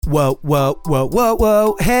Whoa, whoa, whoa, whoa,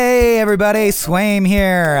 whoa. Hey, everybody, Swaim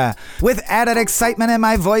here. With added excitement in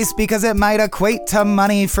my voice because it might equate to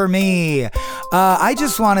money for me. I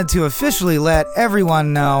just wanted to officially let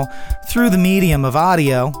everyone know, through the medium of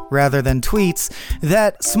audio rather than tweets,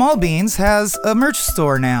 that Small Beans has a merch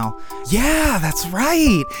store now. Yeah, that's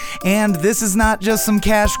right. And this is not just some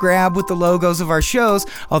cash grab with the logos of our shows,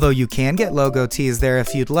 although you can get logo tees there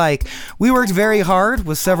if you'd like. We worked very hard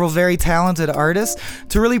with several very talented artists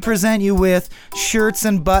to really present you with shirts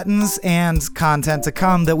and buttons and content to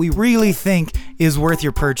come that we really think is worth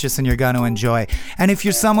your purchase and you're going to enjoy. And if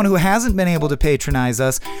you're someone who hasn't been able to patronize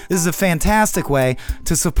us, this is a fantastic way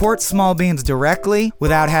to support Small Beans directly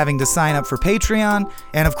without having to sign up for Patreon.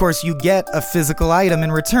 And of course, you get a physical item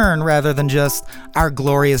in return rather than just our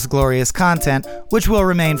glorious, glorious content, which will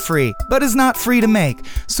remain free, but is not free to make.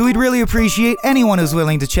 So we'd really appreciate anyone who's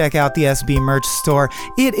willing to check out the SB merch store.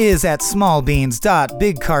 It is at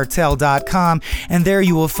smallbeans.bigcartel.com, and there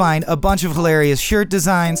you will find a bunch of hilarious shirt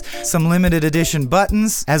designs, some limited edition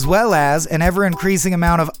buttons, as well as an ever-increasing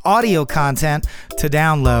amount of audio content to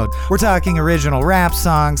download. We're talking original rap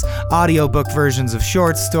songs, audiobook versions of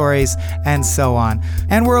short stories, and so on.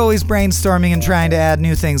 And we're always brainstorming and trying to add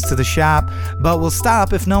new things to the shop, but we'll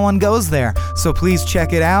stop if no one goes there. So please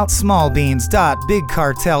check it out,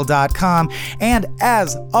 smallbeans.bigcartel.com. And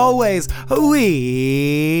as always,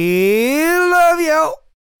 we love you!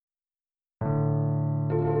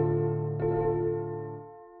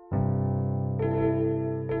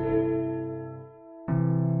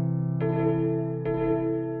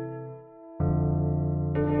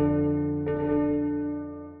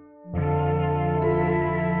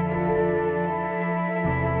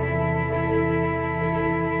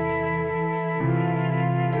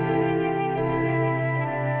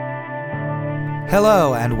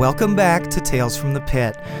 Hello, and welcome back to Tales from the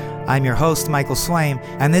Pit. I'm your host, Michael Swaim,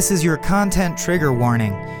 and this is your content trigger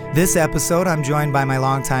warning. This episode, I'm joined by my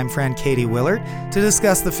longtime friend Katie Willard to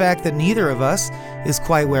discuss the fact that neither of us is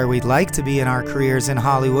quite where we'd like to be in our careers in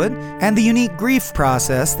Hollywood, and the unique grief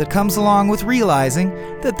process that comes along with realizing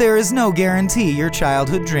that there is no guarantee your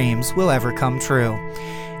childhood dreams will ever come true.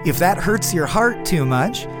 If that hurts your heart too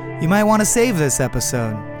much, you might want to save this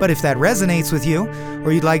episode. But if that resonates with you,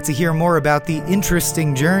 or you'd like to hear more about the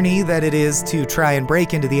interesting journey that it is to try and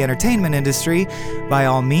break into the entertainment industry, by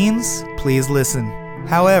all means, please listen.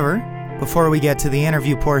 However, before we get to the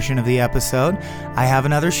interview portion of the episode, I have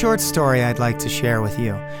another short story I'd like to share with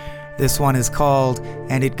you. This one is called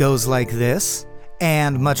And It Goes Like This.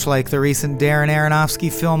 And much like the recent Darren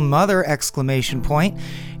Aronofsky film Mother!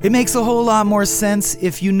 It makes a whole lot more sense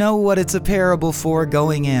if you know what it's a parable for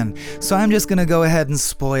going in. So I'm just going to go ahead and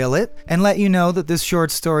spoil it and let you know that this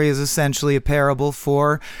short story is essentially a parable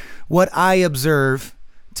for what I observe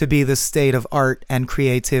to be the state of art and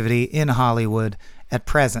creativity in Hollywood at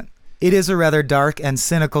present. It is a rather dark and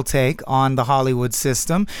cynical take on the Hollywood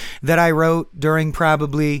system that I wrote during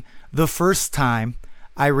probably the first time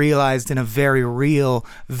I realized in a very real,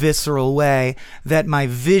 visceral way that my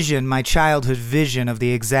vision, my childhood vision of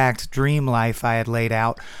the exact dream life I had laid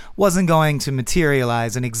out wasn't going to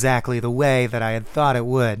materialize in exactly the way that I had thought it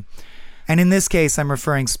would. And in this case, I'm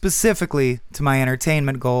referring specifically to my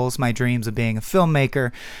entertainment goals, my dreams of being a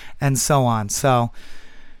filmmaker, and so on. So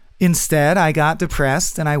instead, I got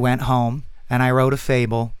depressed and I went home and I wrote a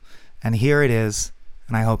fable, and here it is,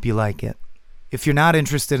 and I hope you like it. If you're not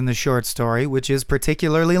interested in the short story, which is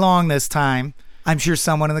particularly long this time, I'm sure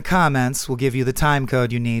someone in the comments will give you the time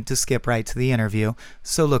code you need to skip right to the interview,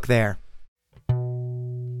 so look there.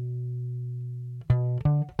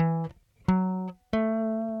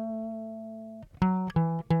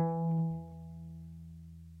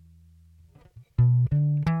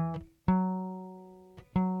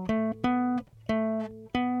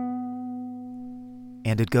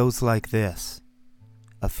 And it goes like this,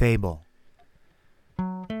 a fable.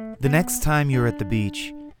 The next time you're at the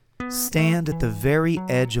beach, stand at the very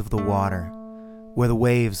edge of the water, where the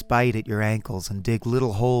waves bite at your ankles and dig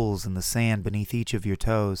little holes in the sand beneath each of your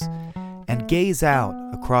toes, and gaze out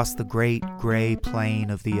across the great gray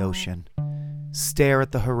plain of the ocean. Stare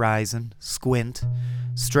at the horizon, squint,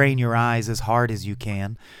 strain your eyes as hard as you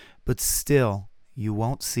can, but still you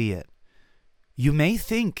won't see it. You may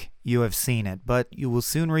think you have seen it, but you will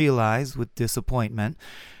soon realize with disappointment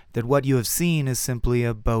that what you have seen is simply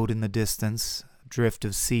a boat in the distance, a drift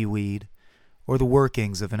of seaweed, or the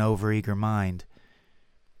workings of an overeager mind.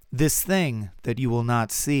 This thing that you will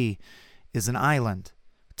not see is an island,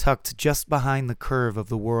 tucked just behind the curve of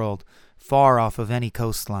the world, far off of any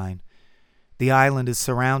coastline. The island is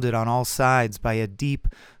surrounded on all sides by a deep,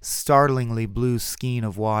 startlingly blue skein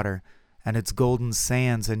of water, and its golden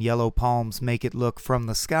sands and yellow palms make it look from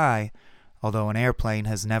the sky, although an airplane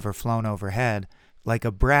has never flown overhead, like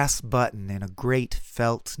a brass button in a great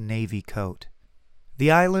felt navy coat.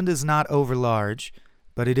 The island is not overlarge,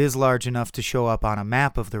 but it is large enough to show up on a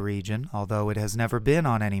map of the region, although it has never been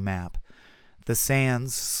on any map. The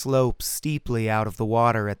sands slope steeply out of the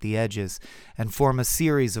water at the edges and form a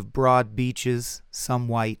series of broad beaches, some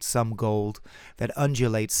white, some gold, that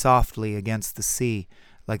undulate softly against the sea,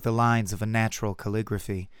 like the lines of a natural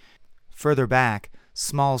calligraphy. Further back,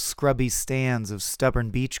 small scrubby stands of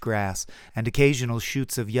stubborn beach grass and occasional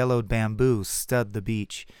shoots of yellowed bamboo stud the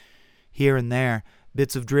beach. Here and there,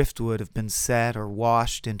 bits of driftwood have been set or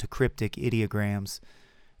washed into cryptic ideograms.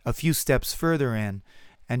 A few steps further in,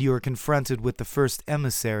 and you are confronted with the first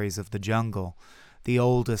emissaries of the jungle, the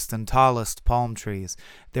oldest and tallest palm trees,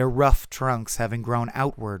 their rough trunks having grown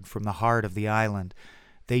outward from the heart of the island.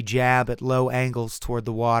 They jab at low angles toward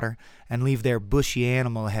the water and leave their bushy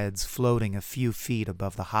animal heads floating a few feet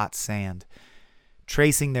above the hot sand.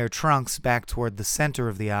 Tracing their trunks back toward the center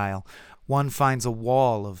of the isle, one finds a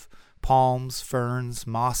wall of palms, ferns,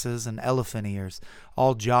 mosses, and elephant ears,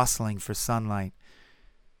 all jostling for sunlight.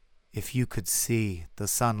 If you could see the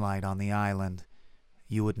sunlight on the island,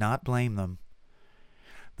 you would not blame them.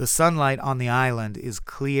 The sunlight on the island is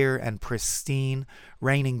clear and pristine,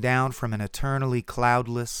 raining down from an eternally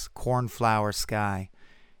cloudless, cornflower sky.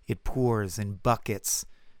 It pours in buckets,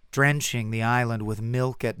 drenching the island with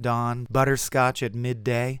milk at dawn, butterscotch at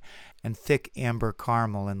midday, and thick amber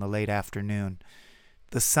caramel in the late afternoon.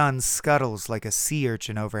 The sun scuttles like a sea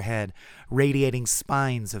urchin overhead, radiating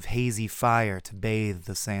spines of hazy fire to bathe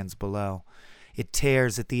the sands below. It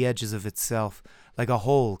tears at the edges of itself, like a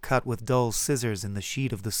hole cut with dull scissors in the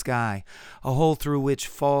sheet of the sky, a hole through which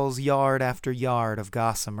falls yard after yard of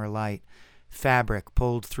gossamer light, fabric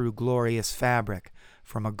pulled through glorious fabric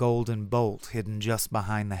from a golden bolt hidden just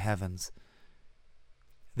behind the heavens.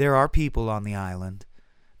 There are people on the island.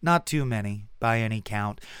 Not too many, by any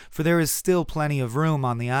count, for there is still plenty of room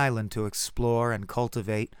on the island to explore and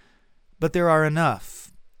cultivate, but there are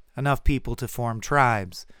enough people to form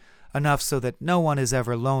tribes, enough so that no one is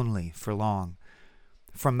ever lonely for long.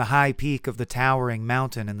 From the high peak of the towering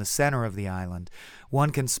mountain in the center of the island, one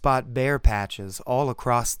can spot bare patches all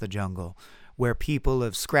across the jungle, where people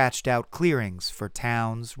have scratched out clearings for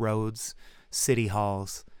towns, roads, city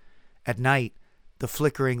halls. At night, the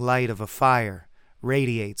flickering light of a fire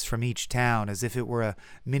radiates from each town as if it were a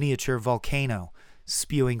miniature volcano,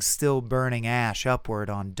 spewing still burning ash upward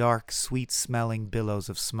on dark, sweet-smelling billows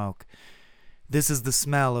of smoke. This is the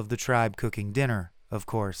smell of the tribe cooking dinner, of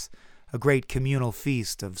course, a great communal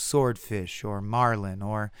feast of swordfish or marlin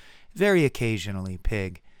or, very occasionally,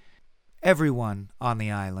 pig. Everyone on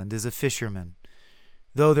the island is a fisherman.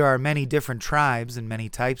 Though there are many different tribes and many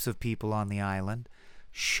types of people on the island,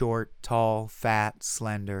 short, tall, fat,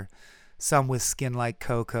 slender, some with skin like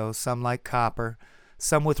cocoa, some like copper,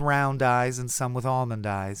 some with round eyes and some with almond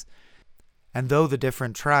eyes. And though the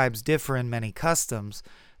different tribes differ in many customs,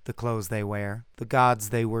 the clothes they wear, the gods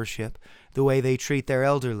they worship, the way they treat their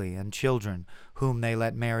elderly and children, whom they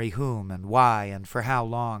let marry whom and why and for how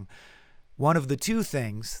long, one of the two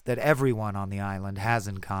things that everyone on the island has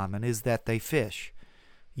in common is that they fish.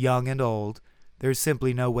 Young and old, there's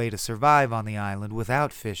simply no way to survive on the island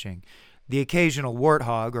without fishing. The occasional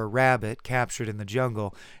warthog or rabbit captured in the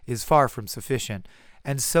jungle is far from sufficient,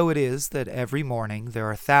 and so it is that every morning there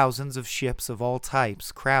are thousands of ships of all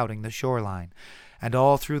types crowding the shoreline, and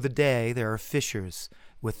all through the day there are fishers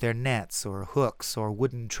with their nets or hooks or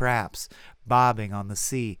wooden traps bobbing on the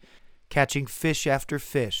sea, catching fish after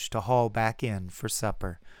fish to haul back in for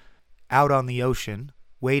supper. Out on the ocean,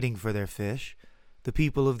 waiting for their fish, the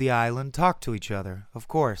people of the island talk to each other, of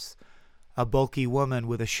course. A bulky woman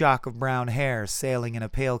with a shock of brown hair sailing in a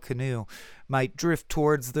pale canoe might drift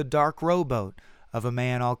towards the dark rowboat of a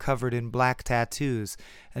man all covered in black tattoos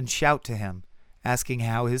and shout to him, asking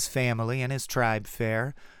how his family and his tribe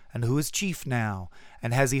fare, and who is chief now,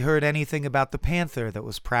 and has he heard anything about the panther that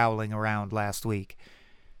was prowling around last week.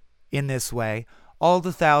 In this way, all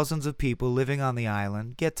the thousands of people living on the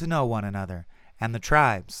island get to know one another, and the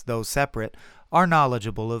tribes, though separate, are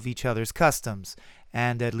knowledgeable of each other's customs,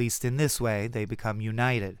 and at least in this way they become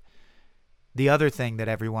united. The other thing that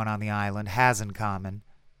everyone on the island has in common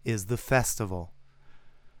is the festival.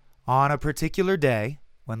 On a particular day,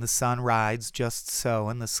 when the sun rides just so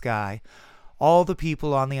in the sky, all the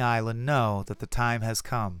people on the island know that the time has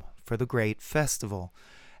come for the great festival,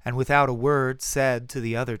 and without a word said to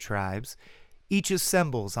the other tribes, each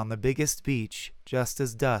assembles on the biggest beach just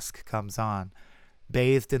as dusk comes on.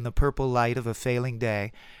 Bathed in the purple light of a failing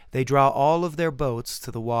day, They draw all of their boats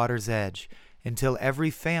to the water's edge until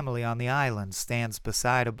every family on the island stands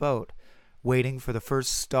beside a boat, waiting for the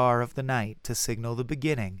first star of the night to signal the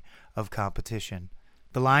beginning of competition.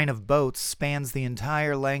 The line of boats spans the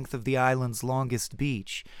entire length of the island's longest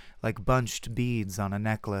beach, like bunched beads on a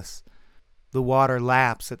necklace. The water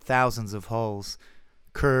laps at thousands of hulls,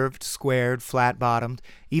 curved, squared, flat-bottomed,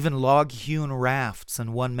 even log-hewn rafts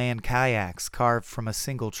and one-man kayaks carved from a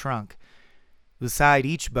single trunk. Beside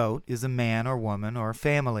each boat is a man or woman or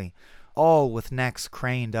family, all with necks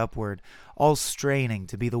craned upward, all straining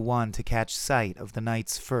to be the one to catch sight of the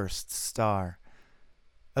night's first star.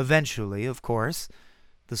 Eventually, of course,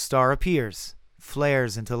 the star appears,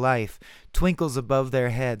 flares into life, twinkles above their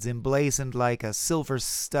heads, emblazoned like a silver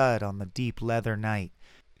stud on the deep leather night.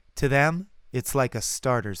 To them, it's like a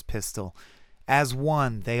starter's pistol. As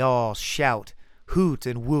one, they all shout, hoot,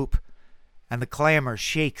 and whoop, and the clamor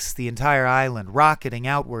shakes the entire island, rocketing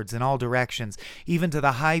outwards in all directions, even to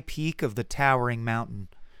the high peak of the towering mountain.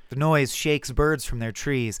 The noise shakes birds from their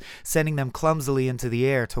trees, sending them clumsily into the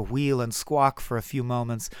air to wheel and squawk for a few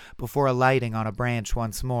moments before alighting on a branch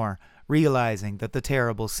once more, realizing that the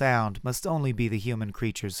terrible sound must only be the human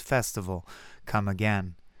creature's festival come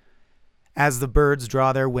again. As the birds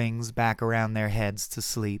draw their wings back around their heads to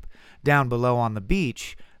sleep, down below on the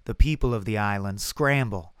beach, the people of the island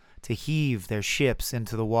scramble to heave their ships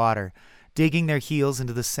into the water. Digging their heels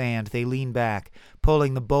into the sand, they lean back,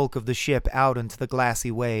 pulling the bulk of the ship out into the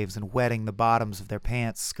glassy waves and wetting the bottoms of their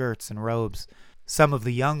pants, skirts, and robes. Some of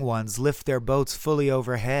the young ones lift their boats fully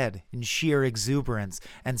overhead in sheer exuberance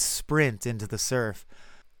and sprint into the surf.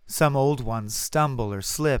 Some old ones stumble or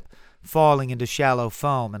slip, falling into shallow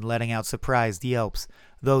foam and letting out surprised yelps.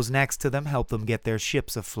 Those next to them help them get their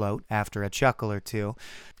ships afloat after a chuckle or two,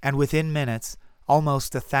 and within minutes,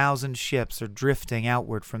 almost 1,000 ships are drifting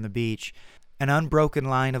outward from the beach, an unbroken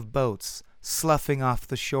line of boats sloughing off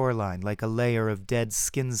the shoreline like a layer of dead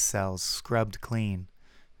skin cells scrubbed clean.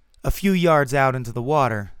 A few yards out into the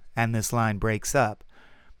water, and this line breaks up.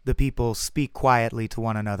 The people speak quietly to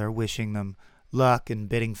one another, wishing them luck and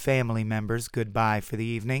bidding family members goodbye for the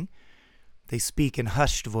evening. They speak in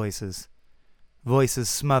hushed voices, voices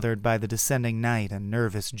smothered by the descending night and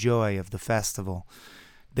nervous joy of the festival.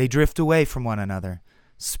 They drift away from one another,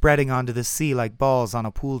 spreading onto the sea like balls on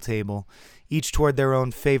a pool table, each toward their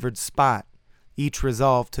own favored spot, each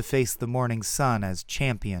resolved to face the morning sun as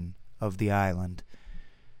champion of the island.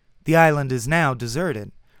 The island is now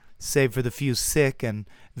deserted, save for the few sick and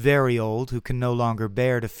very old who can no longer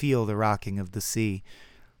bear to feel the rocking of the sea.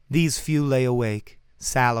 These few lay awake,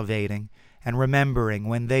 salivating, and remembering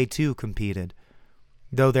when they too competed.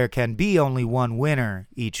 Though there can be only one winner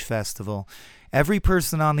each festival, every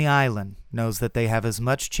person on the island knows that they have as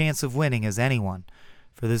much chance of winning as anyone,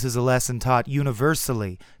 for this is a lesson taught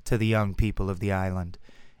universally to the young people of the island.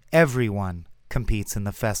 Everyone competes in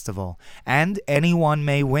the festival, and anyone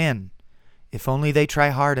may win, if only they try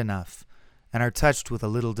hard enough and are touched with a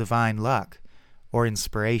little divine luck or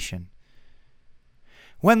inspiration.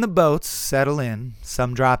 When the boats settle in,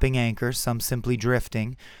 some dropping anchor, some simply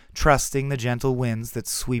drifting, trusting the gentle winds that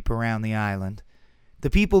sweep around the island, the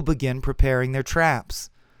people begin preparing their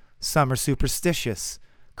traps. Some are superstitious,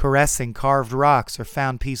 caressing carved rocks or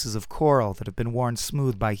found pieces of coral that have been worn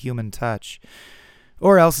smooth by human touch,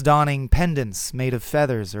 or else donning pendants made of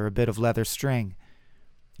feathers or a bit of leather string.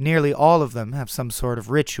 Nearly all of them have some sort of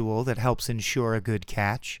ritual that helps ensure a good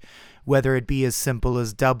catch, whether it be as simple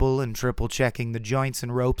as double and triple checking the joints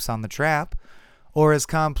and ropes on the trap, or as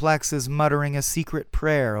complex as muttering a secret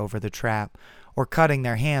prayer over the trap, or cutting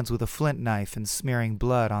their hands with a flint knife and smearing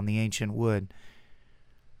blood on the ancient wood.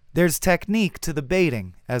 There's technique to the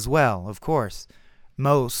baiting as well, of course.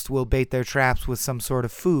 Most will bait their traps with some sort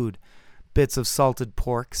of food, bits of salted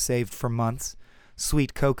pork saved for months,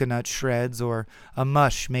 sweet coconut shreds, or a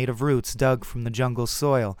mush made of roots dug from the jungle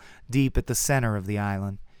soil deep at the center of the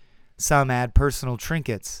island. Some add personal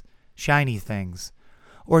trinkets, shiny things,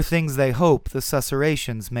 or things they hope the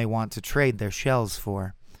susurrations may want to trade their shells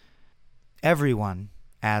for. Everyone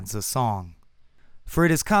adds a song, for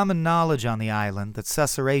it is common knowledge on the island that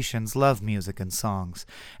susurrations love music and songs,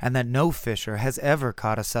 and that no fisher has ever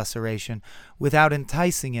caught a susurration without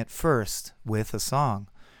enticing it first with a song.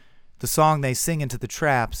 The song they sing into the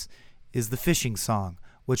traps is the fishing song,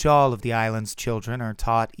 which all of the island's children are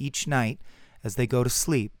taught each night as they go to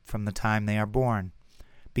sleep from the time they are born.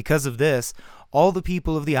 Because of this, all the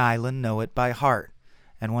people of the island know it by heart,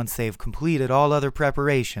 and once they have completed all other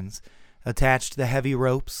preparations, attached the heavy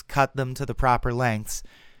ropes, cut them to the proper lengths,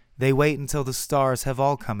 they wait until the stars have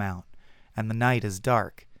all come out, and the night is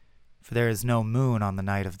dark, for there is no moon on the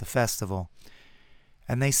night of the festival.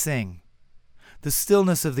 and they sing. The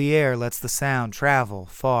stillness of the air lets the sound travel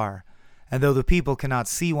far, and though the people cannot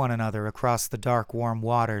see one another across the dark, warm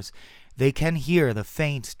waters, they can hear the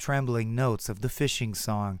faint, trembling notes of the fishing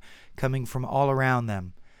song coming from all around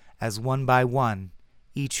them, as one by one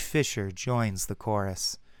each fisher joins the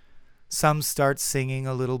chorus. Some start singing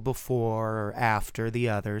a little before or after the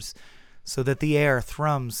others, so that the air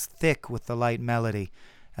thrums thick with the light melody,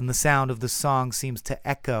 and the sound of the song seems to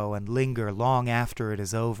echo and linger long after it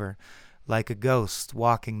is over, like a ghost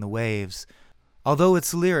walking the waves. Although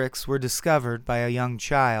its lyrics were discovered by a young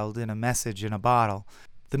child in a message in a bottle,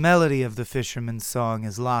 the melody of the fisherman's song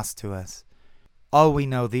is lost to us. All we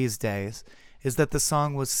know these days is that the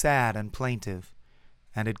song was sad and plaintive,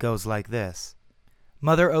 and it goes like this.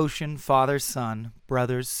 Mother Ocean, Father Sun,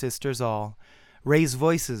 brothers, sisters all, raise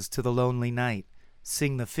voices to the lonely night,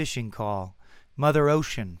 sing the fishing call. Mother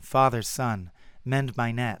Ocean, Father Sun, mend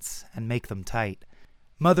my nets and make them tight.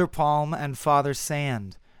 Mother Palm and Father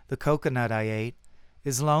Sand, the coconut I ate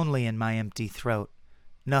is lonely in my empty throat.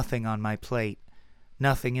 Nothing on my plate,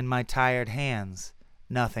 nothing in my tired hands,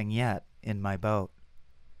 nothing yet in my boat.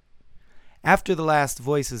 After the last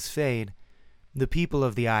voices fade, the people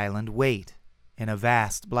of the island wait in a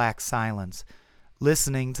vast black silence,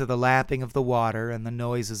 listening to the lapping of the water and the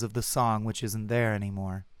noises of the song which isn't there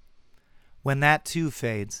anymore. When that too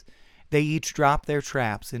fades, they each drop their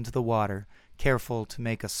traps into the water, careful to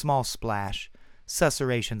make a small splash.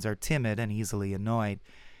 Susurrations are timid and easily annoyed.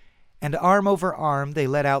 And arm over arm they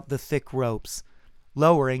let out the thick ropes,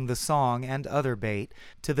 lowering the song and other bait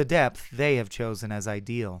to the depth they have chosen as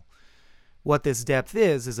ideal. What this depth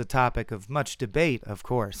is a topic of much debate, of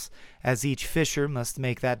course, as each fisher must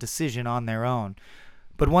make that decision on their own.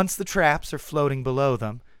 But once the traps are floating below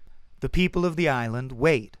them, the people of the island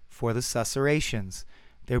wait for the susurrations,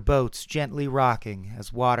 their boats gently rocking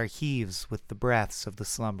as water heaves with the breaths of the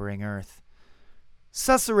slumbering earth.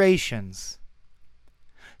 Susurrations.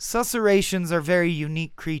 Susurrations are very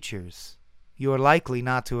unique creatures. You are likely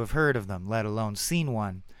not to have heard of them, let alone seen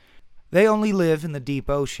one. They only live in the deep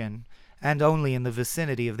ocean, and only in the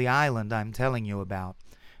vicinity of the island I'm telling you about.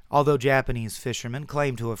 Although Japanese fishermen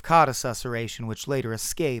claim to have caught a susurration which later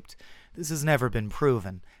escaped, this has never been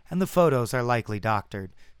proven, and the photos are likely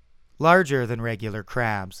doctored. Larger than regular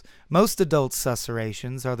crabs, most adult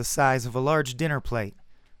susurrations are the size of a large dinner plate,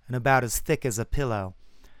 and about as thick as a pillow.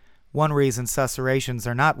 One reason susurrations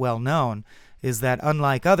are not well known is that,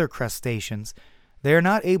 unlike other crustaceans, they are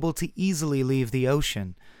not able to easily leave the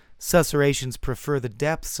ocean. Susurrations prefer the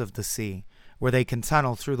depths of the sea, where they can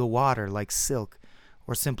tunnel through the water like silk,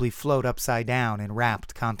 or simply float upside down in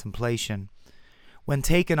rapt contemplation. When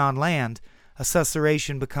taken on land, a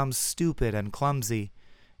susurration becomes stupid and clumsy.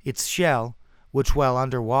 Its shell, which while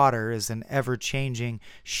underwater is an ever-changing,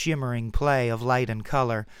 shimmering play of light and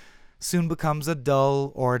color, soon becomes a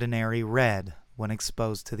dull, ordinary red when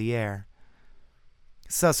exposed to the air.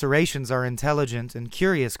 Susurrations are intelligent and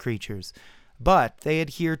curious creatures, but they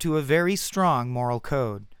adhere to a very strong moral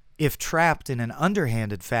code. If trapped in an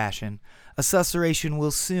underhanded fashion, a susurration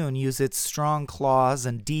will soon use its strong claws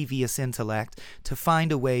and devious intellect to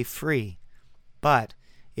find a way free. But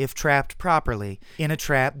if trapped properly, in a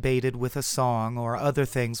trap baited with a song or other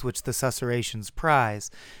things which the susurrations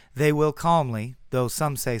prize, they will calmly, though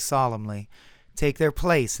some say solemnly, take their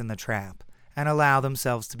place in the trap and allow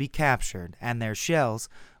themselves to be captured, and their shells,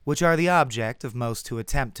 which are the object of most who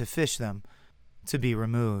attempt to fish them, to be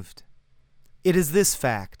removed. It is this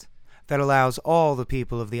fact that allows all the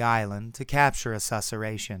people of the island to capture a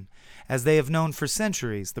susurration, as they have known for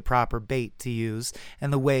centuries the proper bait to use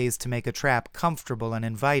and the ways to make a trap comfortable and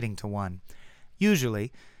inviting to one.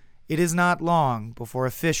 Usually, it is not long before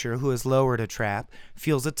a fisher who has lowered a trap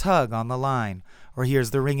feels a tug on the line, or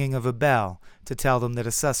hears the ringing of a bell to tell them that a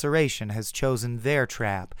susurration has chosen their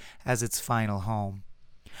trap as its final home.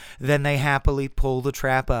 Then they happily pull the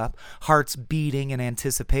trap up, hearts beating in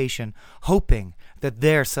anticipation, hoping that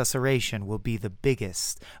their susurration will be the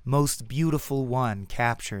biggest, most beautiful one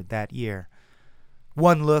captured that year.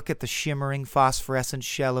 One look at the shimmering phosphorescent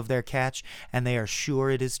shell of their catch, and they are sure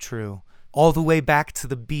it is true. All the way back to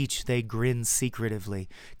the beach they grin secretively,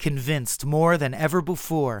 convinced more than ever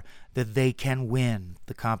before that they can win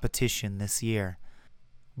the competition this year.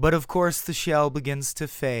 But of course the shell begins to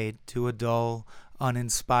fade to a dull,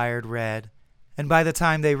 uninspired red, and by the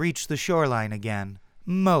time they reach the shoreline again,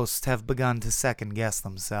 most have begun to second-guess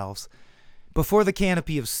themselves. Before the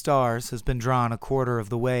canopy of stars has been drawn a quarter of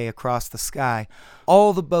the way across the sky,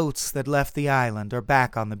 all the boats that left the island are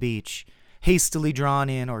back on the beach, hastily drawn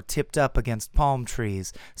in or tipped up against palm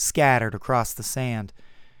trees scattered across the sand.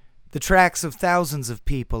 The tracks of thousands of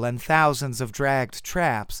people and thousands of dragged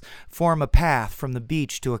traps form a path from the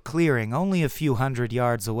beach to a clearing only a few 100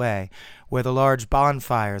 yards away, where the large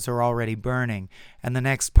bonfires are already burning and the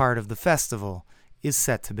next part of the festival is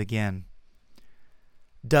set to begin.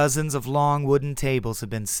 Dozens of long wooden tables have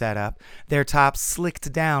been set up, their tops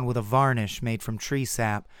slicked down with a varnish made from tree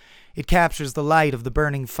sap. It captures the light of the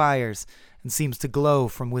burning fires and seems to glow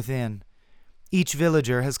from within. Each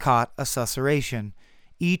villager has caught a susurration.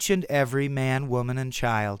 Each and every man, woman, and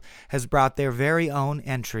child has brought their very own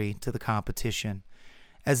entry to the competition.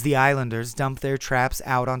 As the islanders dump their traps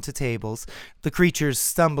out onto tables, the creatures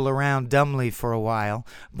stumble around dumbly for a while,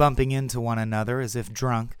 bumping into one another as if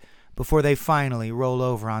drunk, before they finally roll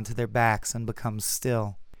over onto their backs and become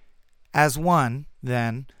still. As one,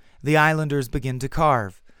 then, the islanders begin to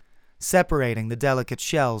carve, separating the delicate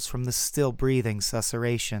shells from the still-breathing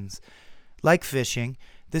susurrations. Like fishing,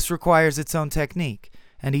 this requires its own technique,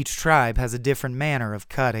 and each tribe has a different manner of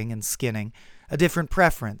cutting and skinning, a different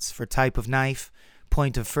preference for type of knife,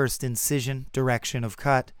 point of first incision, direction of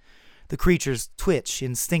cut. The creatures twitch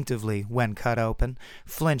instinctively when cut open,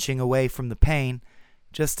 flinching away from the pain,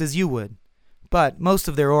 just as you would. But most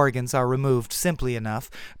of their organs are removed simply enough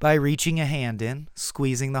by reaching a hand in,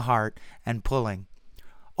 squeezing the heart, and pulling.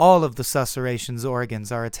 All of the susurration's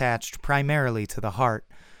organs are attached primarily to the heart,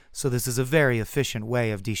 so this is a very efficient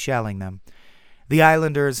way of deshelling them. The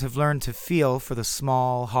islanders have learned to feel for the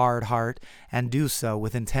small, hard heart and do so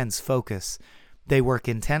with intense focus. They work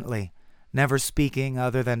intently, never speaking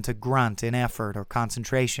other than to grunt in effort or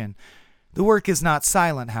concentration. The work is not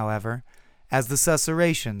silent, however, as the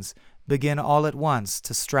susurrations begin all at once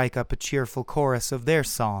to strike up a cheerful chorus of their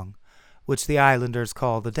song, which the islanders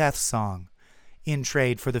call the death song, in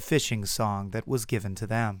trade for the fishing song that was given to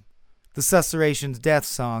them. The susurration's death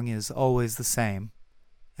song is always the same,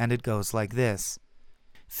 and it goes like this.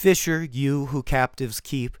 Fisher, you who captives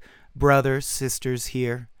keep, brothers, sisters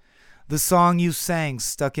here, the song you sang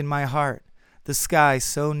stuck in my heart. The sky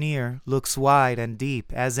so near looks wide and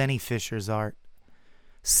deep as any fisher's art.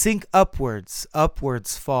 Sink upwards,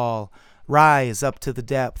 upwards fall, rise up to the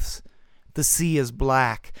depths. The sea is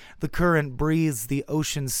black, the current breathes the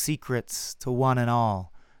ocean's secrets to one and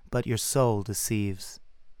all, but your soul deceives.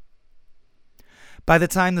 By the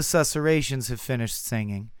time the susurrations have finished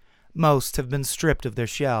singing, most have been stripped of their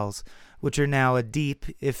shells, which are now a deep,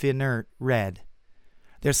 if inert, red.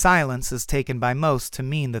 Their silence is taken by most to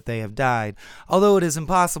mean that they have died, although it is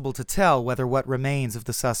impossible to tell whether what remains of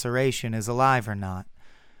the susurration is alive or not.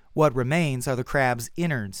 What remains are the crab's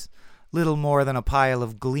innards, little more than a pile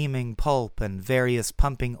of gleaming pulp and various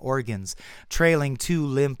pumping organs, trailing 2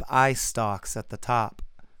 limp eye stalks at the top.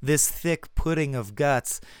 This thick pudding of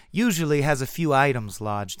guts usually has a few items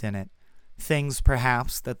lodged in it, things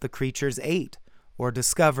perhaps that the creatures ate or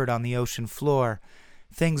discovered on the ocean floor,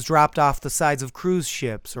 things dropped off the sides of cruise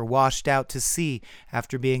ships or washed out to sea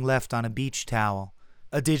after being left on a beach towel,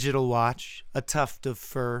 a digital watch, a tuft of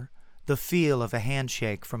fur, the feel of a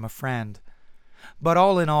handshake from a friend. But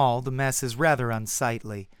all in all, the mess is rather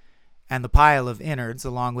unsightly, and the pile of innards,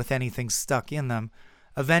 along with anything stuck in them,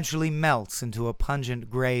 eventually melts into a pungent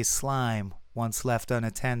gray slime once left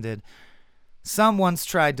unattended. Some once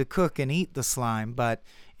tried to cook and eat the slime, but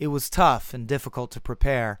it was tough and difficult to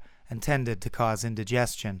prepare and tended to cause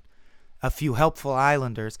indigestion. A few helpful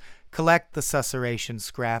islanders collect the susurration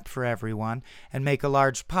scrap for everyone and make a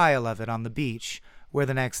large pile of it on the beach, where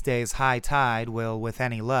the next day's high tide will, with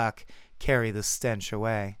any luck, carry the stench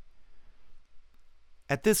away.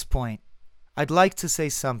 At this point, I'd like to say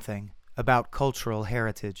something about cultural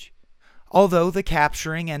heritage. Although the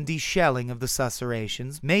capturing and deshelling of the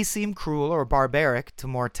susurrations may seem cruel or barbaric to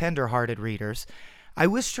more tender-hearted readers, I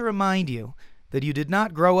wish to remind you that you did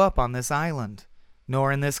not grow up on this island,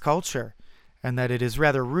 nor in this culture, and that it is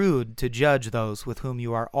rather rude to judge those with whom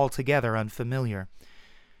you are altogether unfamiliar.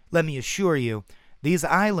 Let me assure you, these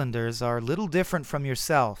islanders are little different from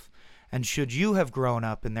yourself, and should you have grown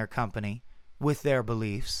up in their company, with their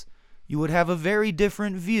beliefs, you would have a very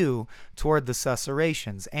different view toward the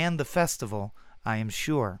susurrations and the festival, I am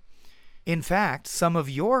sure. In fact, some of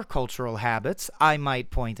your cultural habits, I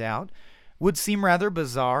might point out, would seem rather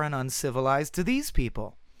bizarre and uncivilized to these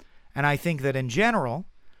people. And I think that in general,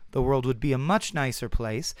 the world would be a much nicer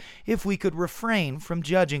place if we could refrain from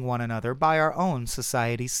judging one another by our own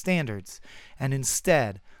society's standards, and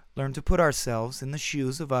instead learn to put ourselves in the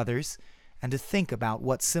shoes of others and to think about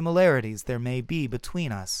what similarities there may be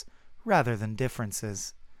between us, rather than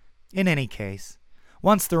differences. In any case,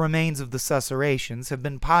 once the remains of the susurrations have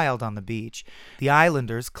been piled on the beach, the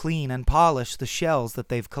islanders clean and polish the shells that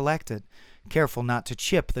they've collected, careful not to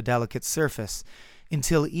chip the delicate surface.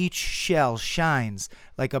 until each shell shines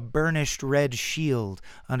like a burnished red shield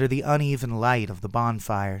under the uneven light of the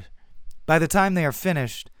bonfire. By the time they are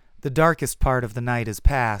finished, the darkest part of the night is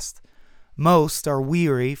past. Most are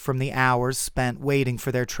weary from the hours spent waiting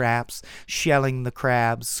for their traps, shelling the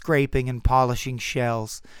crabs, scraping and polishing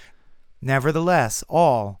shells. Nevertheless,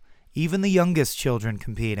 all, even the youngest children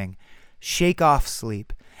competing, shake off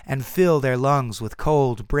sleep and fill their lungs with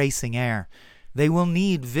cold, bracing air. They will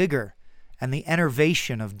need vigor and the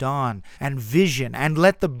enervation of dawn and vision, and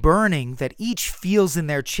let the burning that each feels in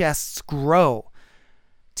their chests grow.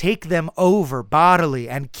 Take them over bodily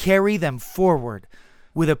and carry them forward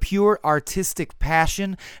with a pure artistic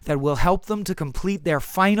passion that will help them to complete their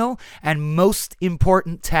final and most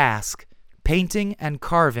important task, painting and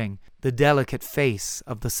carving the delicate face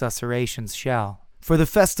of the susurration's shell. For the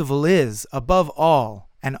festival is, above all,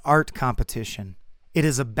 an art competition. It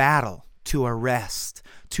is a battle to arrest,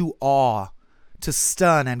 to awe, to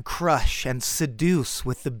stun and crush and seduce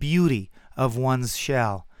with the beauty of one's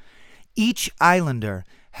shell. Each islander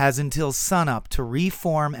has until sunup to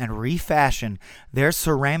reform and refashion their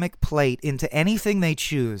ceramic plate into anything they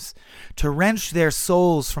choose, to wrench their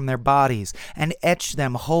souls from their bodies and etch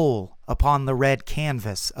them whole upon the red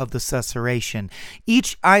canvas of the susurration.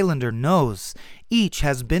 Each islander knows, each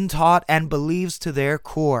has been taught and believes to their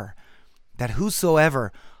core, that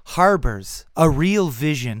whosoever harbors a real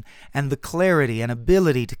vision and the clarity and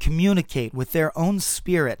ability to communicate with their own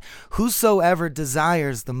spirit, whosoever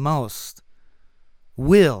desires the most,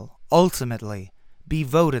 will ultimately be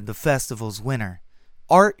voted the festival's winner.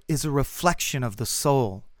 Art is a reflection of the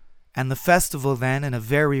soul, and the festival then, in a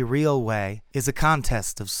very real way, is a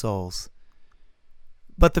contest of souls.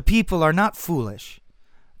 But the people are not foolish.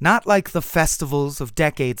 Not like the festivals of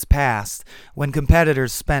decades past, when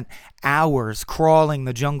competitors spent hours crawling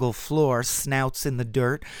the jungle floor, snouts in the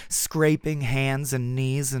dirt, scraping hands and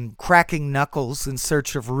knees and cracking knuckles in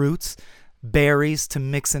search of roots, berries to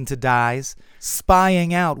mix into dyes,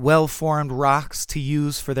 spying out well-formed rocks to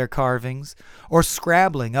use for their carvings, or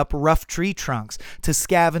scrabbling up rough tree trunks to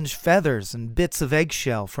scavenge feathers and bits of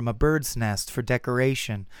eggshell from a bird's nest for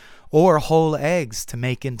decoration, or whole eggs to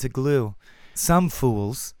make into glue. Some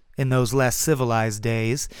fools, in those less civilized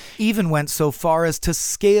days, even went so far as to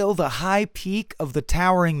scale the high peak of the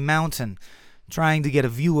towering mountain, trying to get a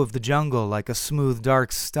view of the jungle like a smooth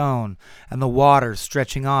dark stone, and the water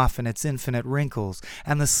stretching off in its infinite wrinkles,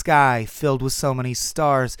 and the sky filled with so many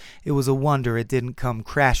stars it was a wonder it didn't come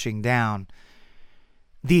crashing down.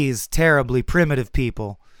 These terribly primitive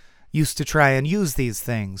people used to try and use these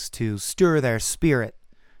things to stir their spirit,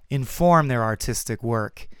 inform their artistic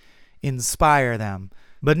work, inspire them.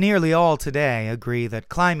 But nearly all today agree that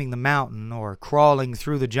climbing the mountain or crawling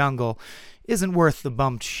through the jungle isn't worth the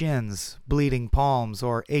bumped shins, bleeding palms,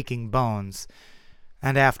 or aching bones.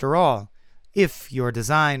 And after all, if your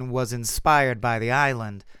design was inspired by the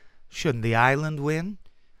island, shouldn't the island win?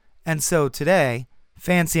 And so today,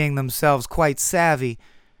 fancying themselves quite savvy,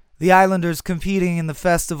 the islanders competing in the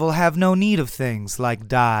festival have no need of things like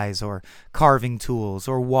dyes or carving tools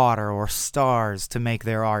or water or stars to make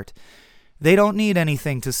their art. They don't need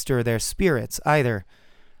anything to stir their spirits either.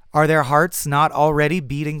 Are their hearts not already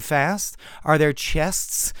beating fast? Are their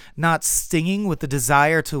chests not stinging with the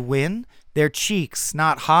desire to win? Their cheeks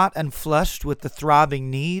not hot and flushed with the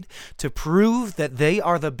throbbing need to prove that they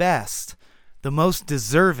are the best, the most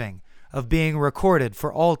deserving of being recorded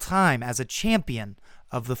for all time as a champion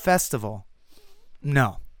of the festival?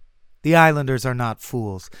 No, the islanders are not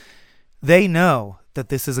fools. They know that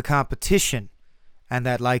this is a competition, and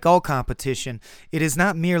that, like all competition, it is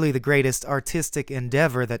not merely the greatest artistic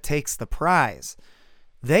endeavor that takes the prize.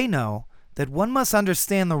 They know that one must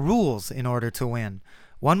understand the rules in order to win.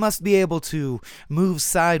 One must be able to move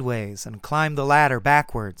sideways and climb the ladder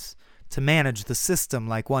backwards, to manage the system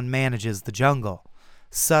like one manages the jungle,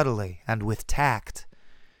 subtly and with tact.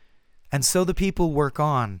 And so the people work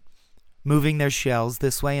on, moving their shells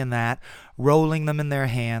this way and that, rolling them in their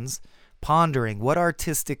hands, pondering what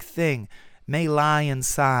artistic thing may lie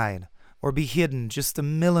inside, or be hidden just a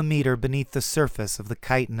millimeter beneath the surface of the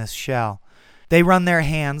chitinous shell. They run their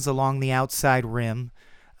hands along the outside rim,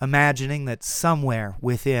 imagining that somewhere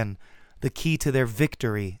within, the key to their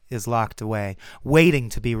victory is locked away, waiting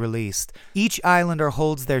to be released. Each islander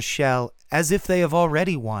holds their shell as if they have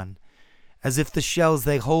already won, as if the shells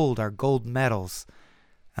they hold are gold medals,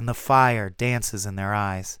 and the fire dances in their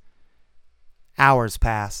eyes. Hours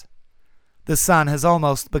pass. The sun has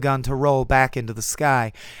almost begun to roll back into the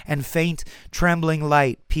sky, and faint, trembling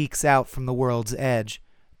light peeks out from the world's edge,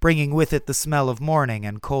 bringing with it the smell of morning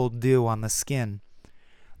and cold dew on the skin.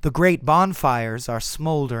 The great bonfires are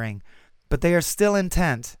smoldering, but they are still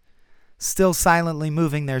intent, still silently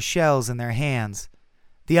moving their shells in their hands.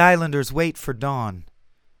 The islanders wait for dawn,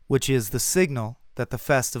 which is the signal that the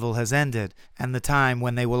festival has ended and the time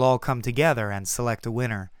when they will all come together and select a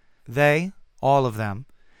winner. They, all of them,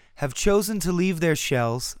 have chosen to leave their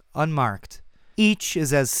shells unmarked. Each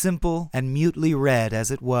is as simple and mutely red as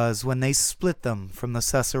it was when they split them from the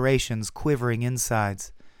susurration's quivering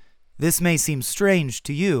insides. This may seem strange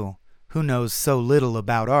to you, who knows so little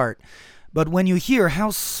about art, but when you hear how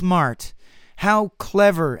smart, how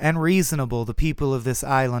clever and reasonable the people of this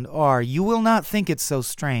island are, you will not think it so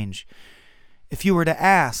strange. If you were to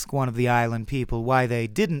ask one of the island people why they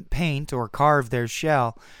didn't paint or carve their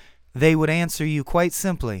shell, they would answer you quite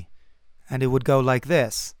simply, and it would go like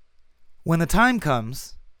this. When the time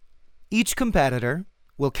comes, each competitor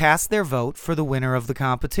will cast their vote for the winner of the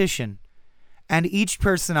competition, and each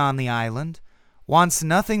person on the island wants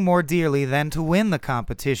nothing more dearly than to win the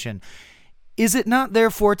competition. Is it not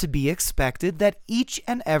therefore to be expected that each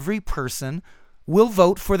and every person will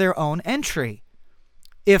vote for their own entry?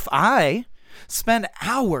 If I spend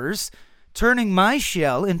hours turning my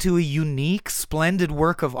shell into a unique, splendid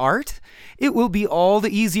work of art, it will be all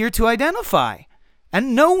the easier to identify,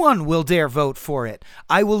 and no one will dare vote for it.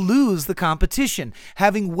 I will lose the competition,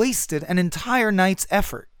 having wasted an entire night's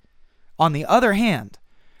effort. On the other hand,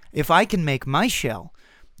 if I can make my shell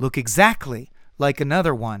look exactly like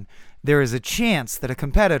another one, there is a chance that a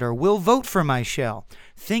competitor will vote for my shell,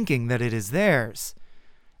 thinking that it is theirs.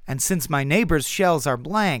 And since my neighbor's shells are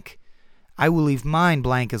blank, I will leave mine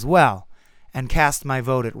blank as well, and cast my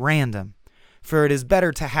vote at random, for it is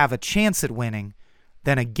better to have a chance at winning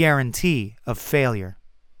than a guarantee of failure.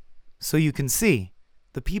 So you can see,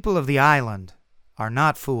 the people of the island are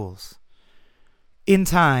not fools. In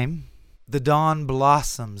time, the dawn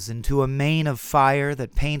blossoms into a mane of fire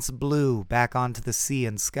that paints blue back onto the sea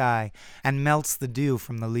and sky and melts the dew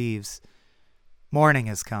from the leaves. Morning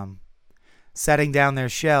has come. Setting down their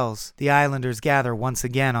shells, the islanders gather once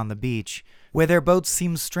again on the beach, where their boats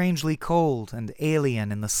seem strangely cold and alien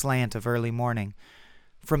in the slant of early morning.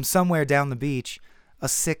 From somewhere down the beach, a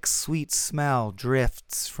sick, sweet smell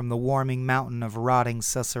drifts from the warming mountain of rotting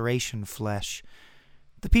susurration flesh.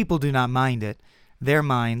 The people do not mind it. Their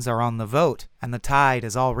minds are on the vote, and the tide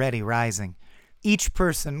is already rising. Each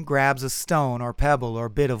person grabs a stone or pebble or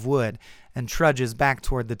bit of wood and trudges back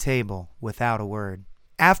toward the table without a word.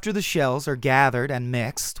 After the shells are gathered and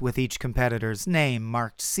mixed, with each competitor's name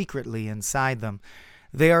marked secretly inside them,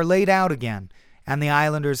 they are laid out again, and the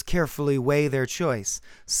islanders carefully weigh their choice,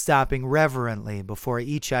 stopping reverently before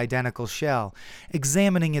each identical shell,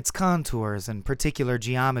 examining its contours and particular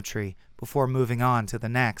geometry before moving on to the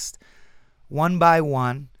next. One by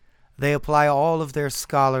one, they apply all of their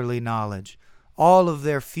scholarly knowledge, all of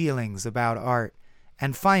their feelings about art,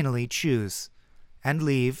 and finally choose, and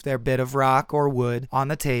leave their bit of rock or wood on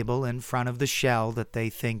the table in front of the shell that they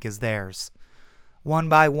think is theirs. One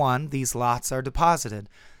by one, these lots are deposited,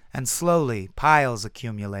 and slowly piles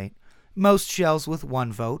accumulate, most shells with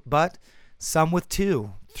one vote, but some with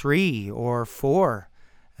 2, 3, or 4,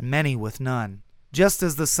 and many with none. Just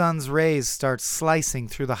as the sun's rays start slicing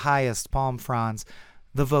through the highest palm fronds,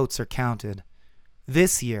 the votes are counted.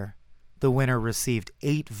 This year, the winner received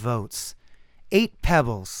 8 votes. 8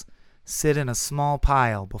 pebbles sit in a small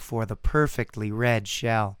pile before the perfectly red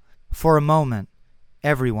shell. For a moment,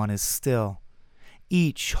 everyone is still.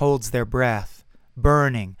 Each holds their breath,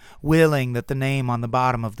 burning, willing that the name on the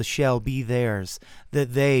bottom of the shell be theirs,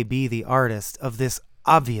 that they be the artist of this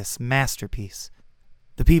obvious masterpiece.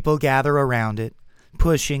 The people gather around it,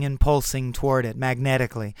 pushing and pulsing toward it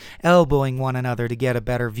magnetically, elbowing one another to get a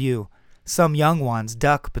better view. Some young ones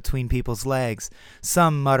duck between people's legs.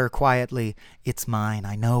 Some mutter quietly, "It's mine,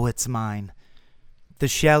 I know it's mine." The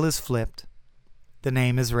shell is flipped. The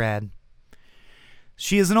name is read.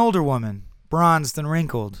 She is an older woman, bronzed and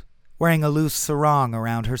wrinkled, wearing a loose sarong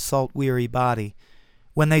around her salt-weary body.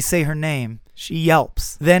 When they say her name, she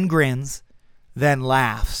yelps, then grins, then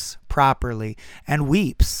laughs properly, and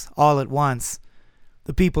weeps all at once.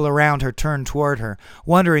 The people around her turn toward her,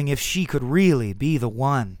 wondering if she could really be the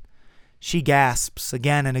one. She gasps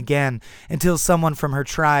again and again until someone from her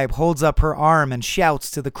tribe holds up her arm and shouts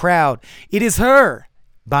to the crowd, "It is her!"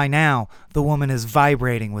 By now, the woman is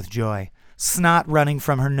vibrating with joy, snot running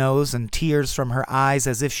from her nose and tears from her eyes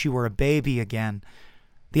as if she were a baby again.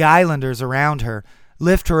 The islanders around her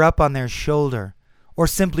lift her up on their shoulder or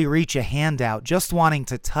simply reach a hand out, just wanting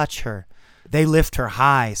to touch her. They lift her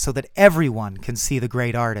high so that everyone can see the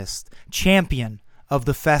great artist, champion of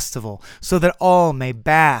the festival, so that all may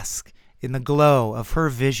bask in the glow of her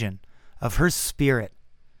vision, of her spirit.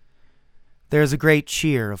 There is a great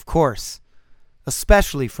cheer, of course,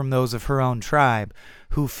 especially from those of her own tribe,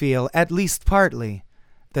 who feel, at least partly,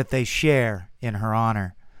 that they share in her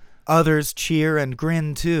honor. Others cheer and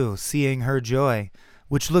grin too, seeing her joy,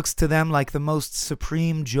 which looks to them like the most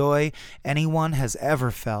supreme joy anyone has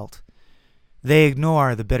ever felt. They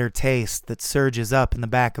ignore the bitter taste that surges up in the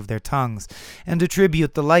back of their tongues and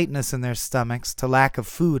attribute the lightness in their stomachs to lack of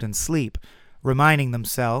food and sleep, reminding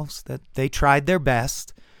themselves that they tried their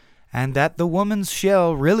best and that the woman's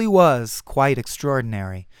shell really was quite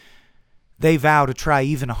extraordinary. They vow to try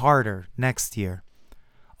even harder next year.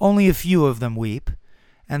 Only a few of them weep,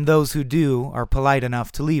 and those who do are polite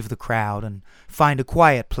enough to leave the crowd and find a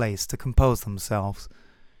quiet place to compose themselves.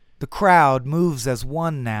 The crowd moves as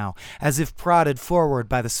one now, as if prodded forward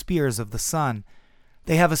by the spears of the sun.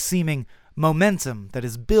 They have a seeming momentum that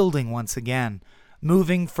is building once again,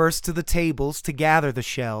 moving first to the tables to gather the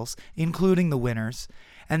shells, including the winners,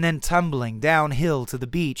 and then tumbling downhill to the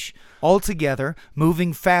beach. Altogether,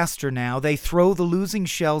 moving faster now, they throw the losing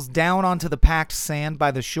shells down onto the packed sand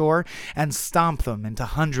by the shore and stomp them into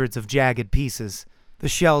hundreds of jagged pieces. The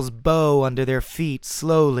shells bow under their feet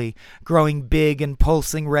slowly, growing big and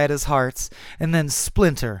pulsing red as hearts, and then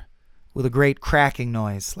splinter with a great cracking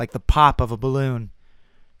noise like the pop of a balloon.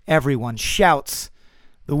 Everyone shouts.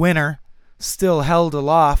 The winner, still held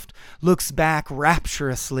aloft, looks back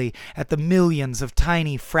rapturously at the millions of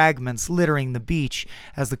tiny fragments littering the beach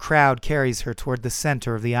as the crowd carries her toward the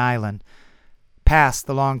center of the island. Past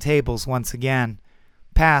the long tables once again,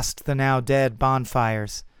 past the now dead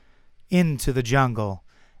bonfires, into the jungle,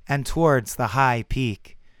 and towards the high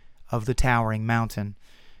peak of the towering mountain.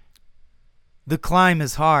 The climb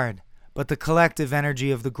is hard, but the collective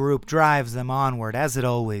energy of the group drives them onward, as it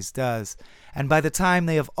always does, and by the time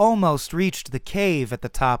they have almost reached the cave at the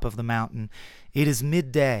top of the mountain, it is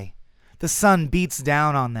midday. The sun beats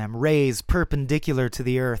down on them, rays perpendicular to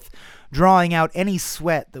the earth, drawing out any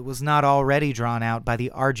sweat that was not already drawn out by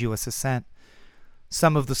the arduous ascent.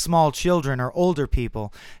 Some of the small children or older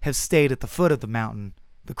people have stayed at the foot of the mountain.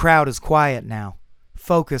 The crowd is quiet now,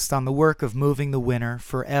 focused on the work of moving the winner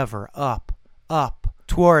forever up,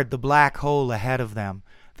 toward the black hole ahead of them,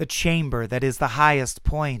 the chamber that is the highest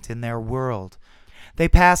point in their world. They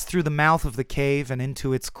pass through the mouth of the cave and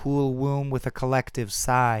into its cool womb with a collective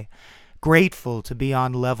sigh, grateful to be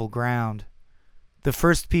on level ground. The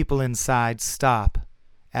first people inside stop,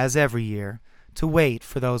 as every year, to wait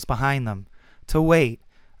for those behind them, to wait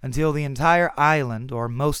until the entire island, or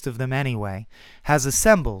most of them anyway, has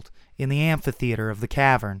assembled in the amphitheater of the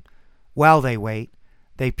cavern. While they wait,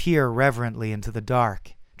 they peer reverently into the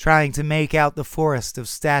dark, trying to make out the forest of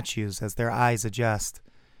statues as their eyes adjust.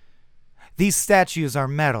 These statues are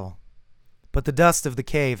metal, but the dust of the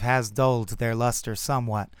cave has dulled their luster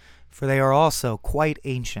somewhat, for they are also quite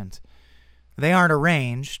ancient. They aren't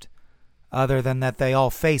arranged, other than that they all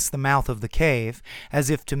face the mouth of the cave, as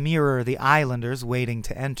if to mirror the islanders waiting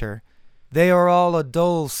to enter. They are all a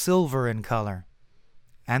dull silver in color,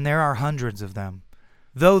 and there are hundreds of them.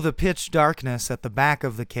 Though the pitch darkness at the back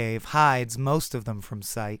of the cave hides most of them from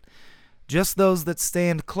sight, just those that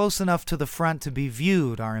stand close enough to the front to be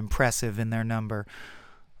viewed are impressive in their number.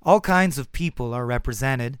 All kinds of people are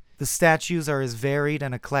represented. The statues are as varied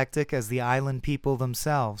and eclectic as the island people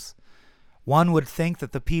themselves. One would think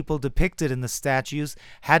that the people depicted in the statues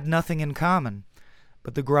had nothing in common,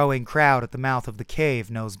 but the growing crowd at the mouth of the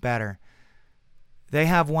cave knows better. They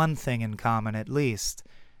have one thing in common, at least.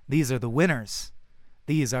 These are the winners.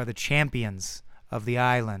 These are the champions of the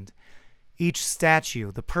island. Each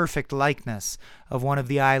statue the perfect likeness of one of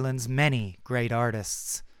the island's many great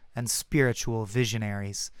artists and spiritual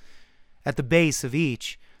visionaries. At the base of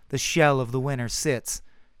each, the shell of the winner sits,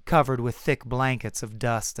 covered with thick blankets of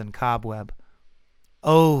dust and cobweb.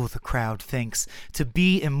 Oh, the crowd thinks, to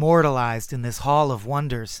be immortalized in this hall of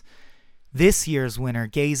wonders. This year's winner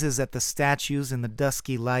gazes at the statues in the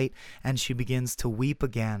dusky light, and she begins to weep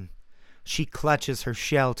again. She clutches her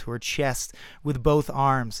shell to her chest with both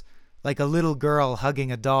arms, like a little girl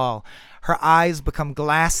hugging a doll. Her eyes become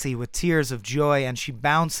glassy with tears of joy, and she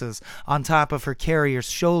bounces on top of her carrier's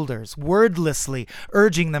shoulders, wordlessly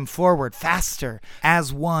urging them forward faster.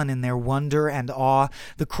 As one in their wonder and awe,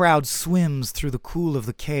 the crowd swims through the cool of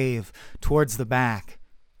the cave towards the back,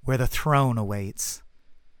 where the throne awaits.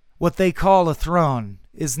 What they call a throne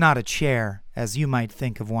is not a chair, as you might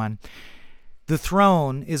think of one. The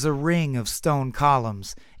throne is a ring of stone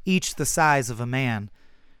columns, each the size of a man.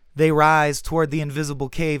 They rise toward the invisible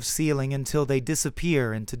cave ceiling until they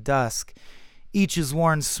disappear into dusk. Each is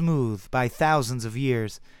worn smooth by thousands of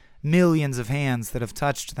years, millions of hands that have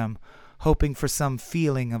touched them, hoping for some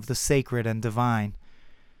feeling of the sacred and divine.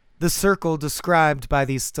 The circle described by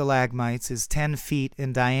these stalagmites is 10 feet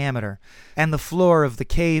in diameter, and the floor of the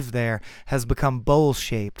cave there has become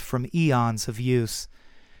bowl-shaped from eons of use.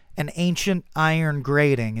 An ancient iron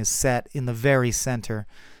grating is set in the very center,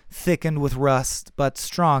 thickened with rust but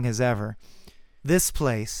strong as ever. This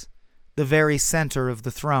place, the very center of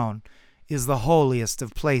the throne, is the holiest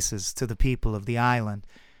of places to the people of the island.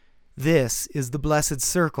 This is the blessed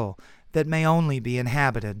circle that may only be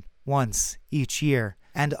inhabited once each year,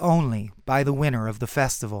 and only by the winner of the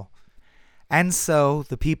festival. And so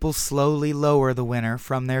the people slowly lower the winner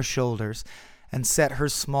from their shoulders and set her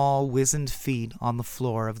small, wizened feet on the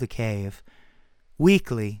floor of the cave.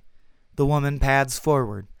 Weakly, the woman pads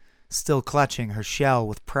forward, still clutching her shell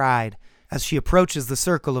with pride. As she approaches the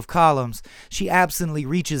circle of columns, she absently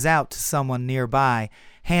reaches out to someone nearby,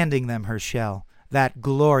 handing them her shell, that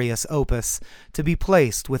glorious opus, to be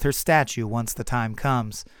placed with her statue once the time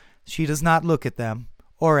comes. She does not look at them,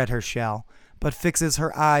 or at her shell, but fixes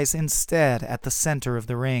her eyes instead at the center of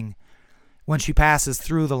the ring. When she passes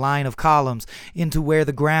through the line of columns into where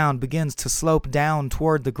the ground begins to slope down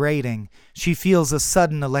toward the grating, she feels a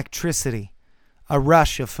sudden electricity, a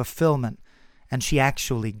rush of fulfillment, and she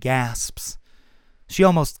actually gasps. She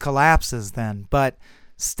almost collapses then, but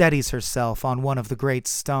steadies herself on one of the great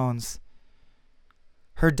stones.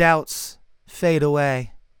 Her doubts fade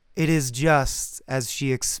away. It is just as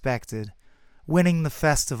she expected. Winning the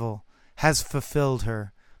festival has fulfilled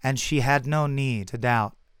her, and she had no need to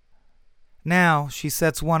doubt. Now she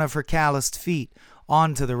sets one of her calloused feet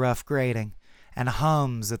onto the rough grating and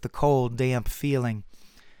hums at the cold, damp feeling.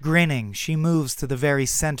 Grinning, she moves to the very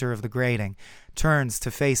center of the grating, turns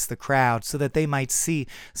to face the crowd so that they might see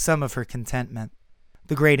some of her contentment.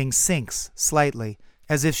 The grating sinks slightly,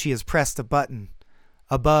 as if she has pressed a button.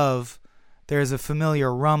 Above, there is a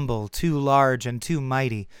familiar rumble too large and too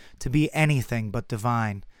mighty to be anything but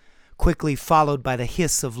divine, quickly followed by the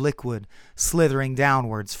hiss of liquid slithering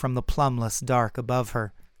downwards from the plumbless dark above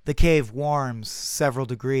her. The cave warms several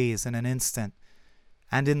degrees in an instant,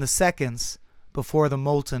 and in the seconds before the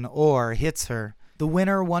molten ore hits her, the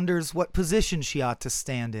winner wonders what position she ought to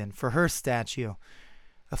stand in for her statue.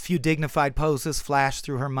 A few dignified poses flash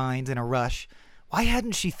through her mind in a rush. Why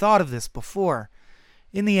hadn't she thought of this before?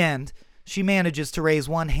 In the end, she manages to raise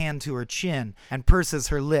one hand to her chin and purses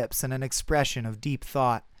her lips in an expression of deep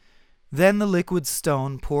thought. Then the liquid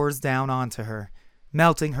stone pours down onto her,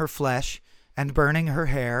 melting her flesh and burning her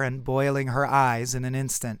hair and boiling her eyes in an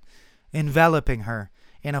instant, enveloping her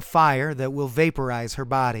in a fire that will vaporize her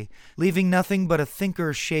body, leaving nothing but a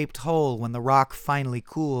thinker-shaped hole when the rock finally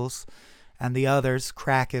cools and the others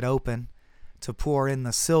crack it open to pour in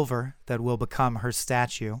the silver that will become her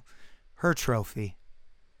statue, her trophy.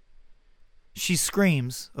 She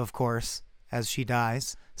screams, of course, as she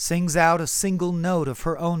dies, sings out a single note of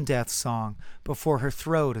her own death song before her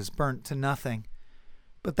throat is burnt to nothing.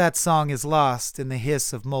 But that song is lost in the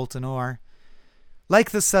hiss of molten ore.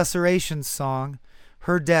 Like the susurration song,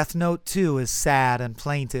 her death note too is sad and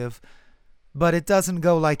plaintive, but it doesn't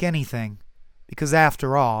go like anything, because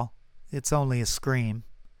after all, it's only a scream.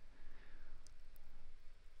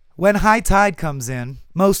 When high tide comes in,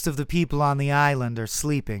 most of the people on the island are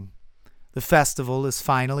sleeping. The festival is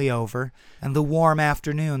finally over, and the warm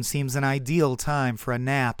afternoon seems an ideal time for a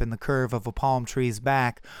nap in the curve of a palm tree's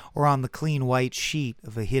back or on the clean white sheet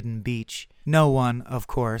of a hidden beach. No one, of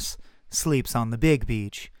course, sleeps on the big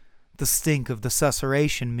beach. The stink of the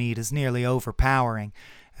susurration meat is nearly overpowering,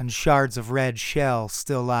 and shards of red shell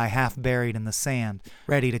still lie half buried in the sand,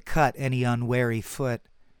 ready to cut any unwary foot.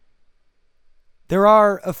 There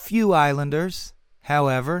are a few islanders,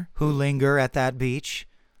 however, who linger at that beach,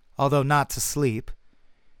 although not to sleep.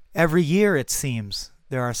 Every year, it seems,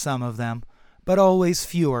 there are some of them, but always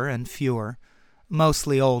fewer and fewer,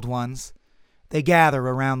 mostly old ones. They gather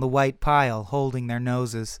around the white pile, holding their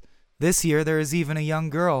noses. This year there is even a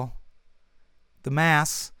young girl. The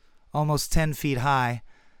mass, almost 10 feet high,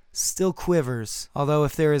 still quivers, although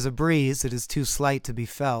if there is a breeze, it is too slight to be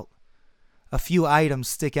felt. A few items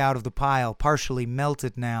stick out of the pile, partially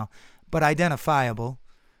melted now, but identifiable.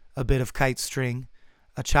 A bit of kite string,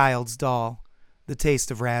 a child's doll, the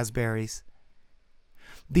taste of raspberries.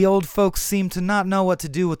 The old folks seem to not know what to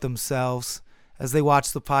do with themselves as they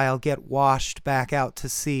watch the pile get washed back out to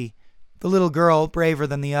sea. The little girl, braver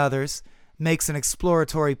than the others, makes an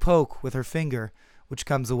exploratory poke with her finger, which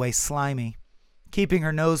comes away slimy. Keeping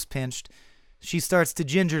her nose pinched, she starts to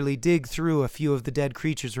gingerly dig through a few of the dead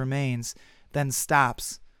creature's remains, then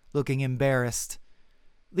stops, looking embarrassed.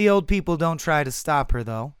 The old people don't try to stop her,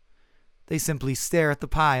 though. They simply stare at the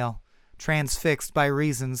pile, transfixed by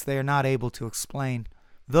reasons they are not able to explain.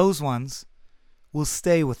 Those ones, will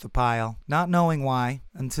stay with the pile, not knowing why,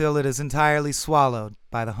 until it is entirely swallowed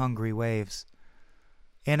by the hungry waves.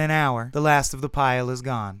 In an hour, the last of the pile is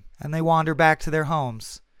gone, and they wander back to their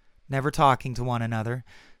homes, never talking to one another,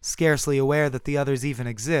 scarcely aware that the others even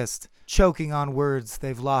exist, choking on words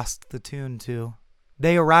they've lost the tune to.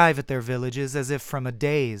 They arrive at their villages as if from a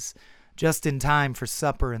daze, just in time for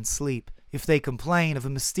supper and sleep. If they complain of a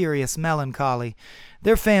mysterious melancholy,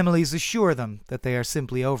 their families assure them that they are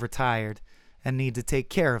simply overtired and need to take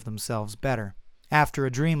care of themselves better. After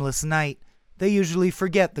a dreamless night, they usually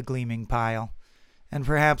forget the gleaming pile, and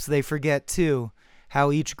perhaps they forget, too,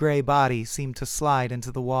 how each gray body seemed to slide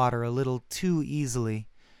into the water a little too easily,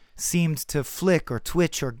 seemed to flick or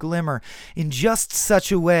twitch or glimmer in just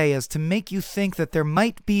such a way as to make you think that there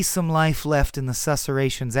might be some life left in the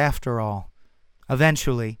susurrations after all.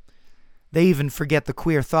 Eventually, they even forget the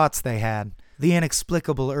queer thoughts they had, the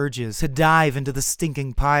inexplicable urges to dive into the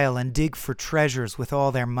stinking pile and dig for treasures with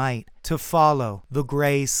all their might, to follow the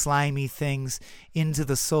gray, slimy things into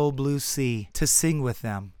the soul blue sea, to sing with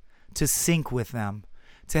them, to sink with them,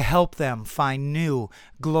 to help them find new,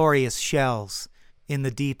 glorious shells in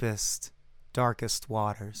the deepest, darkest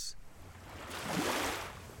waters.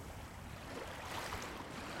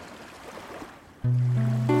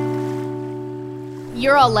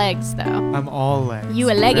 You're all legs, though. I'm all legs. You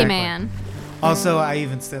a leggy Exactly. man. Also, I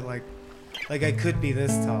even said like I could be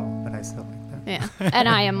this tall, but I still like that. Yeah. And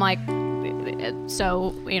I am like,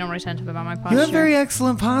 so retentive about my posture. You have very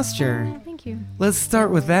excellent posture. Thank you. Let's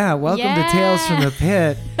start with that. Welcome to Tales from the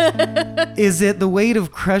Pit. Is it the weight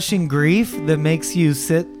of crushing grief that makes you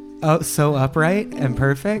sit so upright and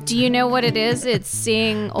perfect? Do you know what it is? It's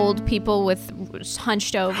seeing old people with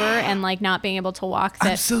hunched over and like not being able to walk.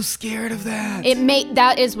 I'm so scared of that.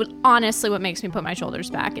 That is honestly what makes me put my shoulders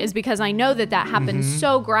back, is because I know that happens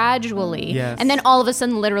so gradually. Yes. And then all of a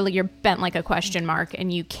sudden, literally, you're bent like a question mark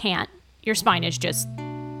and you can't, your spine is just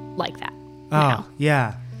like that. Oh,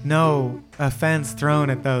 yeah. No offense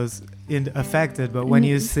thrown at those affected, but when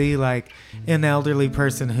you see like an elderly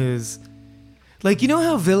person who's like, you know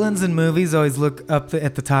how villains in movies always look up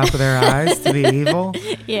at the top of their eyes to be evil?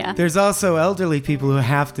 Yeah. There's also elderly people who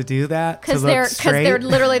have to do that to look straight. Because they're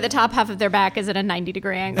literally the top half of their back is at a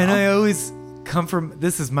 90-degree angle. And I always come from,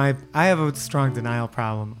 I have a strong denial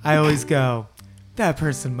problem. I always go, that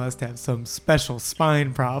person must have some special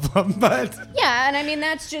spine problem, but yeah, and I mean,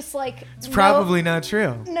 that's just like... it's probably not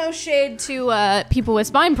true. No shade to people with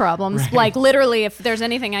spine problems. Right. Like, literally, if there's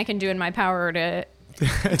anything I can do in my power to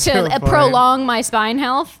prolong my spine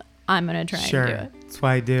health, I'm going to try and do it. That's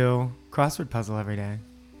why I do crossword puzzle every day.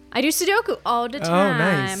 I do Sudoku all the time. Oh,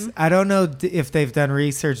 nice. I don't know if they've done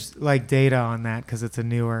research, like data on that, because it's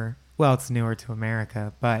newer to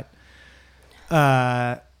America, but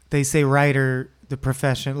they say the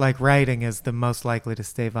profession, like writing, is the most likely to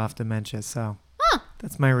stave off dementia, so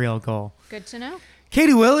that's my real goal. Good to know.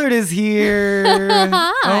 Katie Willard is here.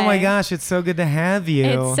 Hi. Oh my gosh, it's so good to have you.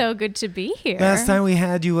 It's so good to be here. Last time we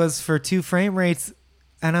had you was for 2 frame rates,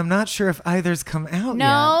 and I'm not sure if either's come out yet.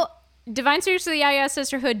 No, Divine Search of the Yaya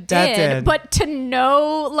Sisterhood did, but to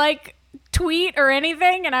no like tweet or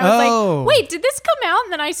anything, and I was like, wait, did this come out?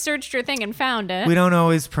 And then I searched your thing and found it. We don't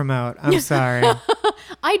always promote. I'm sorry.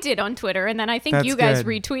 I did on Twitter, and then I think you guys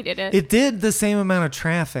retweeted it. It did the same amount of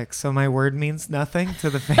traffic, so my word means nothing to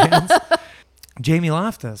the fans. Jamie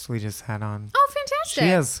Loftus we just had on. Oh, fantastic. She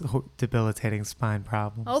has debilitating spine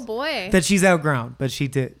problems. Oh, boy. That she's outgrown, but she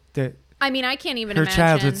did. I mean, I can't even her imagine. Her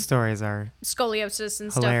childhood stories are scoliosis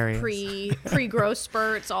and hilarious. Stuff, pre-growth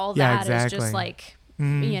spurts, all yeah, that exactly. is just like,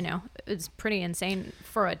 it's pretty insane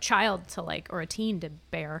for a child to like, or a teen to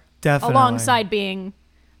bear. Definitely. Alongside being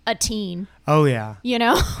a teen. Oh, yeah.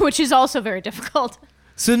 Which is also very difficult.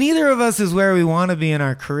 So neither of us is where we want to be in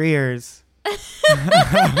our careers.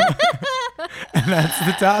 And that's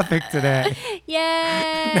the topic today.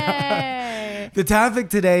 Yay! No. The topic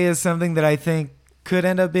today is something that I think could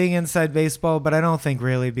end up being inside baseball, but I don't think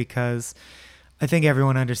really, because I think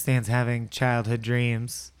everyone understands having childhood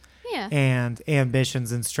dreams and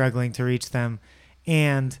ambitions and struggling to reach them,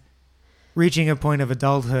 and reaching a point of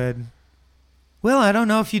adulthood. Well, I don't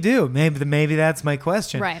know if you do. Maybe that's my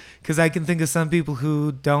question. Right. Because I can think of some people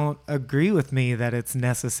who don't agree with me that it's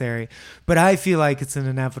necessary. But I feel like it's an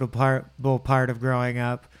inevitable part of growing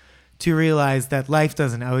up to realize that life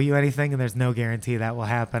doesn't owe you anything, and there's no guarantee that will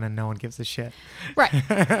happen, and no one gives a shit. Right.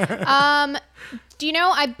 Do you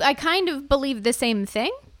know, I kind of believe the same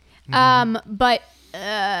thing, but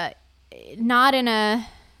not in a...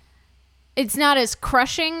 It's not as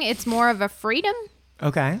crushing. It's more of a freedom.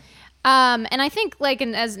 Okay. And I think, like,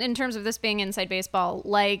 in terms of this being inside baseball,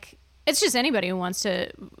 like, It's just anybody who wants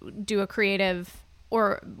to do a creative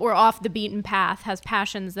or off the beaten path has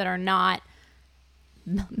passions that are not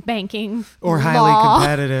banking or law, highly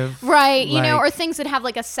competitive. Right, you like, know, or things that have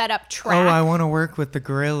like a set up track. Oh, I want to work with the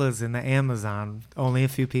gorillas in the Amazon. Only a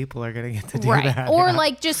few people are going to get to do that. Or yeah.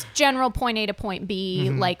 like just general point A to point B,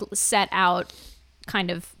 like set out kind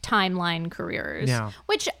of timeline careers. Yeah.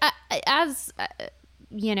 Which as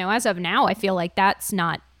you know, as of now, I feel like that's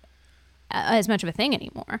not as much of a thing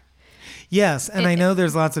anymore. Yes, and I know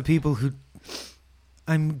there's lots of people who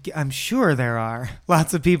I'm sure there are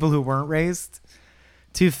lots of people who weren't raised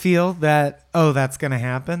to feel that, oh, that's going to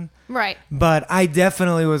happen. Right. But I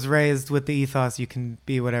definitely was raised with the ethos you can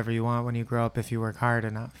be whatever you want when you grow up if you work hard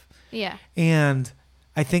enough. Yeah. And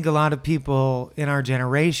I think a lot of people in our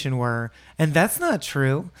generation were, and that's not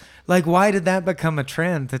true. Like, why did that become a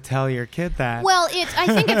trend to tell your kid that? Well, I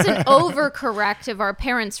think it's an overcorrect of our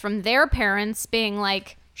parents from their parents being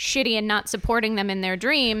like shitty and not supporting them in their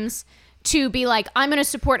dreams to be like, I'm going to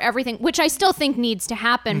support everything, which I still think needs to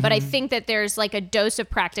happen. But I think that there's like a dose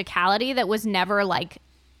of practicality that was never like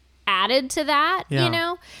added to that, Yeah. you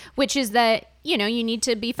know, which is that, you know, you need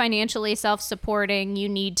to be financially self-supporting. You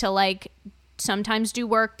need to like sometimes do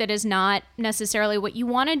work that is not necessarily what you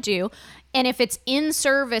want to do. And if it's in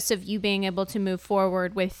service of you being able to move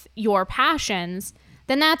forward with your passions,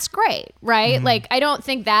 then that's great, right? Like, I don't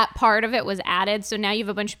think that part of it was added. So now you have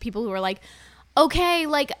a bunch of people who are like, okay,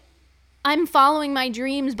 like I'm following my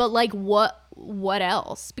dreams, but like what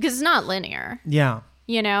else? Because it's not linear, Yeah.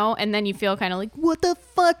 you know? And then you feel kind of like, what the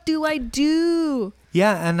fuck do I do?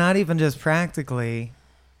 Yeah, and not even just practically.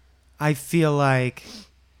 I feel like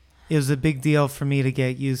it was a big deal for me to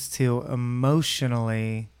get used to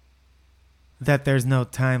emotionally that there's no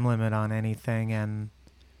time limit on anything and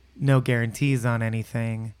no guarantees on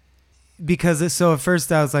anything. Because so at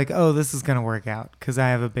first I was like, oh, this is going to work out because I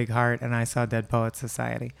have a big heart and I saw Dead Poets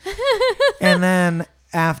Society. And then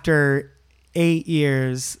after 8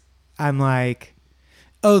 years, I'm like,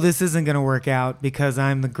 oh, this isn't going to work out because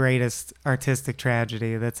I'm the greatest artistic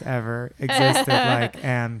tragedy that's ever existed. Like,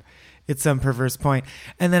 and it's some perverse point.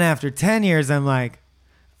 And then after 10 years, I'm like,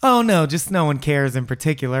 oh no, just no one cares in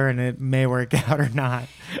particular and it may work out or not.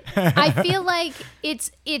 I feel like it's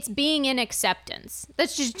being in acceptance.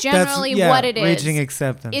 That's just generally what it is. Reaching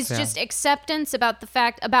acceptance. It's just acceptance about the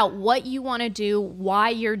fact about what you want to do, why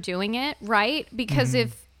you're doing it, right? Because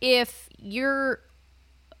if you're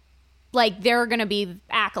like, there are going to be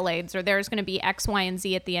accolades or there's going to be X, Y, and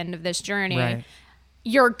Z at the end of this journey, Right.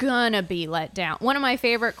 you're going to be let down. One of my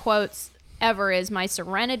favorite quotes ever is, my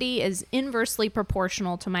serenity is inversely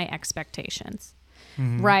proportional to my expectations.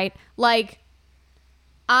 Right? Like,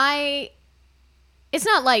 it's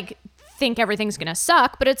not like think everything's going to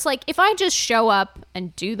suck, but it's like, if I just show up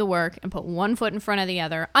and do the work and put one foot in front of the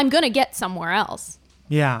other, I'm going to get somewhere else.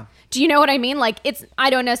 Yeah. Do you know what I mean? Like, I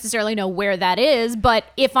don't necessarily know where that is, but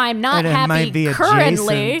if I'm not And it happy might be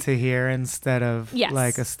currently, adjacent to here instead of Yes.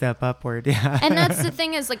 like a step upward. Yeah. and that's the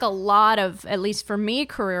thing, is like a lot of, at least for me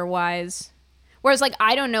career wise, whereas like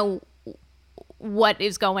I don't know what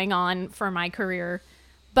is going on for my career,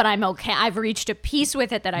 but I'm okay. I've reached a peace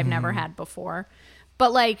with it that I've never had before.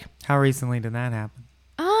 But like, How recently did that happen?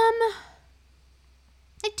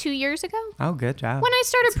 like 2 years ago Oh, good job. when I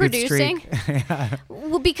started It's a good producing, streak. Yeah.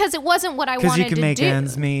 well, because it wasn't what I Because wanted you can to make do.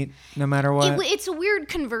 ends meet no matter what. It's a weird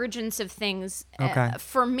convergence of things Okay.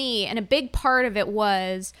 for me. And a big part of it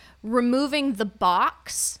was removing the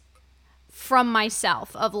box from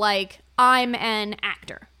myself of like, I'm an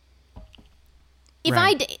actor. If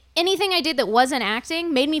Right. anything I did that wasn't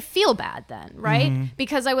acting made me feel bad then, right?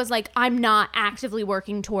 Because I was like, I'm not actively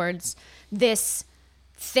working towards this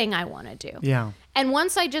thing I want to do. Yeah. And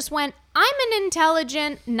once I just went, I'm an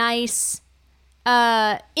intelligent, nice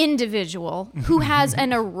individual who has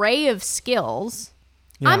an array of skills.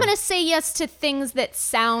 Yeah. I'm going to say yes to things that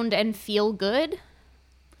sound and feel good,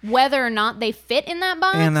 whether or not they fit in that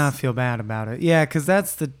box. And not feel bad about it. Yeah, because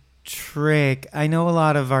that's the trick. I know a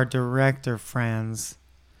lot of our director friends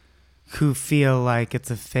who feel like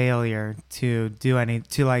it's a failure to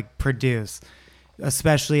like produce,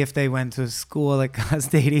 especially if they went to a school that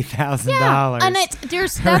cost $80,000. Yeah, and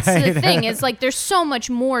that's Right. the thing, is like there's so much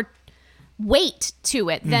more weight to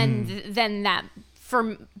it than that.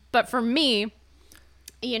 But for me,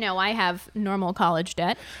 you know, I have normal college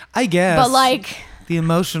debt, I guess. but like, The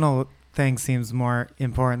emotional thing seems more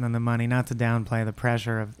important than the money, not to downplay the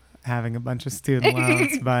pressure of having a bunch of student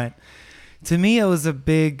loans, but to me it was a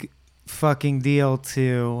big fucking deal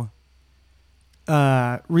to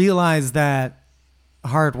realize that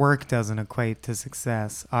hard work doesn't equate to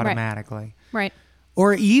success automatically. right.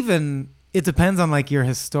 Or even it depends on like your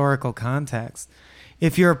historical context.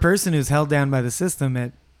 If you're a person who's held down by the system,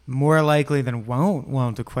 it more likely than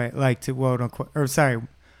won't equate like to won't equa- or sorry,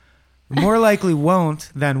 more likely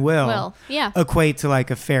won't than will yeah. equate to like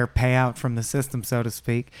a fair payout from the system, so to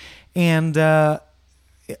speak. And at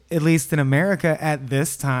least in America at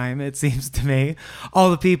this time, it seems to me, all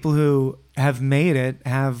the people who have made it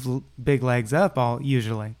have big legs up all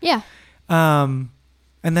usually. Yeah. And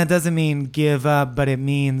that doesn't mean give up, but it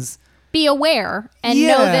means be aware and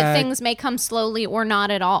know that things may come slowly or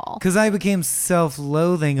not at all. Because I became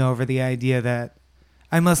self-loathing over the idea that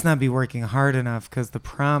I must not be working hard enough because the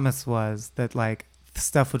promise was that like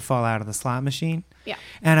stuff would fall out of the slot machine. Yeah.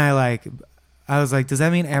 And I was like, does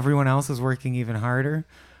that mean everyone else is working even harder?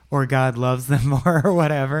 Or God loves them more or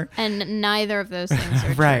whatever? And neither of those things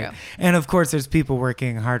are right. true. And of course, there's people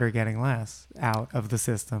working harder, getting less out of the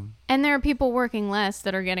system. And there are people working less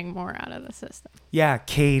that are getting more out of the system. Yeah,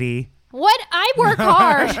 Katie. What? I work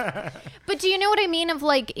hard. But do you know what I mean? Of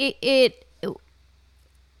like, it's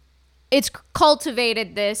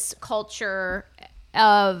cultivated this culture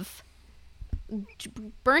of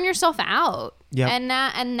burn yourself out. Yep. And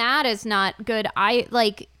that is not good. I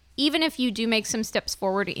like, even if you do make some steps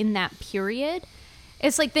forward in that period,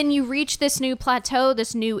 it's like then you reach this new plateau,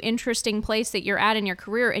 this new interesting place that you're at in your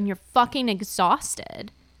career, and you're fucking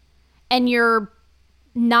exhausted. And you're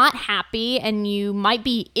not happy, and you might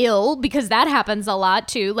be ill because that happens a lot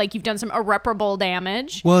too. Like you've done some irreparable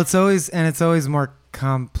damage. Well, it's always more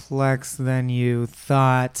complex than you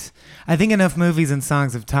thought. I think enough movies and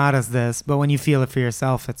songs have taught us this, but when you feel it for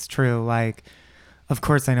yourself, it's true. Like, of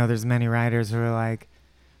course, I know there's many writers who are like,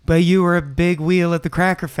 but you were a big wheel at the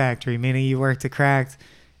cracker factory, meaning you worked at Cracked.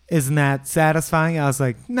 Isn't that satisfying? I was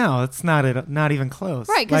like, no, it's not even close.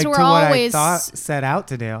 Right, because like, we're to always what I thought set out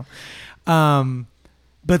to do.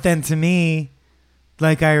 But then to me,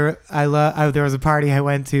 like there was a party I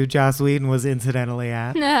went to, Joss Whedon was incidentally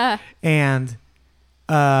at, and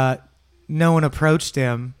no one approached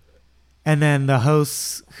him, and then the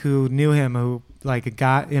hosts who knew him, who like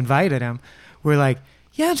invited him, were like,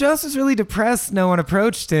 yeah, Joss is really depressed. No one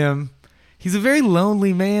approached him. He's a very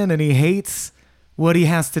lonely man, and he hates what he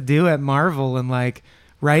has to do at Marvel, and like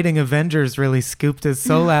writing Avengers really scooped his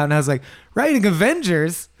soul out. And I was like, writing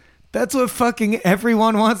Avengers? That's what fucking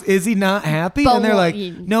everyone wants. Is he not happy? But and they're like,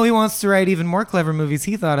 no, he wants to write even more clever movies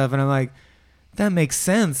he thought of. And I'm like, that makes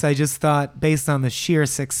sense. I just thought based on the sheer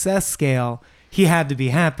success scale, he had to be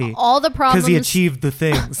happy. All the problems, because he achieved the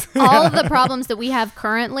things. all of the problems that we have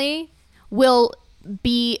currently will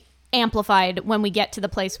be amplified when we get to the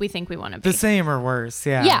place we think we want to be. The same or worse.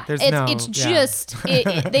 Yeah. Yeah. There's just,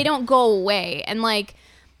 they don't go away. And like,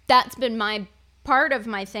 that's been part of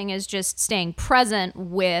my thing is just staying present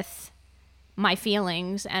with my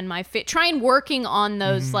feelings and trying working on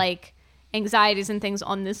those like anxieties and things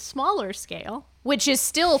on this smaller scale, which is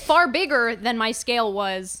still far bigger than my scale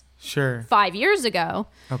was 5 years ago.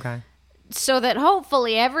 Okay. So that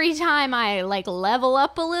hopefully every time I like level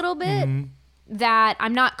up a little bit, that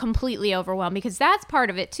I'm not completely overwhelmed, because that's part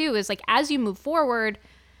of it too, is like as you move forward,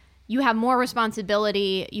 you have more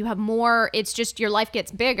responsibility, you have more, it's just your life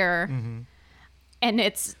gets bigger, and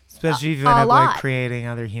it's especially if you end up like creating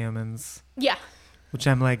other humans. Yeah. Which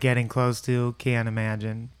I'm like getting close to, can't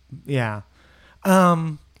imagine. Yeah.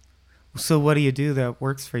 So what do you do that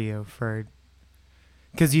works for you?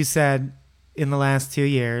 Because you said in the last 2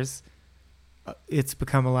 years, it's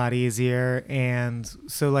become a lot easier. And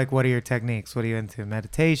so like, what are your techniques? What are you into?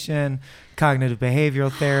 Meditation, cognitive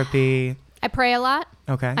behavioral therapy? I pray a lot.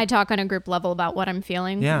 Okay. I talk on a group level about what I'm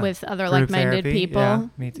feeling with other Group like-minded therapy? people. Yeah,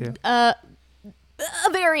 me too. A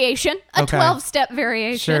variation, a 12-step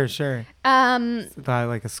variation. Sure. It's about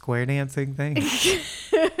like a square dancing thing.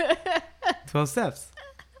 12 steps.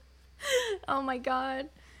 Oh my God.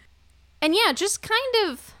 And yeah, just kind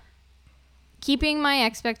of keeping my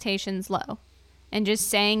expectations low and just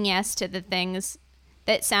saying yes to the things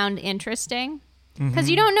that sound interesting,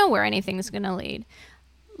 because you don't know where anything's going to lead.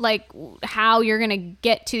 Like how you're going to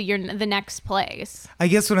get to the next place. I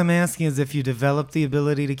guess what I'm asking is if you develop the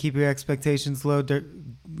ability to keep your expectations low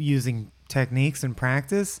using techniques and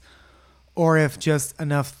practice, or if just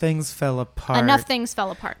enough things fell apart. Enough things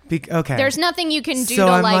fell apart. Okay. There's nothing you can do so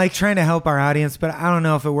to I'm like trying to help our audience, but I don't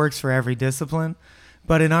know if it works for every discipline.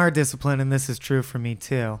 But in our discipline, and this is true for me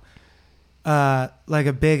too, like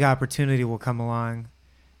a big opportunity will come along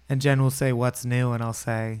and Jen will say, what's new? And I'll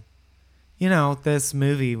say, you know, this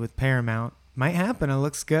movie with Paramount might happen. It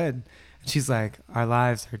looks good. And she's like, our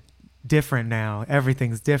lives are different now.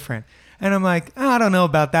 Everything's different. And I'm like, I don't know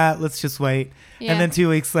about that. Let's just wait. Yeah. And then 2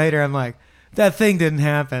 weeks later, I'm like, that thing didn't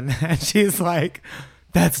happen. And she's like,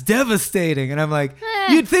 that's devastating. And I'm like,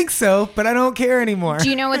 you'd think so, but I don't care anymore. Do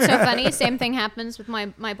you know what's so funny? Same thing happens with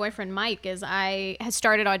my boyfriend Mike. Is I had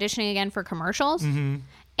started auditioning again for commercials. Mm-hmm.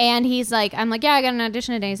 And he's like, I'm like, yeah, I got an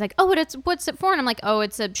audition today. He's like, oh, what's it for? And I'm like, oh,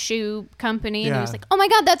 it's a shoe company. And he was like, oh my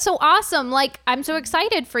God, that's so awesome. Like, I'm so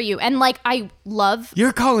excited for you. And like, I love.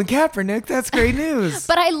 You're Colin Kaepernick. That's great news.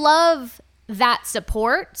 But I love that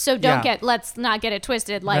support. So let's not get it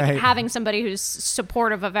twisted. Like having somebody who's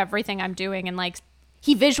supportive of everything I'm doing and like,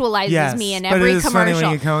 he visualizes me in every commercial. Funny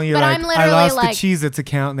when you come, you're but like, I'm literally I lost like, the Cheez-Its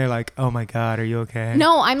account, and they're like, oh my God, are you okay?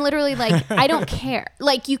 No, I'm literally like, I don't care.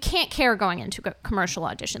 Like, you can't care going into a commercial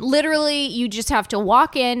audition. Literally, you just have to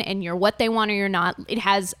walk in and you're what they want or you're not. It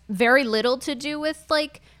has very little to do with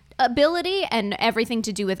like ability and everything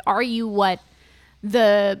to do with are you what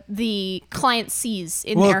the client sees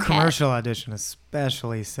in their head. Well, commercial audition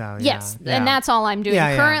especially, so yes, and that's all I'm doing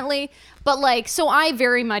currently. But like, so I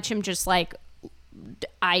very much am just like,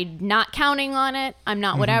 I'm not counting on it. I'm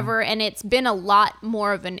not whatever. And it's been a lot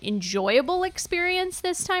more of an enjoyable experience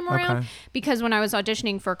this time around because when I was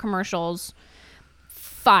auditioning for commercials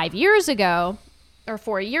 5 years ago or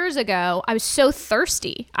 4 years ago, I was so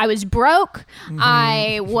thirsty. I was broke.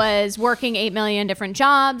 I was working 8 million different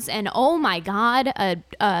jobs. And oh my God, a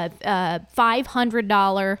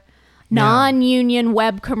 $500 non-union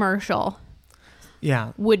web commercial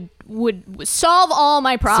would solve all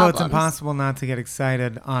my problems. So it's impossible not to get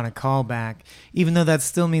excited on a callback, even though that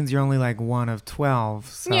still means you're only like one of 12.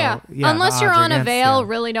 So, unless you're on a veil,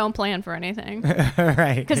 really don't plan for anything.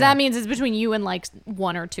 Right. Because that means it's between you and like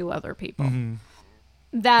one or two other people.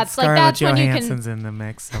 That's Scarlett like that's when you Johansson's in the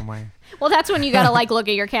mix somewhere. Well, that's when you gotta like look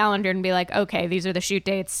at your calendar and be like, okay, these are the shoot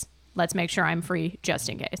dates. Let's make sure I'm free just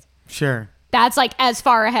in case. Sure. That's like as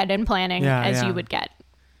far ahead in planning as you would get.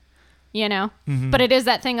 You know, but it is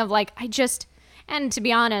that thing of like, and to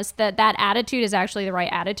be honest, that attitude is actually the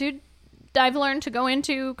right attitude I've learned to go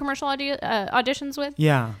into commercial auditions with.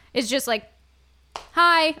 Yeah. It's just like,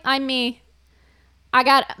 hi, I'm me. I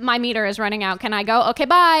got, my meter is running out. Can I go? Okay,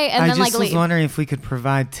 bye. And then like leave. I was wondering if we could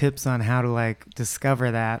provide tips on how to like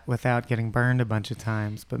discover that without getting burned a bunch of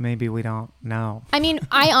times, but maybe we don't know. I mean,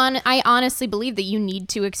 I honestly believe that you need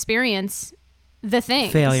to experience the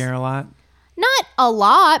thing. Failure a lot. Not a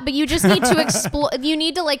lot, but you just need to explore. You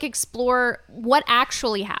need to like explore what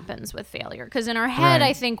actually happens with failure. Because in our head,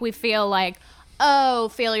 I think we feel like, oh,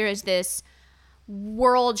 failure is this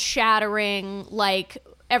world-shattering, like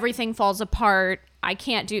everything falls apart. I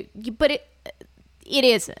can't do, but it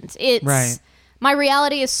isn't. It's my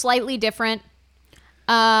reality is slightly different,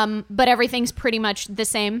 but everything's pretty much the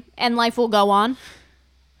same, and life will go on.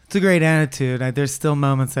 It's a great attitude. There's still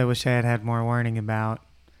moments I wish I had had more warning about.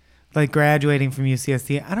 Like graduating from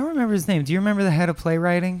UCSD. I don't remember his name. Do you remember the head of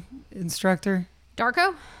playwriting instructor?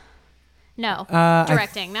 Darko? No.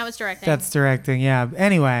 Directing. That was directing. That's directing, yeah.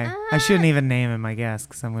 Anyway, I shouldn't even name him, I guess,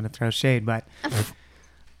 because I'm going to throw shade. But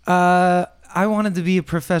I wanted to be a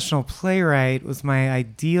professional playwright. Was my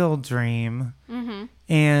ideal dream.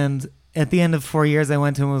 And at the end of 4 years, I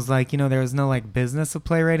went to him and was like, there was no like business of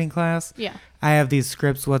playwriting class. Yeah. I have these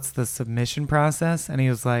scripts. What's the submission process? And he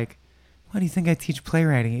was like, why do you think I teach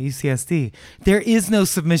playwriting at UCSD? There is no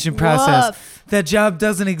submission process. Woof. That job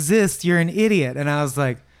doesn't exist. You're an idiot. And I was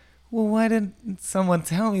like, well, why didn't someone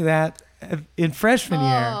tell me that in freshman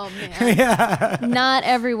year? Oh, man. Yeah. Not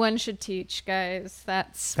everyone should teach, guys.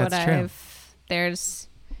 That's what true. There's,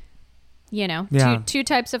 two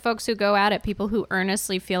types of folks who go at it. People who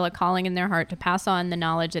earnestly feel a calling in their heart to pass on the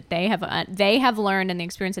knowledge that they have learned and the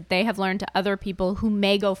experience that they have learned to other people who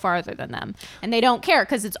may go farther than them. And they don't care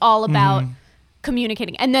because it's all about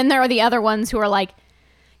communicating. And then there are the other ones who are like,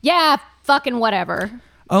 yeah, fucking whatever.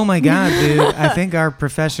 Oh my God, dude. I think our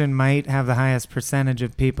profession might have the highest percentage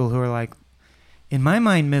of people who are like, in my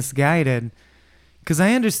mind, misguided. Because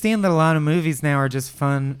I understand that a lot of movies now are just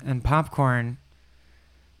fun and popcorn.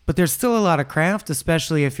 But there's still a lot of craft,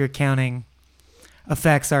 especially if you're counting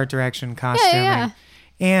effects, art direction, costuming. Yeah.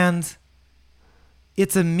 And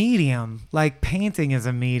it's a medium. Like painting is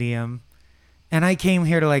a medium. And I came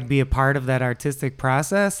here to like be a part of that artistic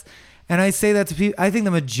process. And I say that to people. I think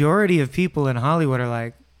the majority of people in Hollywood are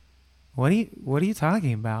like, what are you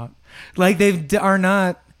talking about? Like are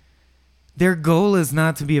not, their goal is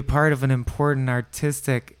not to be a part of an important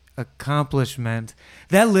artistic accomplishment.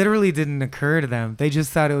 That literally didn't occur to them. They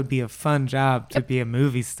just thought it would be a fun job to be a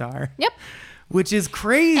movie star. Yep. Which is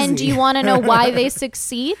crazy. And do you want to know why they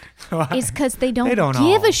succeed? Is because they don't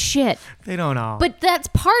give a shit. They don't all. But that's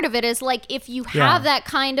part of it is like if you have that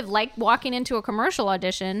kind of like walking into a commercial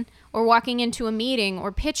audition or walking into a meeting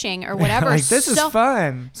or pitching or whatever. Like this is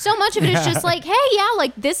fun. So much of it is just like, hey,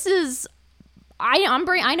 like this is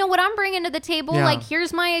I know what I'm bringing to the table. Yeah. Like,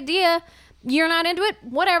 here's my idea. You're not into it?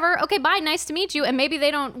 Whatever. Okay, bye. Nice to meet you. And maybe they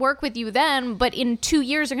don't work with you then, but in 2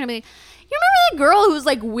 years, they're going to be like, you remember that girl who was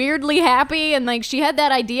like weirdly happy and like she had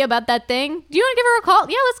that idea about that thing? Do you want to give her a call?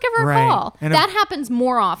 Yeah, let's give her a call. And that happens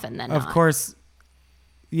more often than not. Of course,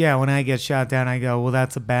 yeah, when I get shot down, I go, well,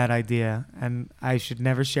 that's a bad idea. And I should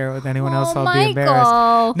never share it with anyone else. I'll be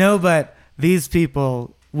embarrassed. No, but these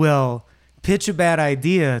people will pitch a bad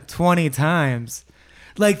idea 20 times.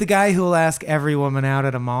 Like the guy who will ask every woman out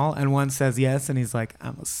at a mall and one says yes and he's like,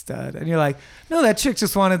 I'm a stud. And you're like, no, that chick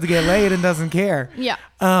just wanted to get laid and doesn't care. Yeah.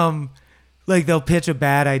 Like they'll pitch a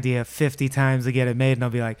bad idea 50 times to get it made and they'll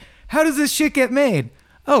be like, how does this shit get made?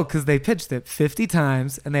 Oh, because they pitched it 50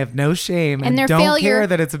 times and they have no shame and don't care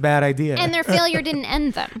that it's a bad idea. And their failure didn't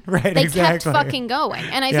end them. Right, they exactly. kept fucking going.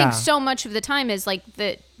 And I think so much of the time is like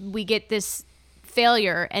that we get this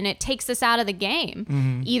failure and it takes us out of the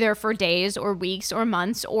game, either for days or weeks or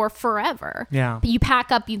months or forever. Yeah. You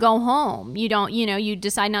pack up, you go home. You don't, you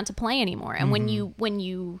decide not to play anymore. And when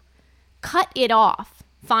you cut it off,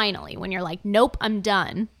 finally, when you're like, nope, I'm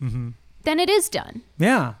done, then it is done.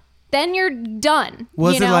 Yeah. Then you're done.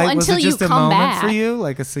 Was it like, until was it just you a come moment back. for you,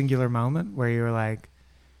 like a singular moment where you were like,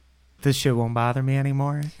 this shit won't bother me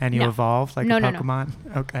anymore, and you evolved like a Pokemon?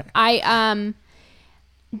 No. Okay.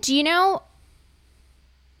 Do you know?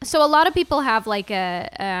 So a lot of people have like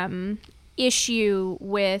a issue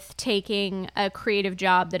with taking a creative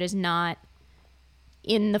job that is not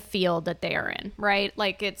in the field that they are in, right?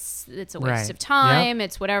 Like it's a waste of time. Yep.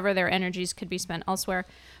 It's whatever. Their energies could be spent elsewhere.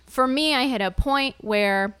 For me, I hit a point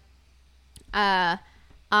where my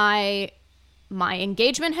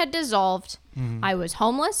engagement had dissolved. I was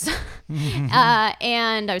homeless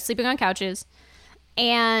and I was sleeping on couches,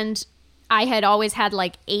 and I had always had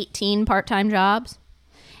like 18 part-time jobs.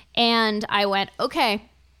 And I went, okay,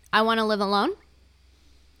 I want to live alone.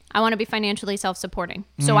 I want to be financially self-supporting.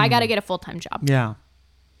 So I got to get a full-time job. Yeah.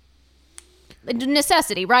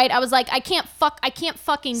 Necessity, right? I was like, I can't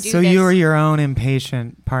fucking do this. So you were your own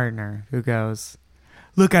impatient partner who goes,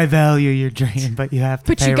 look, I value your dream, but you have to pay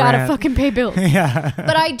rent. But you gotta fucking pay bills. Yeah.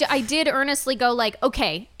 But I did earnestly go like,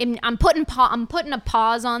 okay, I'm putting a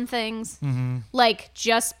pause on things, like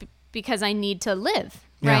just because I need to live,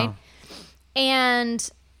 right? Yeah.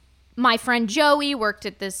 And my friend Joey worked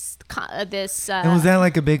at this. And was that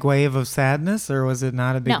like a big wave of sadness, or was it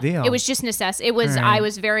not a big deal? It was just necessity. It was. Right. I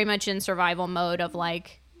was very much in survival mode of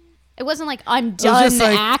like. It wasn't like I'm done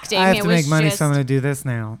like, acting. I have to make money, so I'm going to do this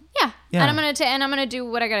now. Yeah. And I'm gonna do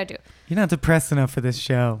what I gotta do. You're not depressed enough for this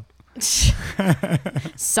show.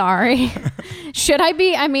 Sorry. Should I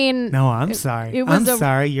be? I mean. No, I'm sorry. I'm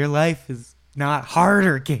sorry. Your life is not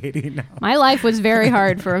harder, Katie. No. My life was very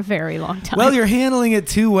hard for a very long time. Well, you're handling it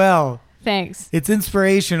too well. Thanks. It's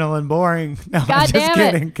inspirational and boring. No, God I'm just damn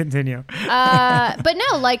kidding. It. Continue. But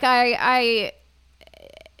no, like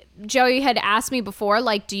Joey had asked me before,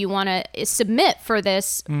 like, do you want to submit for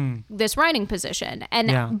this writing position?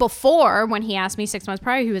 And before, when he asked me 6 months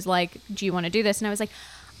prior, he was like, do you want to do this? And I was like,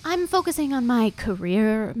 I'm focusing on my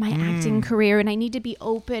career, my acting career, and I need to be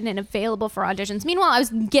open and available for auditions. Meanwhile, I was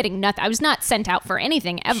getting nothing. I was not sent out for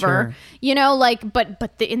anything ever, like,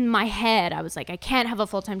 but in my head, I was like, I can't have a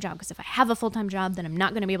full-time job, because if I have a full-time job, then I'm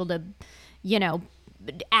not going to be able to,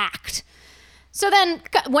 act. So then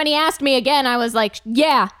when he asked me again, I was like,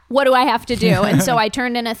 yeah, what do I have to do? And so I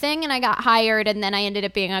turned in a thing and I got hired, and then I ended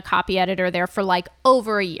up being a copy editor there for like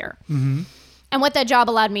over a year. Mm-hmm. And what that job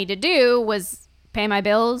allowed me to do was pay my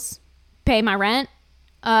bills, pay my rent,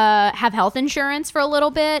 have health insurance for a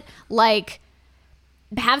little bit, like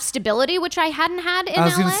have stability, which I hadn't had in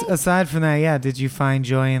LA. Aside from that, did you find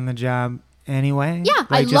joy in the job anyway? Yeah,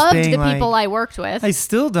 like I loved the people I worked with. I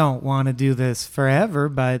still don't want to do this forever,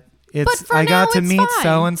 but I got to meet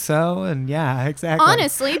so and so, and yeah, exactly.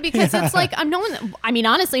 Honestly, because it's like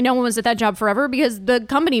honestly, no one was at that job forever because the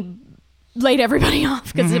company laid everybody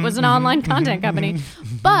off because it was an online content company.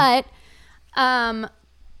 But I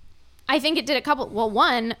think it did a couple. Well,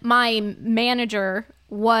 one, my manager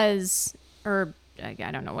was, or I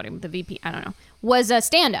don't know what the VP, I don't know, was a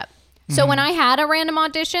stand-up. So when I had a random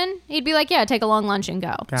audition, he'd be like, yeah, take a long lunch and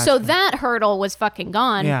go. Gotcha. So that hurdle was fucking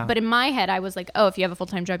gone. Yeah. But in my head, I was like, oh, if you have a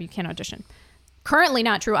full-time job, you can't audition. Currently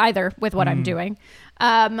not true either with what I'm doing.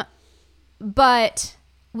 But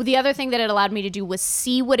the other thing that it allowed me to do was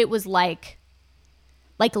see what it was like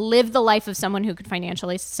live the life of someone who could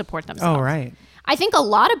financially support themselves. Oh, right. I think a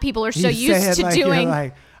lot of people are so used to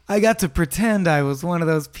doing... I got to pretend I was one of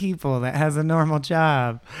those people that has a normal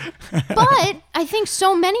job. But I think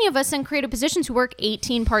so many of us in creative positions who work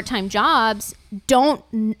 18 part-time jobs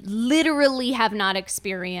literally have not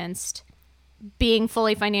experienced being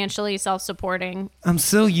fully financially self-supporting. I'm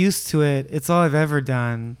so used to it. It's all I've ever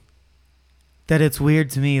done that it's weird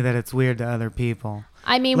to me that it's weird to other people.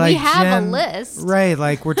 I mean, Like we have Jen, a list. Right,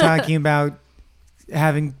 like we're talking about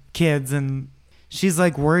having kids, and she's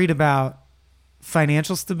like worried about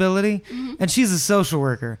financial stability, and she's a social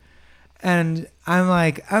worker. And I'm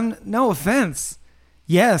like, no offense.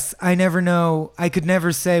 Yes, I could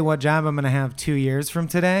never say what job I'm going to have 2 years from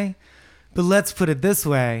today. But let's put it this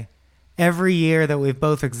way. Every year that we've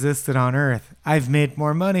both existed on Earth, I've made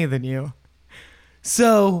more money than you.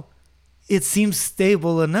 So it seems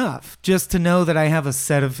stable enough just to know that I have a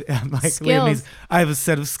set of Skills. I have a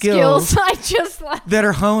set of skills I just left. that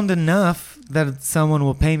are honed enough that someone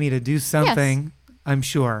will pay me to do something. Yes. I'm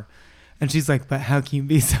sure. And she's like, but how can you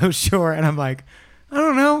be so sure? And I'm like, I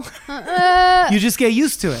don't know. You just get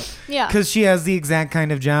used to it. Yeah. Because she has the exact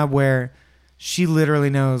kind of job where she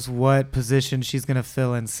literally knows what position she's going to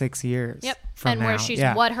fill in 6 years. Yep. From and now. where she's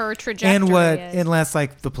Yeah. what her trajectory and what, is. unless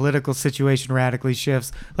like the political situation radically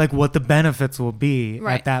shifts, like what the benefits will be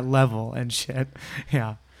Right. at that level and shit.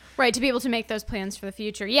 Yeah. Right, to be able to make those plans for the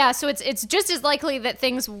future. Yeah, so it's just as likely that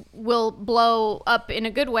things will blow up in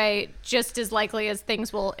a good way, just as likely as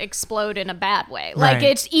things will explode in a bad way. Like Right.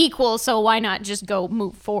 it's equal, so why not just go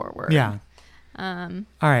move forward? Yeah. All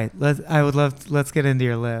right. Let's get into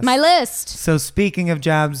your list. My list. So speaking of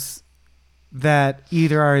jobs that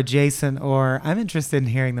either are adjacent or I'm interested in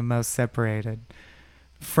hearing the most separated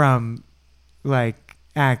from like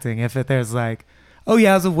acting. If there's like, oh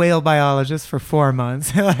yeah, I was a whale biologist for 4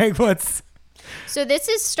 months. Like what's... So this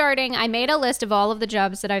is starting, I made a list of all of the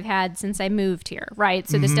jobs that I've had since I moved here, right?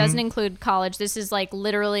 So this doesn't include college. This is like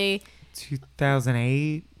literally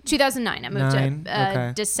 2008? 2009. I moved Nine? to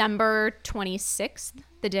Okay. December 26th,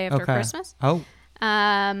 the day after Okay. Christmas. Oh,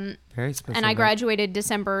 very specific. And I graduated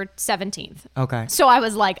December 17th. Okay. So I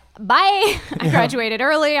was like, bye. I graduated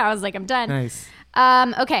early. I was like, I'm done. Nice.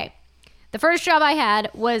 Okay. The first job I had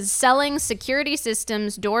was selling security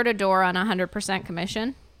systems door to door on 100%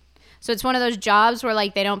 commission. So it's one of those jobs where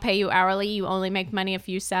like they don't pay you hourly. You only make money if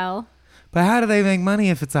you sell. But how do they make money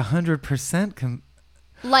if it's 100%?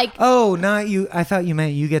 Like, Oh, not you. I thought you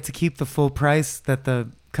meant you get to keep the full price that the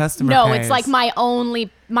customer no, pays. it's like my only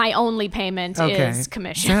payment is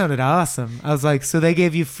commission. Sounded awesome. I was like, so they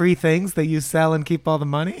gave you free things that you sell and keep all the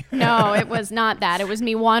money? No, it was not that. It was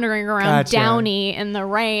me wandering around Gotcha. Downey in the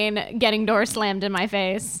rain, getting doors slammed in my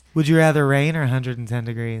face. Would you rather rain or 110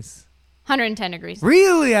 degrees? 110 degrees.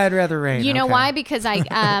 Really? I'd rather rain. You know Okay. why? Because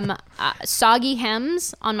I soggy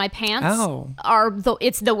hems on my pants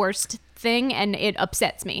it's the worst thing, and it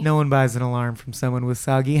upsets me. No one buys an alarm from someone with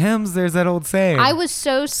soggy hems. There's that old saying. I was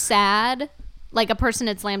so sad. Like a person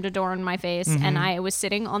had slammed a door in my face, and I was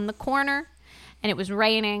sitting on the corner, and it was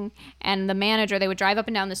raining, and the manager, they would drive up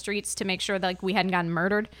and down the streets to make sure that like we hadn't gotten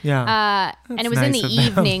murdered. Yeah. And That's it was in nice the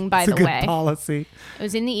of them. evening, by It's a the good way. policy. It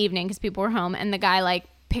was in the evening because people were home, and the guy like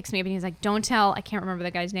picks me up and he's like, don't tell, I can't remember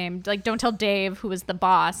the guy's name, like don't tell Dave, who was the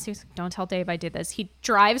boss. He was like, don't tell Dave I did this. He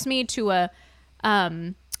drives me to a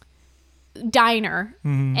diner,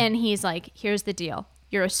 and he's like, here's the deal.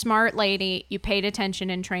 You're a smart lady. You paid attention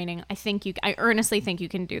in training. I earnestly think you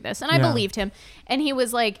can do this. And I Yeah. believed him. And he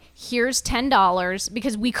was like, here's $10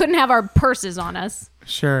 because we couldn't have our purses on us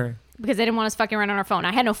Sure. because they didn't want us fucking around on our phone.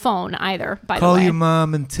 I had no phone either, by Call the way. your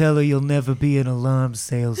mom and tell her you'll never be an alarm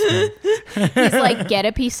salesman. He's like, get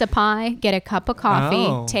a piece of pie, get a cup of coffee,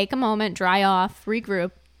 Oh. take a moment, dry off,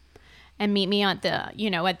 regroup, and meet me at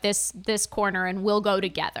at this corner, and we'll go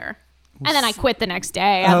together. And then I quit the next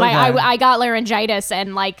day. Okay. I got laryngitis,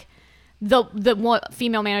 and like the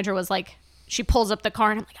female manager was like, she pulls up the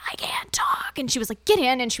car, and I'm like, I can't talk, and she was like, get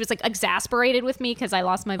in, and she was like exasperated with me because I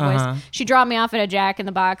lost my voice. Uh-huh. She dropped me off at a Jack in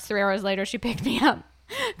the Box. 3 hours later, she picked me up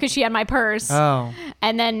because she had my purse. Oh.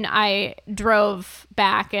 And then I drove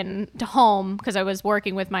back and to home because I was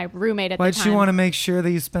working with my roommate at Why'd the time. she want to make sure that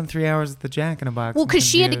you spent 3 hours at the Jack in a Box? Well, I'm because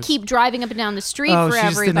she had to confused. keep driving up and down the street Oh, for she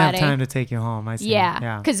just didn't have everybody. time to take you home. I see.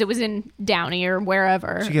 Yeah, because it was in Downey or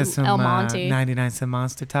wherever. Did you get some El Monte. 99-cent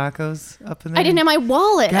monster tacos up in there? I didn't have my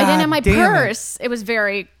wallet. I didn't have my God damn it. purse. It was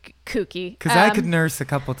very kooky. Because I could nurse a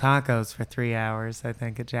couple tacos for 3 hours, I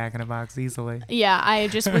think, at Jack in a Box easily. Yeah, I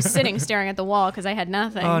just was sitting staring at the wall because I had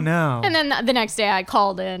nothing. Oh, no. And then the next day I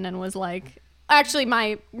called in and was like, actually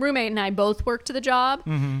my roommate and I both worked to the job.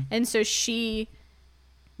 Mm-hmm. And so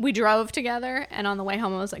we drove together, and on the way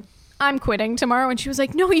home I was like, I'm quitting tomorrow. And she was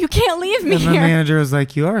like, no, you can't leave me And the here. manager was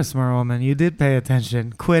like, you are a smart woman. You did pay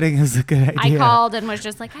attention. Quitting is a good I idea. called and was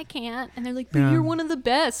just like, I can't. And they're like, but Yeah. you're one of the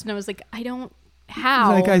best. And I was like, I don't,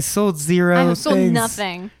 how? Like, I sold zero I have sold things.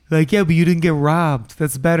 nothing. Like, yeah, but you didn't get robbed.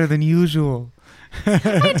 That's better than usual.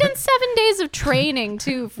 I did 7 days of training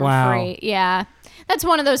too for free. Yeah. That's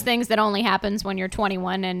one of those things that only happens when you're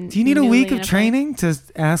 21 and Do you need a week of training to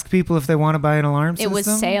ask people if they want to buy an alarm system? It was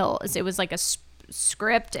sales. It was like a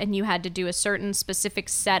script, and you had to do a certain specific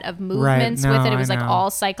set of movements with it. It was like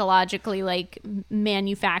all psychologically like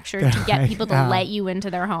manufactured to get people to let you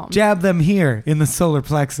into their home. Jab them here in the solar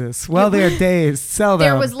plexus while they're dazed. Sell them.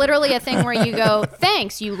 There was literally a thing where you go,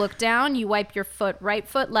 thanks. You look down, you wipe your foot, right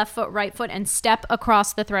foot, left foot, right foot, and step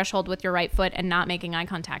across the threshold with your right foot and not making eye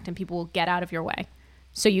contact, and people will get out of your way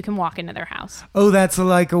so you can walk into their house. Oh, that's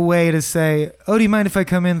like a way to say, oh, do you mind if I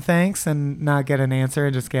come in? Thanks. And not get an answer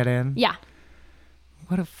and just get in. Yeah.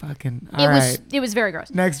 What a fucking... It was very gross.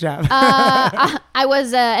 Next job. I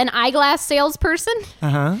was an eyeglass salesperson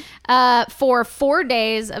for 4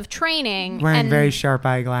 days of training. Wearing very sharp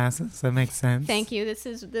eyeglasses. That makes sense. Thank you.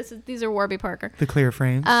 These are Warby Parker. The clear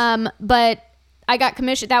frames. But I got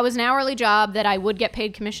commission. That was an hourly job that I would get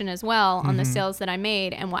paid commission as well on the sales that I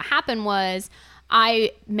made. And what happened was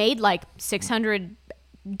I made like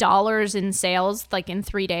 $600 in sales like in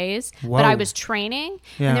 3 days. Whoa. But I was training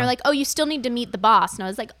and they're like, oh, you still need to meet the boss. And I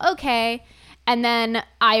was like, okay. And then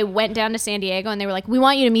I went down to San Diego and they were like, we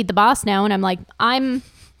want you to meet the boss now. And I'm like, I'm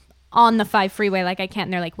on the 5 freeway, like I can't.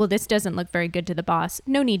 And they're like, well, this doesn't look very good to the boss.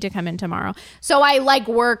 No need to come in tomorrow. So I like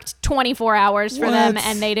worked 24 hours for them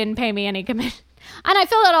and they didn't pay me any commission. And I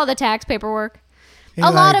filled out all the tax paperwork. You're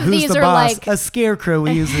a lot like, of who's these the are boss? like a scarecrow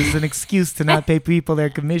we use as an excuse to not pay people their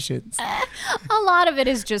commissions. A lot of it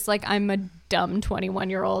is just like I'm a dumb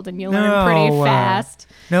 21-year-old and you learn pretty fast.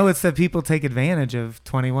 No, it's that people take advantage of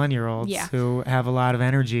 21-year-olds Yeah. who have a lot of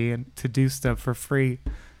energy and to do stuff for free.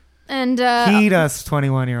 And Heed us,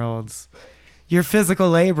 21-year-olds. Your physical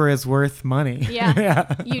labor is worth money.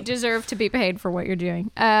 Yeah. You deserve to be paid for what you're doing.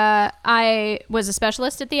 I was a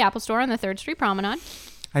specialist at the Apple Store on the 3rd Street Promenade.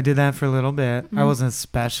 I did that for a little bit. I wasn't a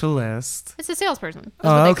specialist. It's a salesperson.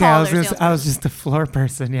 Oh, okay. I was just a floor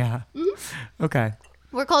person. Yeah. Okay.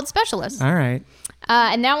 We're called specialists. All right.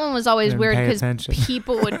 And that one was always Didn't weird pay because attention.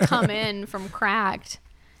 people would come in from Cracked.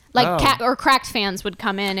 Like Cracked fans would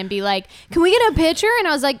come in and be like, can we get a picture? And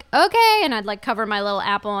I was like, okay. And I'd like cover my little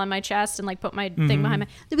Apple on my chest and like put my thing behind my...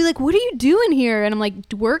 They'd be like, what are you doing here? And I'm like,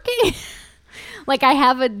 working? Like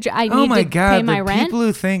I need to pay my rent. People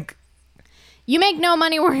who think... You make no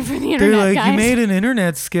money working for the internet, They're like, guys. you made an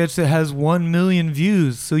internet sketch that has 1 million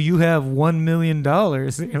views, so you have $1 million.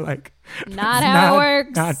 And you're like, not how it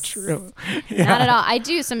works. Not true. Yeah. Not at all. I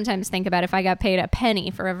do sometimes think about if I got paid a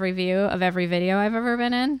penny for every view of every video I've ever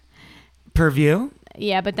been in. Per view?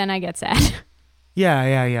 Yeah, but then I get sad.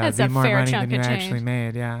 Yeah. That's It'd a be more fair money chunk than you of change. actually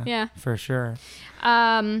made. Yeah. For sure.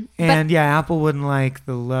 But Apple wouldn't like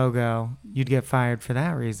the logo. You'd get fired for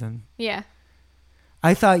that reason. yeah.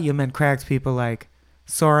 I thought you meant Cracked people like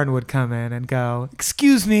Soren would come in and go,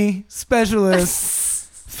 excuse me, specialist,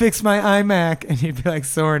 fix my iMac. And you'd be like,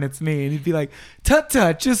 Soren, it's me. And he'd be like, tut,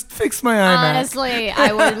 just fix my iMac. Honestly,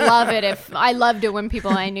 I would love it if I loved it when people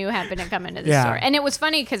I knew happened to come into the store. And it was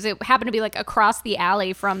funny because it happened to be like across the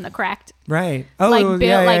alley from the Cracked right.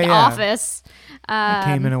 office. I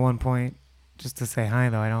came in at one point just to say hi,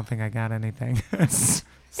 though. I don't think I got anything.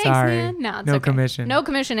 Sorry. Thanks, man. No, it's no okay. commission. No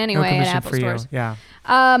commission anyway no commission at Apple for stores. You. Yeah.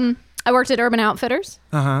 I worked at Urban Outfitters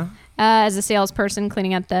as a salesperson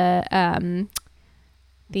cleaning out the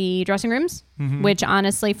dressing rooms, which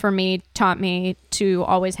honestly for me taught me to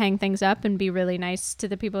always hang things up and be really nice to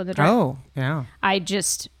the people in the dressing room. Oh, yeah. I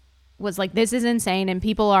just was like, this is insane and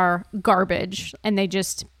people are garbage. And they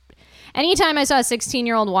just, anytime I saw a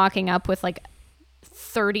 16-year-old walking up with like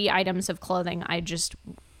 30 items of clothing, I just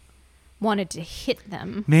wanted to hit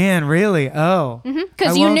them. Man, really? Oh.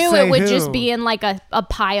 Because you knew it would just be in like a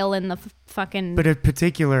pile in the fucking... But a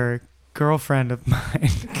particular girlfriend of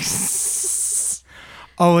mine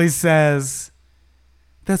always says,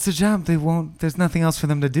 that's their job. There's nothing else for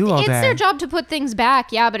them to do all day. It's their job to put things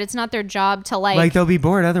back, yeah, but it's not their job to like... they'll be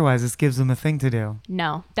bored otherwise. This gives them a thing to do.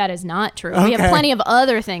 No, that is not true. Okay. We have plenty of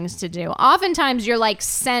other things to do. Oftentimes you're like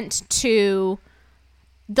sent to...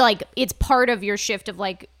 Like, it's part of your shift of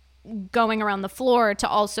like going around the floor to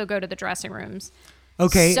also go to the dressing rooms.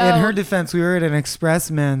 Okay, So- in her defense, we were at an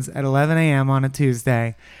Express Men's at 11 a.m. on a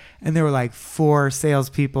Tuesday, and there were like 4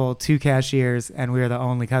 salespeople, 2 cashiers, and we were the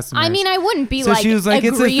only customers. I mean, I wouldn't be So like she was like,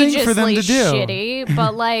 it's a thing for them to egregiously do. shitty,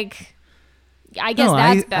 but like, I guess No,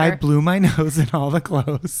 that's I better. blew my nose in all the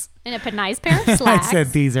clothes. And a nice pair of I slacks.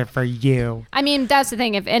 said, these are for you. I mean, that's the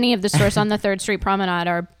thing. If any of the stores on the 3rd Street Promenade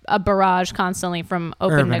are a barrage constantly from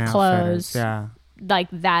open Urban to close, Outfitters, yeah. like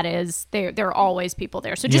that is, there are always people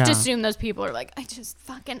there. So just Yeah. assume those people are like, I just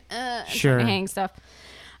fucking Sure. hang stuff.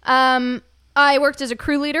 I worked as a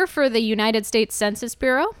crew leader for the United States Census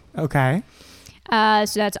Bureau. Okay. So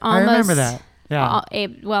that's almost... I remember that. Yeah.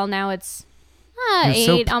 Well, now it's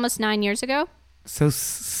almost 9 years ago. So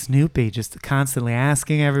snoopy, just constantly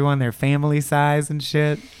asking everyone their family size and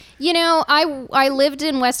shit. You know, I lived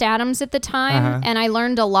in West Adams at the time, and I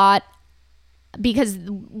learned a lot because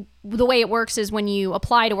the way it works is when you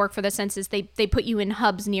apply to work for the census, they put you in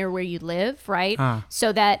hubs near where you live, right?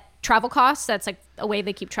 So that travel costs, that's like a way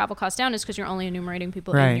they keep travel costs down, is because you're only enumerating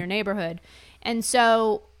people in your neighborhood. And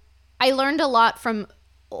so I learned a lot from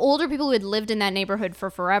older people who had lived in that neighborhood for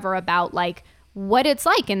forever about like what it's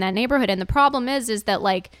like in that neighborhood. And the problem is that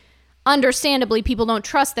like, understandably, people don't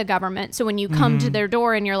trust the government. So when you come to their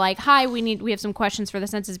door and you're like, hi, we have some questions for the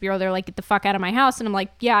Census Bureau, they're like, get the fuck out of my house. And I'm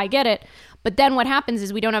like, yeah, I get it. But then what happens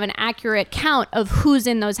is we don't have an accurate count of who's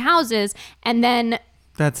in those houses. And then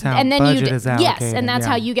that's how budget is allocated. Yes, and that's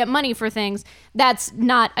how you get money for things. That's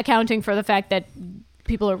not accounting for the fact that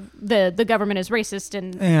the government is racist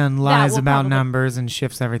and lies about numbers and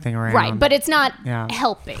shifts everything around. Right, but it's not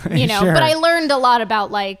helping, you know. Sure. But I learned a lot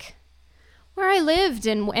about like where I lived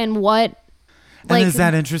and what. Like, and is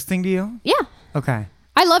that interesting to you? Yeah. Okay.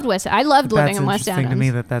 I loved living in West Adams. That's interesting to me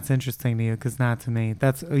that's interesting to you, because not to me.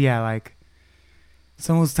 That's like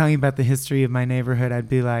someone was telling me about the history of my neighborhood. I'd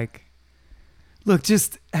be like, look,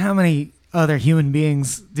 just how many other human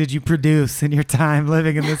beings did you produce in your time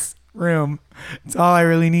living in this room? It's all I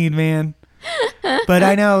really need, man. But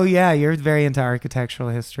I know, you're very into architectural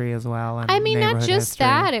history as well. And I mean, not just history.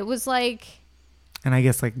 that. It was like, and I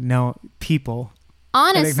guess like people.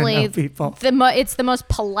 Honestly, it's the most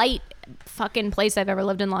polite fucking place I've ever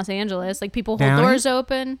lived in Los Angeles. Like people hold doors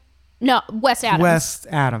open. No, West Adams. West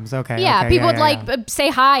Adams, okay. Yeah, okay, people would say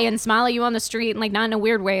hi and smile at you on the street and like not in a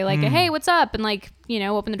weird way, like hey, what's up, and like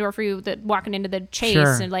open the door for you walking into the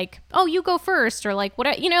Chase and like, oh, you go first, or like what,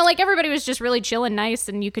 like everybody was just really chill and nice,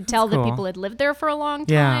 and you could tell that people had lived there for a long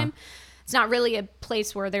time. Yeah. It's not really a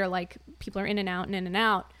place where they're like people are in and out and in and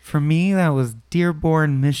out. For me, that was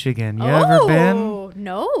Dearborn, Michigan. You ever been?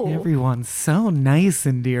 No. Everyone's so nice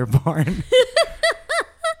in Dearborn.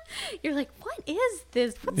 You're like, what is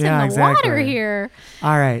this? What's in the water here?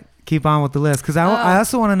 All right, keep on with the list, because I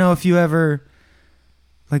also want to know if you ever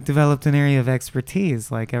like developed an area of expertise.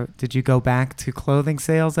 Like, did you go back to clothing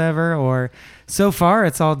sales ever, or so far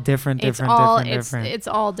it's all different? It's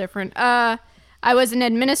all different. I was an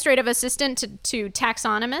administrative assistant to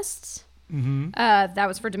taxonomists. That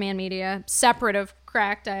was for Demand Media, separate of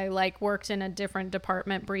Cracked. I worked in a different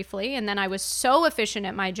department briefly, and then I was so efficient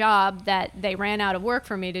at my job that they ran out of work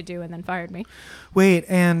for me to do and then fired me. Wait,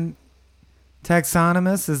 and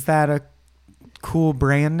taxonomists, is that a cool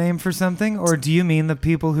brand name for something, or do you mean the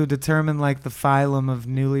people who determine like the phylum of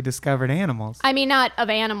newly discovered animals? I mean, not of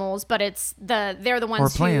animals, but they're the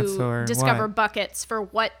ones who discover buckets for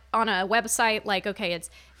what on a website. Like, okay, it's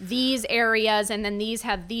these areas, and then these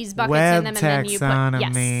have these buckets in them, and then you put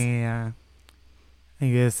taxonomy. I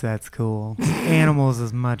guess that's cool. Animals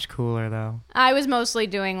is much cooler though. I was mostly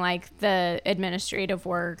doing like the administrative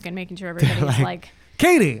work and making sure everybody was like,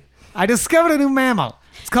 Katie, I discovered a new mammal.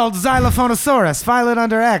 It's called Xylophonosaurus. File it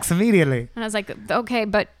under X immediately. And I was like, okay,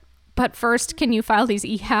 but first, can you file these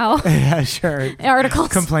eHow yeah, sure. articles?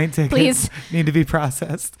 Complaint tickets please need to be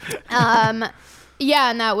processed. Yeah,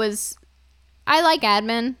 and that was, I like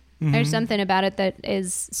admin. There's something about it that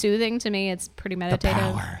is soothing to me. It's pretty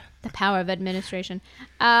meditative. The power of administration.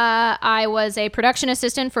 I was a production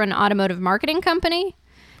assistant for an automotive marketing company.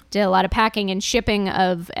 Did a lot of packing and shipping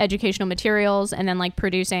of educational materials, and then like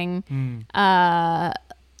producing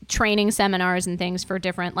training seminars and things for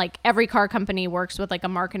different, like every car company works with like a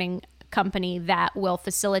marketing company that will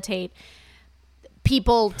facilitate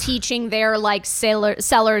people teaching their like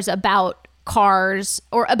sellers about cars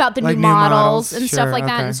or about the like new models and stuff like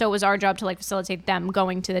that. And so it was our job to like facilitate them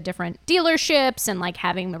going to the different dealerships and like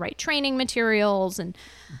having the right training materials and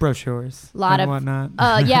brochures, a lot and of whatnot.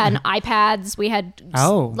 And iPads. We had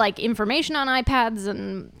like information on iPads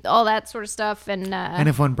and all that sort of stuff. And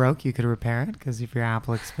if one broke, you could repair it because of your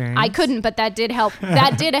Apple experience. I couldn't, but that did help.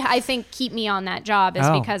 That did, I think, keep me on that job, is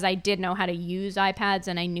because I did know how to use iPads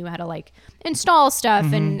and I knew how to like install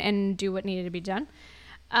stuff and do what needed to be done.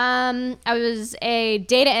 I was did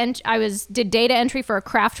data entry for a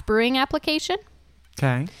craft brewing application.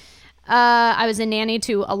 Okay. I was a nanny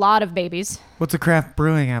to a lot of babies. What's a craft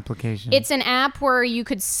brewing application? It's an app where you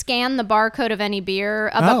could scan the barcode of any beer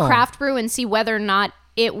of a craft brew and see whether or not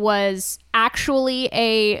it was actually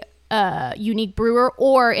a unique brewer,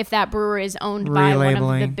 or if that brewer is owned by one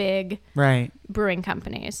of the big brewing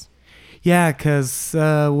companies. Yeah, because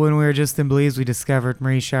when we were just in Belize, we discovered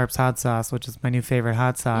Marie Sharp's hot sauce, which is my new favorite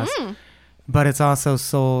hot sauce. but it's also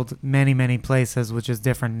sold many, many places with just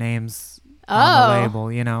different names on the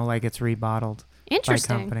label, you know, like it's rebottled by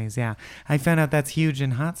Interesting. companies. Yeah. I found out that's huge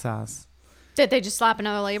in hot sauce. Did they just slap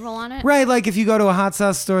another label on it? Right, like if you go to a hot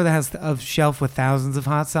sauce store that has a shelf with thousands of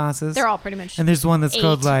hot sauces. They're all pretty much. And there's one that's 8.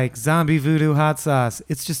 called like Zombie Voodoo Hot Sauce.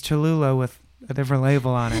 It's just Cholula with a different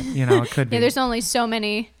label on it. You know, it could be. Yeah, there's only so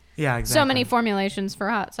many. Yeah, exactly. So many formulations for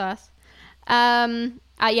hot sauce. Yeah,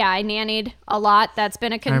 I nannied a lot. That's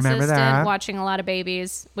been a consistent. Watching a lot of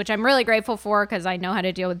babies, which I'm really grateful for because I know how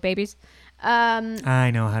to deal with babies.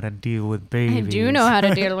 I know how to deal with babies. I do know how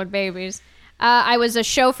to deal with babies. I was a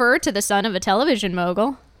chauffeur to the son of a television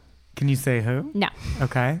mogul. Can you say who? No.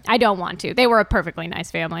 Okay. I don't want to. They were a perfectly nice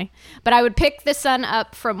family. But I would pick the son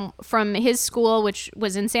up from his school, which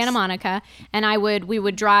was in Santa Monica, and we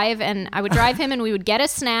would drive him and we would get a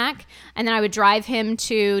snack, and then I would drive him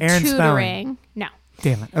to Aaron tutoring. Spelling. No.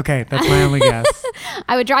 Damn it. Okay, that's my only guess.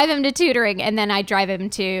 I would drive him to tutoring, and then I'd drive him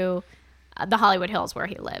to the Hollywood Hills where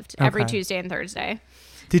he lived every Okay. Tuesday and Thursday.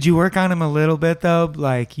 Did you work on him a little bit though?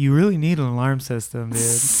 Like you really need an alarm system, dude.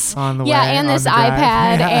 On the way. Yeah, and on this the drive.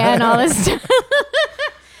 iPad and all this stuff.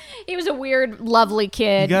 He was a weird, lovely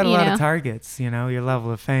kid. You got a lot of targets, you know, your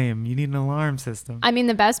level of fame. You need an alarm system. I mean,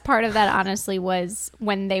 the best part of that, honestly, was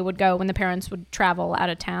when the parents would travel out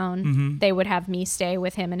of town, they would have me stay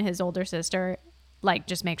with him and his older sister, like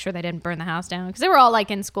just make sure they didn't burn the house down. Because they were all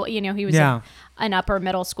like in school, you know, he was in an upper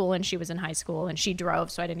middle school and she was in high school and she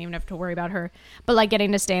drove, so I didn't even have to worry about her. But like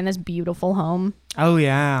getting to stay in this beautiful home. Oh,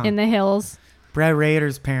 yeah. In the hills. Brett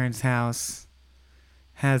Rader's parents' house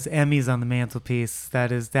has Emmys on the mantelpiece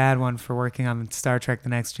that his dad won for working on Star Trek The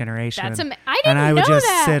Next Generation. I didn't and I would know just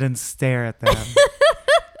that. sit and stare at them.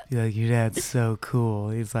 Be like, your dad's so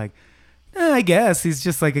cool. He's like, I guess he's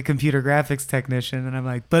just like a computer graphics technician. And I'm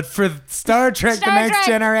like, but for Star Trek The Next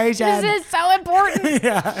Generation. This is so important.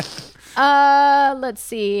 Yeah. Let's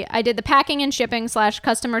see. I did the packing and shipping /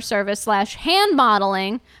 customer service / hand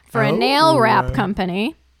modeling for a nail wrap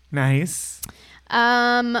company. Nice.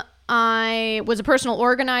 I was a personal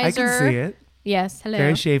organizer. I can see it. Yes, hello.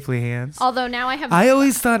 Very shapely hands. Although now I have. I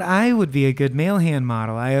always thought I would be a good male hand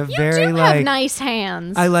model. I have You very do like have nice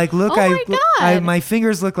hands. I like look. Oh my God. My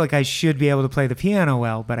fingers look like I should be able to play the piano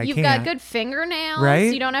well, but I You've can't. got good fingernails.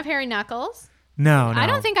 Right? You don't have hairy knuckles. No. I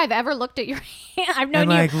don't think I've ever looked at your hand. I've known And,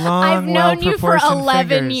 like, you. long, I've known you for well-proportioned 11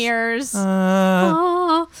 fingers. years.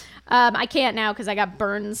 Uh, I can't now because I got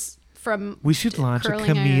burns from. we should launch a curling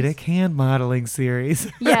comedic irons. hand modeling series.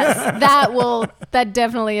 Yes, that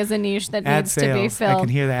definitely is a niche that Ad needs sales. to be filled. I can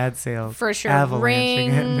hear the ad sales. For sure. Avalanching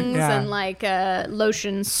Rings in. Yeah. and like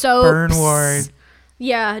lotion soaps. Burn Ward.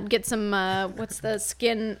 Yeah, get some, what's the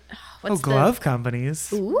skin? Glove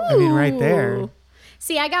companies. Ooh. I mean, right there.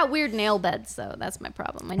 See, I got weird nail beds, though. That's my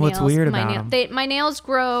problem. My What's nails, weird my about 'em? My nails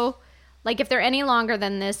grow, like if they're any longer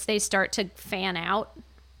than this, they start to fan out.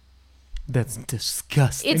 That's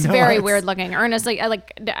disgusting. It's very weird looking. Honestly, I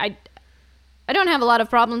don't have a lot of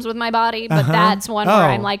problems with my body, but that's one where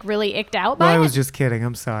I'm like really icked out by Well, I it. was just kidding.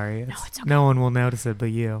 I'm sorry. it's okay. No one will notice it but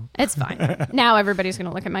you. It's fine. Now everybody's going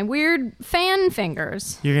to look at my weird fan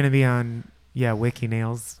fingers. You're going to be on,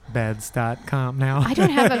 wikinailsbeds.com now.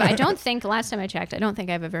 I don't think, last time I checked, I don't think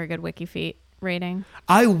I have a very good WikiFeet rating.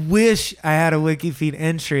 I wish I had a WikiFeet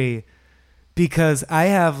entry because I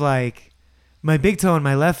have my big toe in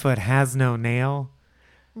my left foot has no nail.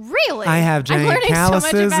 Really? I have I'm giant learning so much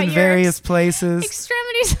calluses about in your various places.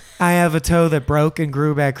 extremities. I have a toe that broke and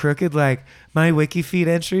grew back crooked. Like my WikiFeet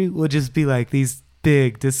entry would just be like these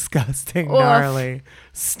big, disgusting, Oof. gnarly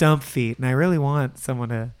stump feet. And I really want someone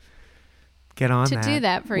to get on To that. do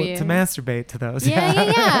that for you. To masturbate to those.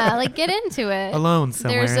 Yeah. Like get into it. Alone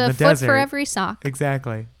somewhere There's in a the foot desert. for every sock.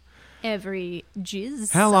 Exactly. Every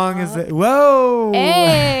jizz. How long is it? Whoa!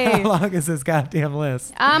 Hey. How long is this goddamn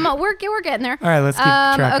list? We're getting there. All right, let's keep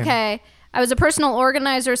trucking. Okay. I was a personal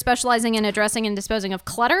organizer specializing in addressing and disposing of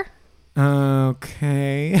clutter.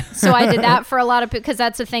 Okay. So I did that for a lot of because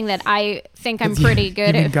that's a thing that I think I'm pretty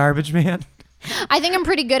good You mean at. garbage man? I think I'm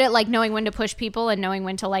pretty good at like knowing when to push people and knowing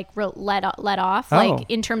when to like let off. Oh. Like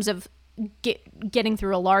in terms of getting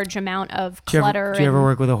through a large amount of Do clutter. you ever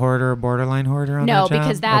work with a hoarder or borderline hoarder on No, that job?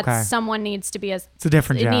 because that's Okay. someone needs to be It's a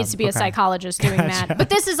different it job. needs to be a Okay. psychologist doing that. But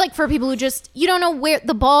this is like for people who just you don't know where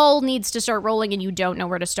the ball needs to start rolling and you don't know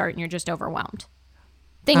where to start and you're just overwhelmed.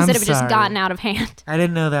 Things I'm that have just sorry. gotten out of hand. I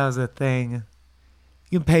didn't know that was a thing.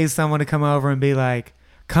 You can pay someone to come over and be like,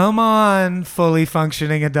 come on, fully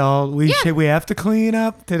functioning adult. We have to clean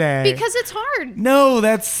up today. Because it's hard. No,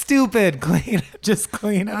 that's stupid. Just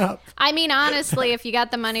clean up. I mean, honestly, if you got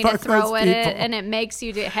the money to Fuck throw those at it people. and it makes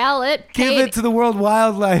you do hell, Give it to the World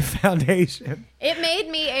Wildlife Foundation. it made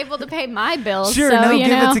me able to pay my bills. Sure, so, give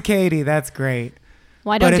it to Katie. That's great.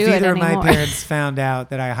 Well, I don't But do if it either of anymore. my parents found out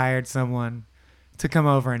that I hired someone to come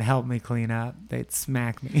over and help me clean up, they'd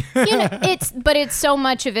smack me. It's so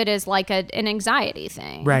much of it is like an anxiety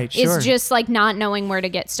thing. Right, sure. It's just like not knowing where to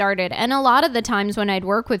get started. And a lot of the times when I'd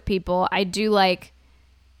work with people, I'd do like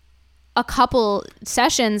a couple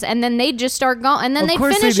sessions and then they'd just start going and then they'd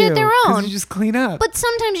finish it their 'cause own. You just clean up. But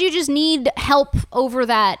sometimes you just need help over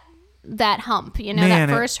that hump, Man, that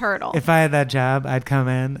first hurdle. If I had that job, I'd come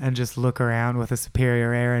in and just look around with a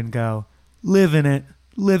superior air and go, live in it.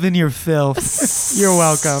 Live in your filth. You're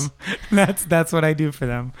welcome. That's what I do for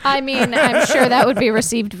them. I mean, I'm sure that would be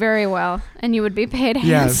received very well and you would be paid Yes.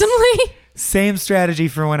 handsomely. Same strategy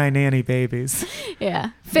for when I nanny babies. Yeah.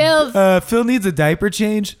 Phil. Phil needs a diaper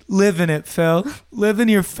change. Live in it, Phil. Live in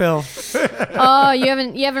your filth. Oh, you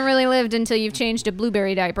haven't really lived until you've changed a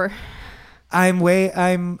blueberry diaper. I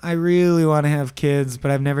really want to have kids,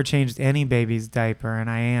 but I've never changed any baby's diaper, and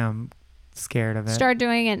I am scared of it. Start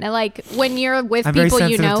doing it. Like when you're with I'm very people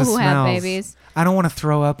you sensitive know to who have smells. babies. I don't want to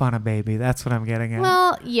throw up on a baby. That's what I'm getting at.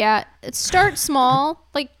 Well, yeah. Start small.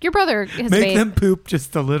 Like your brother has a Make baby. them poop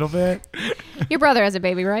just a little bit. Your brother has a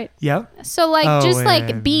baby, right? Yep. So like Oh, just like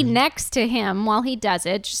yeah. be next to him while he does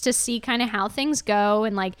it, just to see kind of how things go,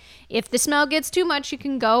 and like if the smell gets too much, you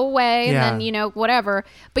can go away and Yeah. then whatever.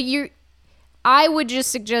 But I would just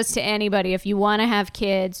suggest to anybody, if you want to have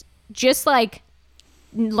kids, just like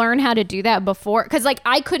learn how to do that before, because like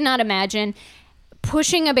I could not imagine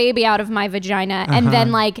pushing a baby out of my vagina and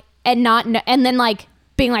then like and then like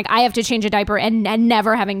being like I have to change a diaper and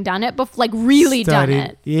never having done it before, like really Studied. done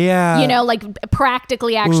it. Yeah. Like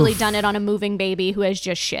practically actually Oof. done it on a moving baby who has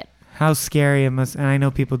just shit. How scary it must. And I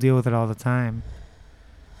know people deal with it all the time.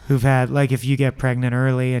 Who've had, like, if you get pregnant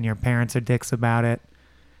early and your parents are dicks about it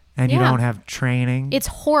and you Yeah. don't have training. It's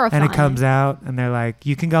horrifying. And it comes out and they're like,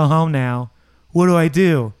 you can go home now. What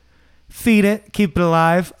do? Feed it, keep it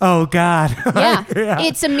alive. Oh God. Yeah. Yeah.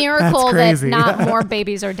 It's a miracle That's that crazy. not more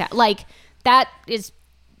babies are dead. Like that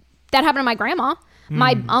happened to my grandma.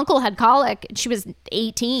 My uncle had colic. She was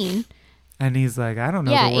 18. And he's like, I don't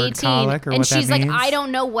know Yeah, the word 18. colic or and what she's that like, means. I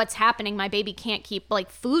don't know what's happening. My baby can't keep like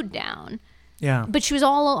food down. Yeah. But she was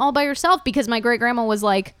all by herself because my great grandma was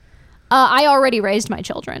like, I already raised my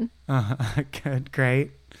children. Good,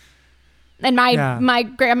 great. And my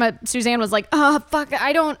grandma Suzanne was like, oh fuck,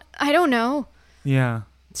 I don't know. Yeah.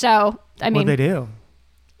 So I mean, What'd they do?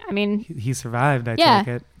 I mean, He survived, I Yeah. take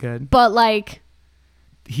it. Good. but like,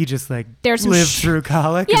 He just like There's some lived through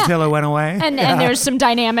colic Yeah. until it went away. and there's some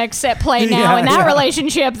dynamics at play now Yeah, in that yeah.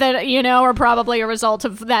 relationship that are probably a result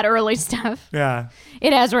of that early stuff. Yeah.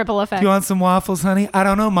 It has ripple effects. Do you want some waffles, honey? I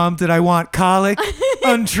don't know, Mom. Did I want colic?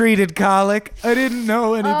 Untreated colic? I didn't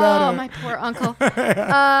know any Oh, better. my poor uncle.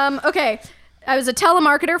 Okay. I was a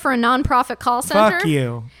telemarketer for a nonprofit call center. Fuck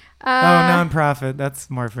you. Nonprofit. That's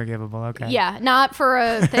more forgivable. Okay. Yeah, not for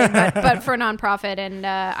a thing, but for a nonprofit. And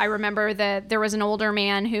I remember that there was an older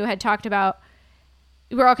man who had talked about,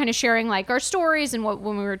 we were all kind of sharing like our stories and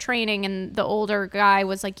when we were training. And the older guy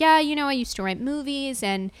was like, yeah, I used to write movies.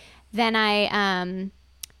 And then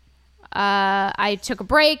I took a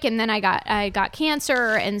break and then I got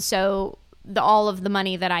cancer. And so all of the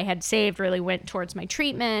money that I had saved really went towards my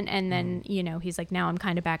treatment. And then, he's like, now I'm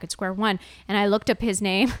kind of back at square one. And I looked up his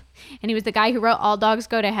name and he was the guy who wrote All Dogs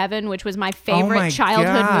Go to Heaven, which was my favorite my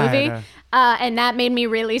childhood God. movie. And that made me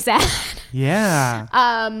really sad. Yeah.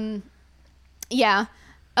 Yeah.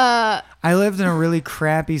 I lived in a really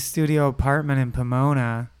crappy studio apartment in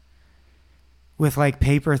Pomona with like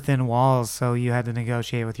paper thin walls. So you had to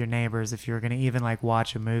negotiate with your neighbors if you were going to even like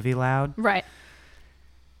watch a movie loud. Right.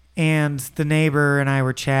 And the neighbor and I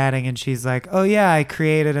were chatting, and she's like, "Oh yeah, I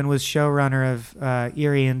created and was showrunner of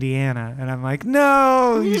Erie, Indiana." And I'm like,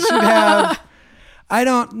 "No, you should have.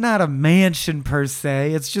 Not a mansion per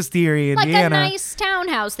se. It's just Erie, Like Indiana. a nice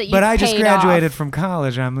townhouse that you But I just paid graduated off. from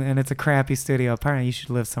college, and it's a crappy studio apartment. You should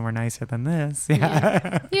live somewhere nicer than this.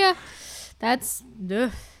 Yeah, Yeah. That's,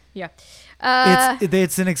 yeah.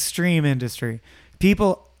 it's an extreme industry.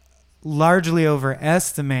 People largely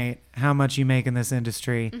overestimate how much you make in this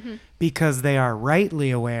industry because they are rightly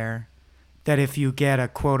aware that if you get a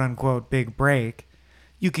quote-unquote big break,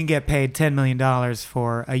 you can get paid $10 million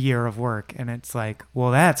for a year of work. And it's like, well,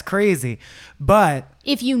 that's crazy. But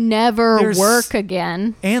If you never There's- work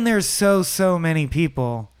again. and there's so many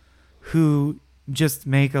people who just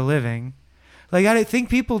make a living. Like, I think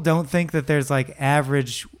people don't think that there's like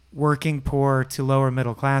average working poor to lower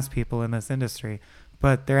middle class people in this industry,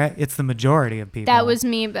 but it's the majority of people. That was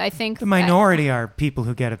me, but I think the minority are people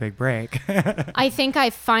who get a big break. I think I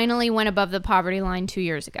finally went above the poverty line 2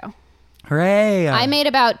 years ago. Hooray! I made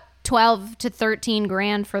about 12 to 13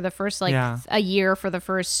 grand for the first a year for the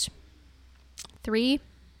first 3,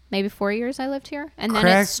 maybe 4 years I lived here, and then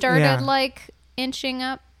it started like inching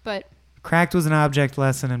up. But Cracked was an object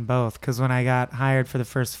lesson in both, because when I got hired for the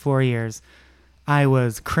first 4 years, I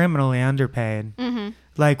was criminally underpaid,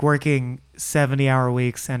 like working 70-hour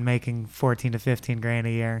weeks and making 14 to 15 grand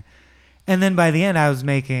a year, and then by the end I was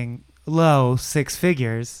making low 6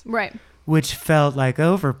 figures, right, which felt like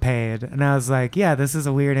overpaid. And I was like, yeah, this is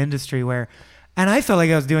a weird industry where, and I felt like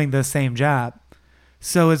I was doing the same job.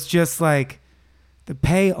 So it's just like the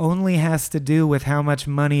pay only has to do with how much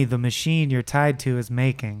money the machine you're tied to is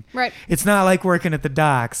making. Right. It's not like working at the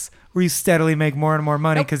docks where you steadily make more and more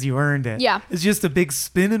money because you earned it. Yeah. It's just a big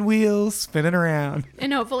spinning wheel spinning around.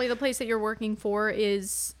 And hopefully the place that you're working for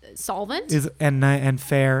is solvent. And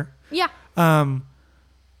fair. Yeah.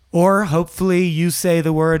 Or hopefully you say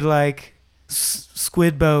the word like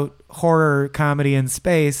squid boat horror comedy in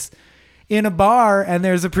space in a bar, and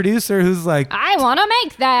there's a producer who's like, I want to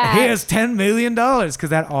make that. Here's $10 million, because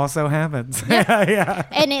that also happens. Yeah.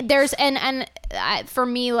 And for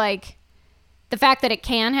me, like, the fact that it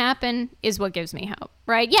can happen is what gives me hope,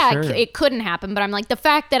 right? Yeah, Sure. it couldn't happen, but I'm like, the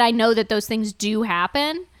fact that I know that those things do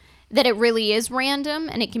happen, that it really is random,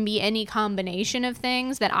 and it can be any combination of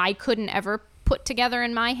things that I couldn't ever put together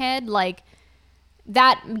in my head, like,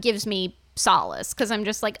 that gives me solace, because I'm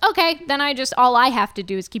just like, okay, then all I have to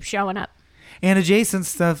do is keep showing up. And adjacent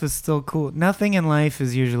stuff is still cool. Nothing in life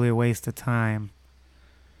is usually a waste of time.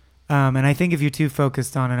 And I think if you're too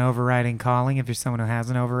focused on an overriding calling, if you're someone who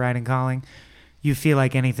has an overriding calling, you feel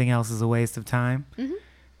like anything else is a waste of time. Mm-hmm.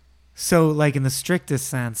 So, like, in the strictest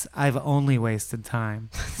sense, I've only wasted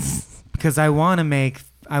time. Because I want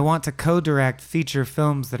to co-direct feature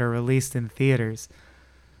films that are released in theaters.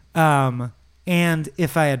 And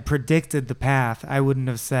if I had predicted the path, I wouldn't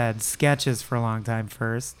have said sketches for a long time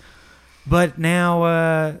first. But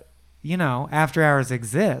now, After Hours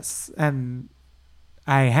exists, and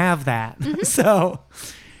I have that. Mm-hmm. So,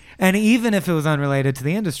 and even if it was unrelated to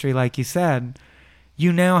the industry, like you said,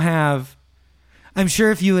 you now have, I'm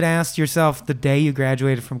sure if you had asked yourself the day you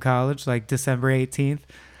graduated from college, like December 18th,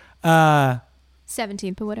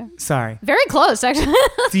 17th, but whatever. Sorry. Very close, actually.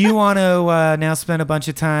 Do you want to now spend a bunch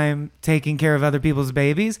of time taking care of other people's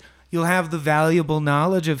babies? You'll have the valuable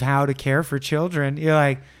knowledge of how to care for children. You're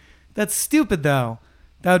like, that's stupid, though.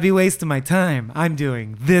 That would be wasting my time. I'm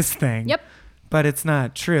doing this thing. Yep. But it's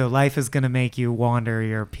not true. Life is going to make you wander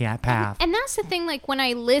your path. And that's the thing, like, when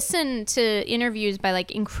I listen to interviews by,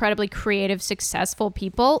 like, incredibly creative, successful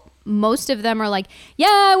people, most of them are like, yeah,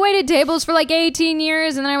 I waited tables for, like, 18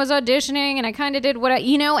 years, and then I was auditioning, and I kind of did what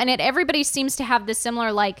and everybody seems to have this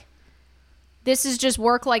similar, like, this is just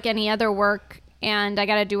work like any other work, and I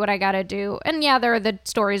got to do what I got to do. And, yeah, there are the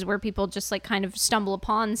stories where people just, like, kind of stumble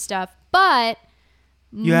upon stuff, but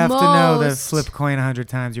you have to know that flip a coin 100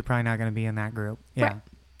 times, you're probably not going to be in that group. Yeah. Right.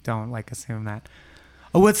 Don't, like, assume that.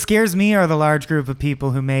 What scares me are the large group of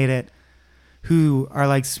people who made it, who are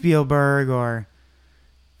like Spielberg or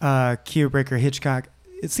Kubrick or Hitchcock.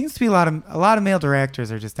 It seems to be a lot of male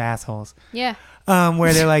directors are just assholes. Yeah.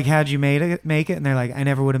 Where they're like, how'd you make it? And they're like, I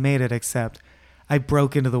never would have made it, except I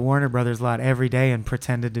broke into the Warner Brothers lot every day and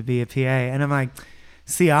pretended to be a PA. And I'm like,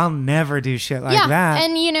 see, I'll never do shit like that.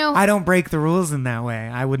 And I don't break the rules in that way.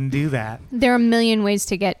 I wouldn't do that. There are a million ways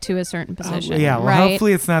to get to a certain position. Well, right?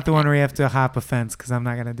 Hopefully it's not the one where you have to hop a fence, because I'm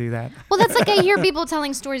not going to do that. Well, that's like, I hear people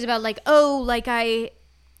telling stories about, like, oh, like I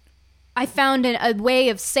found a way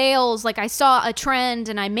of sales, like I saw a trend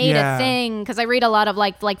and I made a thing, because I read a lot of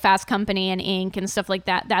like Fast Company and Inc. and stuff like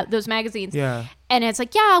that those magazines. Yeah. And it's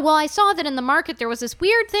like, yeah, well, I saw that in the market there was this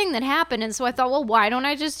weird thing that happened, and so I thought, well, why don't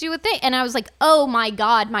I just do a thing? And I was like, oh my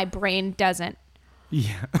God, my brain doesn't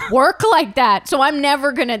work like that. So that's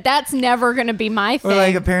never gonna be my thing. Or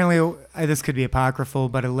like, apparently, this could be apocryphal,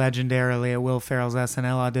 but legendarily at Will Ferrell's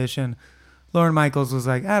SNL audition, Lorne Michaels was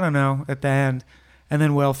like, I don't know, at the end. And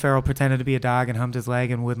then Will Ferrell pretended to be a dog and humped his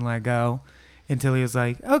leg and wouldn't let go until he was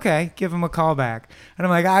like, okay, give him a call back. And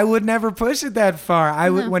I'm like, I would never push it that far.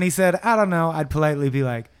 When he said, I don't know, I'd politely be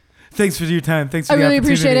like, thanks for your time. Thanks for the opportunity. I really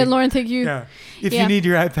appreciate it, Lorne. Thank you. Yeah. If you need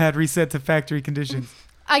your iPad reset to factory conditions,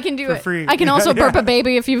 I can do for it. Free. I can also burp a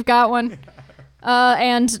baby if you've got one.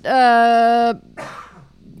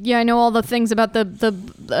 I know all the things about the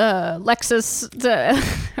Lexus,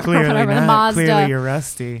 Clearly or whatever, the not. Mazda. Clearly you're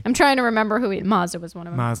rusty. I'm trying to remember Mazda was one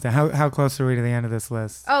of them. Mazda. How close are we to the end of this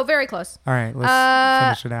list? Oh, very close. All right,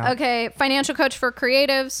 let's finish it out. Okay, financial coach for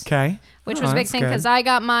creatives. Okay. Which was a big thing because I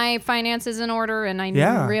got my finances in order, and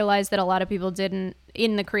I realized that a lot of people didn't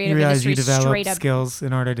in the creative industry. You developed straight up skills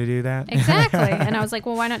in order to do that. Exactly. And I was like,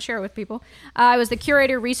 well, why not share it with people? I was the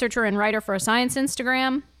curator, researcher, and writer for a science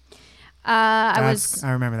Instagram. I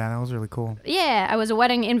remember that. That was really cool. Yeah, I was a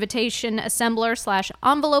wedding invitation assembler /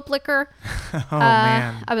 envelope licker.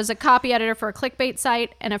 Man. I was a copy editor for a clickbait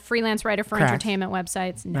site and a freelance writer for entertainment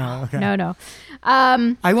websites. No.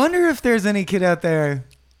 I wonder if there's any kid out there,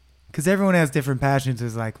 because everyone has different passions.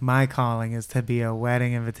 Is like, my calling is to be a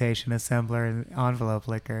wedding invitation assembler and envelope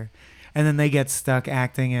licker. And then they get stuck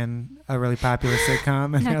acting in a really popular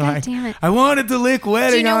sitcom, and they're like, damn it. I wanted to lick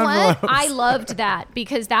wedding envelopes. What? I loved that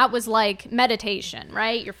because that was like meditation,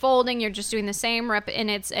 right? You're folding, you're just doing the same rep,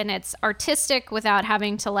 and it's artistic without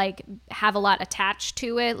having to like have a lot attached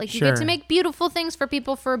to it. Like you get to make beautiful things for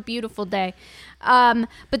people for a beautiful day.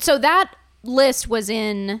 But so that list was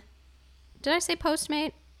in, did I say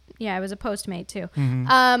Postmate? Yeah, I was a Postmate too.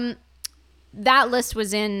 Mm-hmm. That list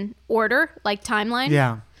was in order, like timeline.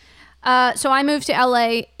 Yeah. So I moved to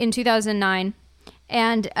LA in 2009,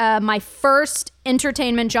 and my first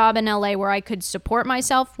entertainment job in LA where I could support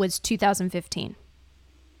myself was 2015.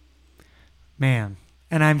 Man,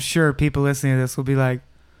 and I'm sure people listening to this will be like,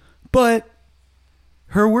 but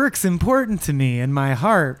her work's important to me and my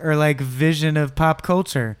heart, or like vision of pop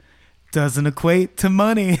culture doesn't equate to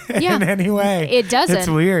money in any way. It doesn't. It's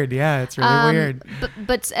weird. Yeah, it's really weird.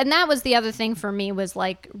 But and that was the other thing for me was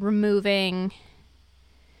like removing...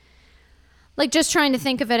 Like just trying to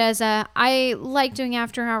think of it as I like doing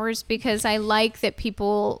after hours because I like that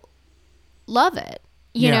people love it,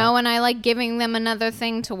 you know, and I like giving them another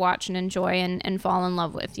thing to watch and enjoy and fall in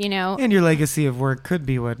love with, you know. And your legacy of work could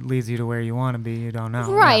be what leads you to where you want to be. You don't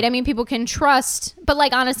know. Right. Yeah. I mean, people can trust. But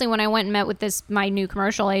like, honestly, when I went and met with my new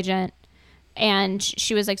commercial agent, and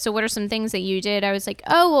she was like, so what are some things that you did? I was like,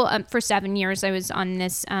 oh, well, for 7 years, I was on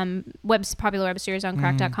this popular web series on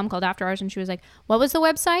crack.com called After Hours. And she was like, what was the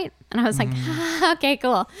website? And I was like, okay,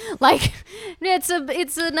 cool. Like, it's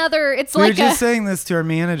we were just saying this to our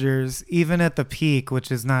managers, even at the peak,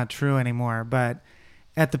 which is not true anymore. But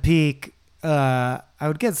at the peak, I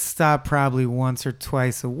would get stopped probably once or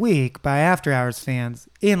twice a week by After Hours fans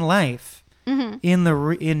in life,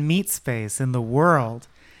 in meat space, in the world.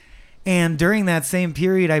 And during that same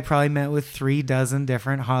period, I probably met with 36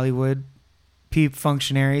 different Hollywood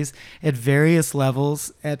functionaries at various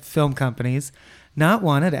levels at film companies. Not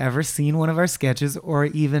one had ever seen one of our sketches or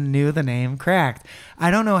even knew the name Cracked. I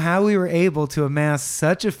don't know how we were able to amass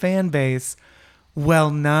such a fan base while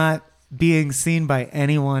not being seen by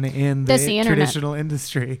anyone in the traditional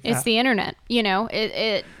industry. It's the internet. You know,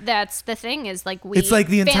 that's the thing is like it's like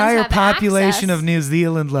the entire population of New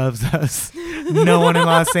Zealand loves us. No one in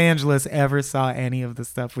Los Angeles ever saw any of the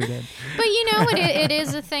stuff we did. But you know, it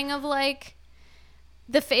is a thing of like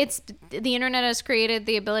the internet has created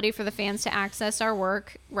the ability for the fans to access our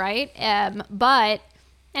work, right? And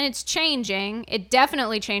it's changing. It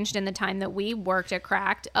definitely changed in the time that we worked at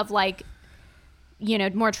Cracked of like, you know,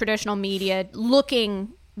 more traditional media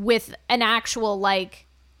looking with an actual like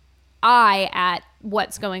eye at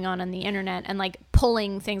what's going on the internet and like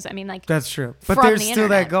pulling things. I mean, like that's true, but there's still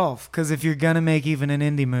that gulf because if you're gonna make even an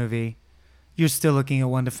indie movie, you're still looking at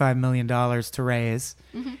 $1 to $5 million to raise,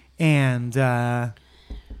 and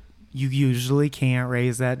you usually can't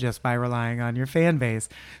raise that just by relying on your fan base.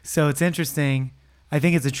 So it's interesting. I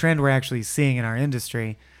think it's a trend we're actually seeing in our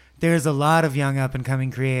industry. There's a lot of young up and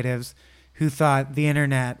coming creatives who thought the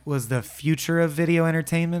internet was the future of video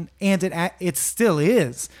entertainment, and it still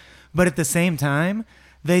is. But at the same time,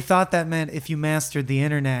 they thought that meant if you mastered the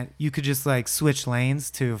internet, you could just like switch lanes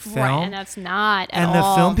to film. Right, and that's not at all. And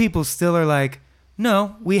the film people still are like,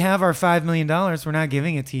 no, we have our $5 million. We're not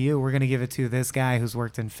giving it to you. We're going to give it to this guy who's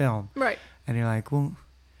worked in film. Right. And you're like, well,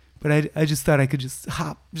 but I just thought I could just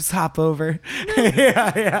hop over.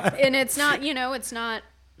 yeah. And it's not, you know, that's not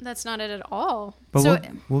it at all. But so,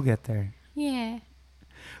 we'll get there. Yeah.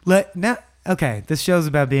 Okay, this show's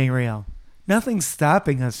about being real. Nothing's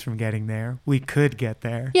stopping us from getting there. We could get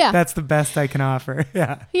there. Yeah. That's the best I can offer.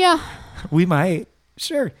 Yeah. Yeah. We might.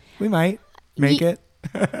 Sure. We might make it.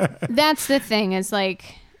 That's the thing is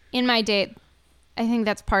like in my day, I think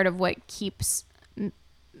that's part of what keeps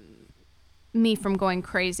me from going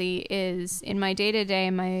crazy is in my day to day,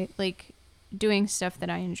 my like doing stuff that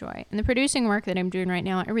I enjoy and the producing work that I'm doing right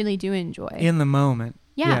now. I really do enjoy in the moment.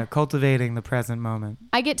 Yeah. Cultivating the present moment.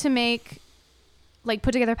 I get to make like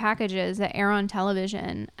put together packages that air on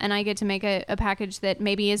television, and I get to make a package that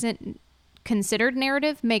maybe isn't considered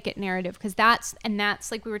narrative, make it narrative, because that's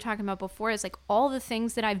like we were talking about before, is like all the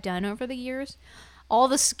things that I've done over the years, all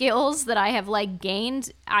the skills that I have like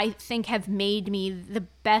gained, I think have made me the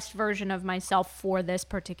best version of myself for this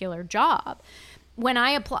particular job. When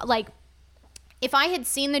I apply, like if I had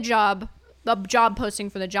seen the job posting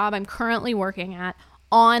for the job I'm currently working at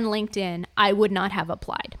on LinkedIn, I would not have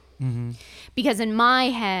applied. Mm-hmm. Because in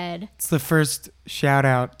my head, it's the first shout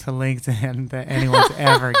out to LinkedIn that anyone's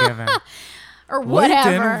ever given. Or whatever.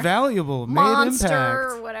 LinkedIn, valuable, Monster, made impact.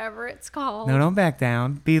 or whatever it's called. No, don't back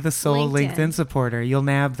down. Be the sole LinkedIn supporter. You'll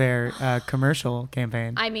nab their commercial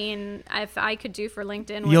campaign. I mean, if I could do for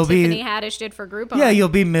LinkedIn what Tiffany Haddish did for Groupon. Yeah, you'll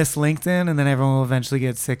be Miss LinkedIn, and then everyone will eventually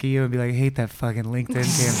get sick of you and be like, I hate that fucking LinkedIn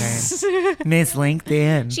campaign. Miss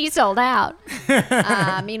LinkedIn. She sold out.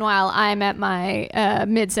 Meanwhile, I'm at my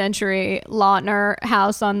mid-century Lautner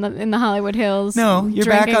house in the Hollywood Hills. No, you're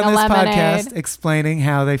back on this lemonade. podcast explaining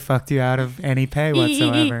how they fucked you out of any pay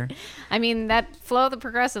whatsoever. I mean, that Flo the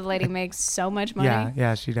Progressive lady makes so much money.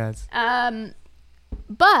 Yeah, she does.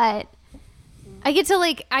 But I get to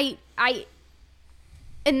like I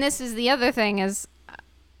and this is the other thing is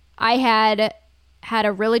I had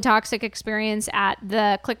a really toxic experience at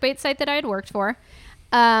the clickbait site that I had worked for.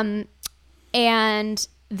 And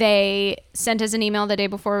they sent us an email the day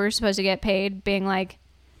before we were supposed to get paid being like,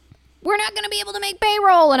 we're not going to be able to make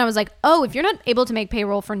payroll. And I was like, oh, if you're not able to make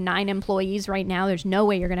payroll for 9 employees right now, there's no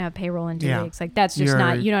way you're going to have payroll in 2 weeks. Like, that's just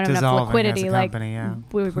not, you don't have enough liquidity. Like,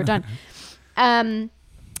 we're done.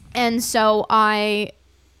 And so I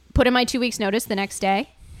put in my 2 weeks notice the next day,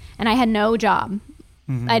 and I had no job.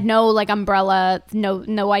 Mm-hmm. I had no like umbrella,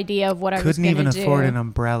 no idea of what I was going to do. Couldn't even afford an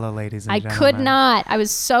umbrella, ladies and gentlemen. I could not. I was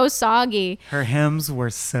so soggy. Her hems were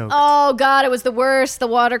soaked. Oh, God, it was the worst. The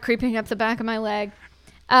water creeping up the back of my leg.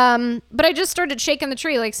 But I just started shaking the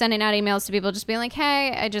tree, like sending out emails to people, just being like,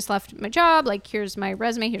 hey, I just left my job. Like, here's my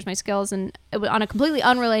resume. Here's my skills. And it was on a completely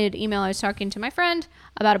unrelated email, I was talking to my friend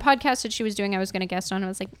about a podcast that she was doing. I was going to guest on. I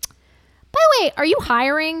was like, by the way, are you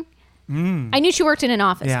hiring? I knew she worked in an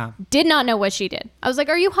office. Yeah. Did not know what she did. I was like,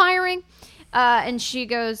 are you hiring? And she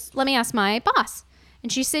goes, let me ask my boss.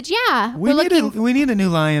 And she said, yeah. We need a new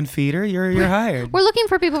lion feeder. You're hired. We're looking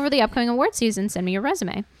for people for the upcoming award season. Send me your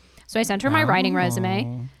resume. So I sent her my writing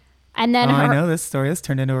resume. And then I know this story. This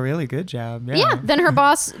turned into a really good job. Yeah. Then her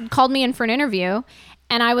boss called me in for an interview.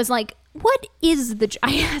 And I was like, what is the job?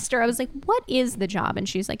 I asked her, I was like, what is the job? And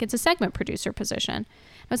she's like, it's a segment producer position.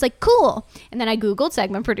 I was like, cool. And then I Googled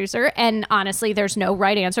segment producer. And honestly, there's no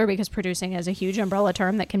right answer because producing is a huge umbrella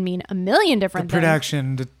term that can mean a million different things.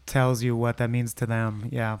 Production tells you what that means to them.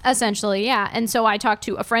 Yeah. Essentially, yeah. And so I talked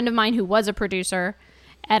to a friend of mine who was a producer.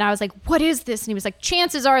 And I was like, what is this? And he was like,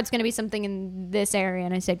 chances are it's going to be something in this area.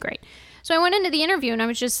 And I said, great. So I went into the interview and I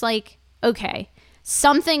was just like, okay,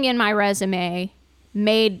 something in my resume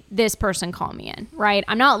made this person call me in, right?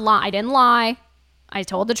 I didn't lie. I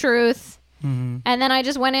told the truth. Mm-hmm. And then I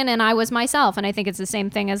just went in and I was myself. And I think it's the same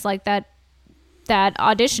thing as like that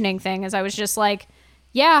auditioning thing, as I was just like,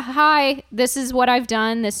 yeah, hi, this is what I've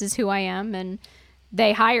done. This is who I am. And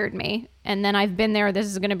they hired me. And then I've been there. This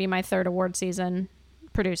is going to be my 3rd award season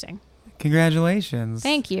producing. Congratulations.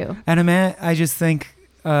 Thank you. And I just think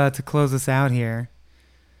to close us out here,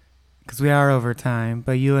 because we are over time,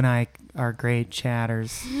 but you and I are great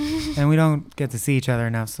chatters and we don't get to see each other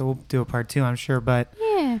enough, so we'll do a part 2, I'm sure. But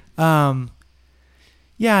I'm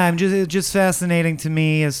just fascinating to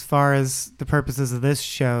me as far as the purposes of this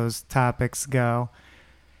show's topics go,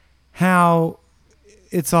 how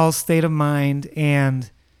it's all state of mind,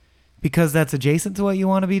 and because that's adjacent to what you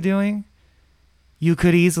want to be doing, you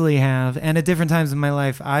could easily have, and at different times in my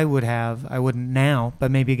life I wouldn't now,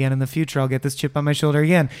 but maybe again in the future I'll get this chip on my shoulder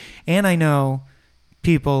again. And I know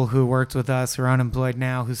people who worked with us who are unemployed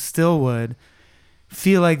now who still would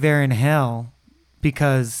feel like they're in hell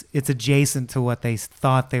because it's adjacent to what they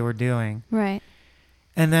thought they were doing. Right.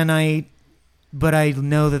 And then but I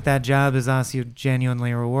know that job is also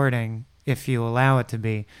genuinely rewarding if you allow it to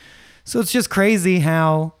be. So it's just crazy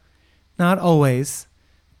how, not always,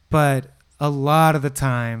 but a lot of the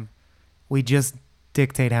time, we just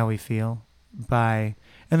dictate how we feel and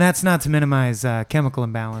that's not to minimize chemical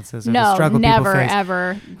imbalances or the struggle people face.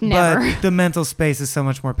 Never. But the mental space is so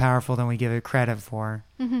much more powerful than we give it credit for.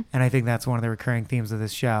 Mm-hmm. And I think that's one of the recurring themes of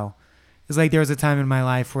this show. It's like there was a time in my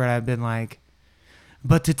life where I've been like,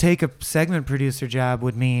 but to take a segment producer job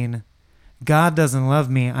would mean God doesn't love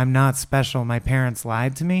me. I'm not special. My parents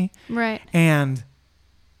lied to me. Right. And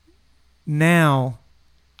now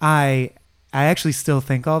I I actually still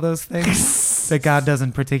think all those things, that God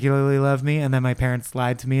doesn't particularly love me and that my parents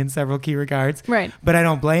lied to me in several key regards. Right. But I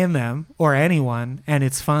don't blame them or anyone, and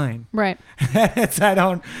it's fine. Right. I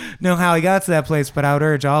don't know how he got to that place, but I would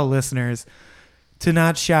urge all listeners to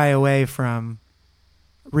not shy away from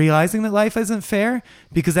realizing that life isn't fair,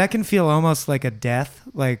 because that can feel almost like a death,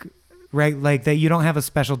 like that you don't have a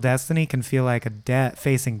special destiny can feel like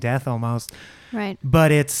facing death almost. Right.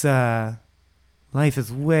 But it's life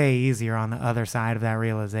is way easier on the other side of that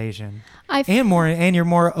realization. And you're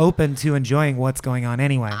more open to enjoying what's going on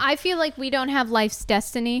anyway. I feel like we don't have life's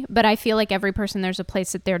destiny, but I feel like every person, there's a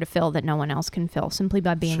place that they're to fill that no one else can fill, simply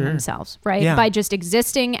by being themselves, right? Yeah. By just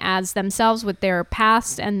existing as themselves with their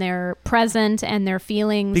past and their present and their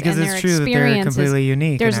feelings because and their it's true that they're experiences. completely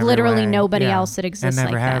unique. There's in every literally way. nobody Yeah. else that exists and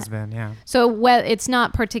never like has that. been. Yeah. So it's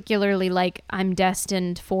not particularly like I'm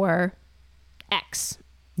destined for X,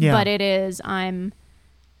 but it is I'm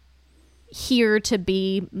here to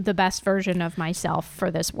be the best version of myself for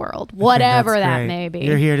this world, whatever that great. may be.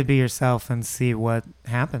 You're here to be yourself and see what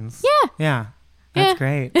happens. Yeah. Yeah. That's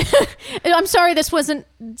Yeah. great. I'm sorry this wasn't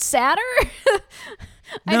sadder. I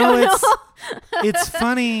No, don't it's know. it's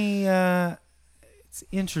funny. It's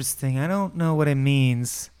interesting. I don't know what it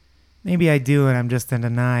means. Maybe I do, and I'm just in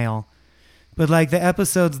denial. But like the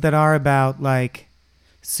episodes that are about like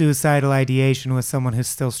suicidal ideation with someone who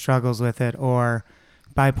still struggles with it, or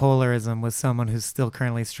bipolarism with someone who's still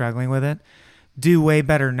currently struggling with it, do way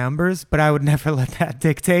better numbers, but I would never let that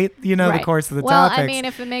dictate, the course of the topics. I mean,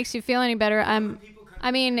 if it makes you feel any better,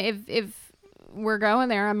 if we're going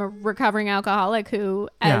there, I'm a recovering alcoholic who,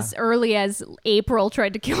 as early as April,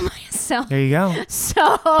 tried to kill myself. There you go.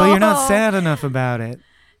 So, But you're not sad enough about it.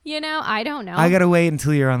 I don't know. I gotta wait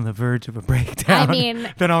until you're on the verge of a breakdown. I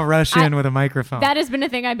mean, then I'll rush in with a microphone. That has been a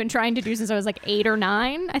thing I've been trying to do since I was like 8 or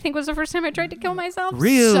 9. I think was the first time I tried to kill myself.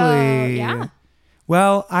 Really? So, yeah.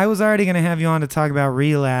 Well, I was already going to have you on to talk about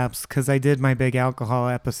relapse because I did my big alcohol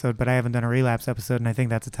episode, but I haven't done a relapse episode, and I think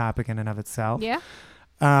that's a topic in and of itself. Yeah.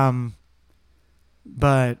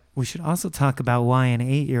 But we should also talk about why an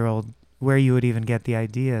 8-year-old, where you would even get the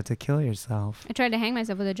idea to kill yourself. I tried to hang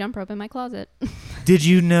myself with a jump rope in my closet. Did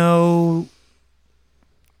you know...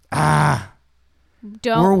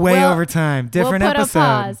 We're way over time. Different we'll put episode. A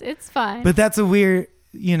pause. It's fine. But that's a weird...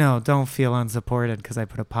 don't feel unsupported because I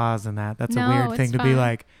put a pause in that. That's a weird thing to be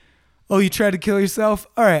like, oh, you tried to kill yourself?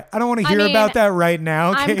 All right, I don't want to hear about that right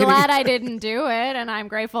now, I'm Katie. glad I didn't do it, and I'm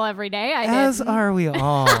grateful every day I did. As are we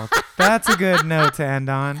all. That's a good note to end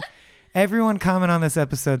on. Everyone comment on this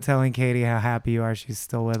episode telling Katie how happy you are she's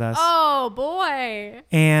still with us. Oh, boy.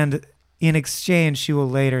 And in exchange, she will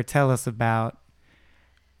later tell us about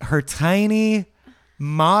her tiny,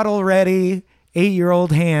 model-ready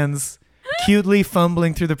 8-year-old hands cutely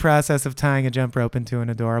fumbling through the process of tying a jump rope into an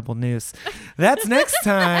adorable noose. That's next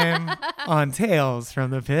time on Tales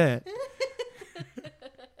from the Pit.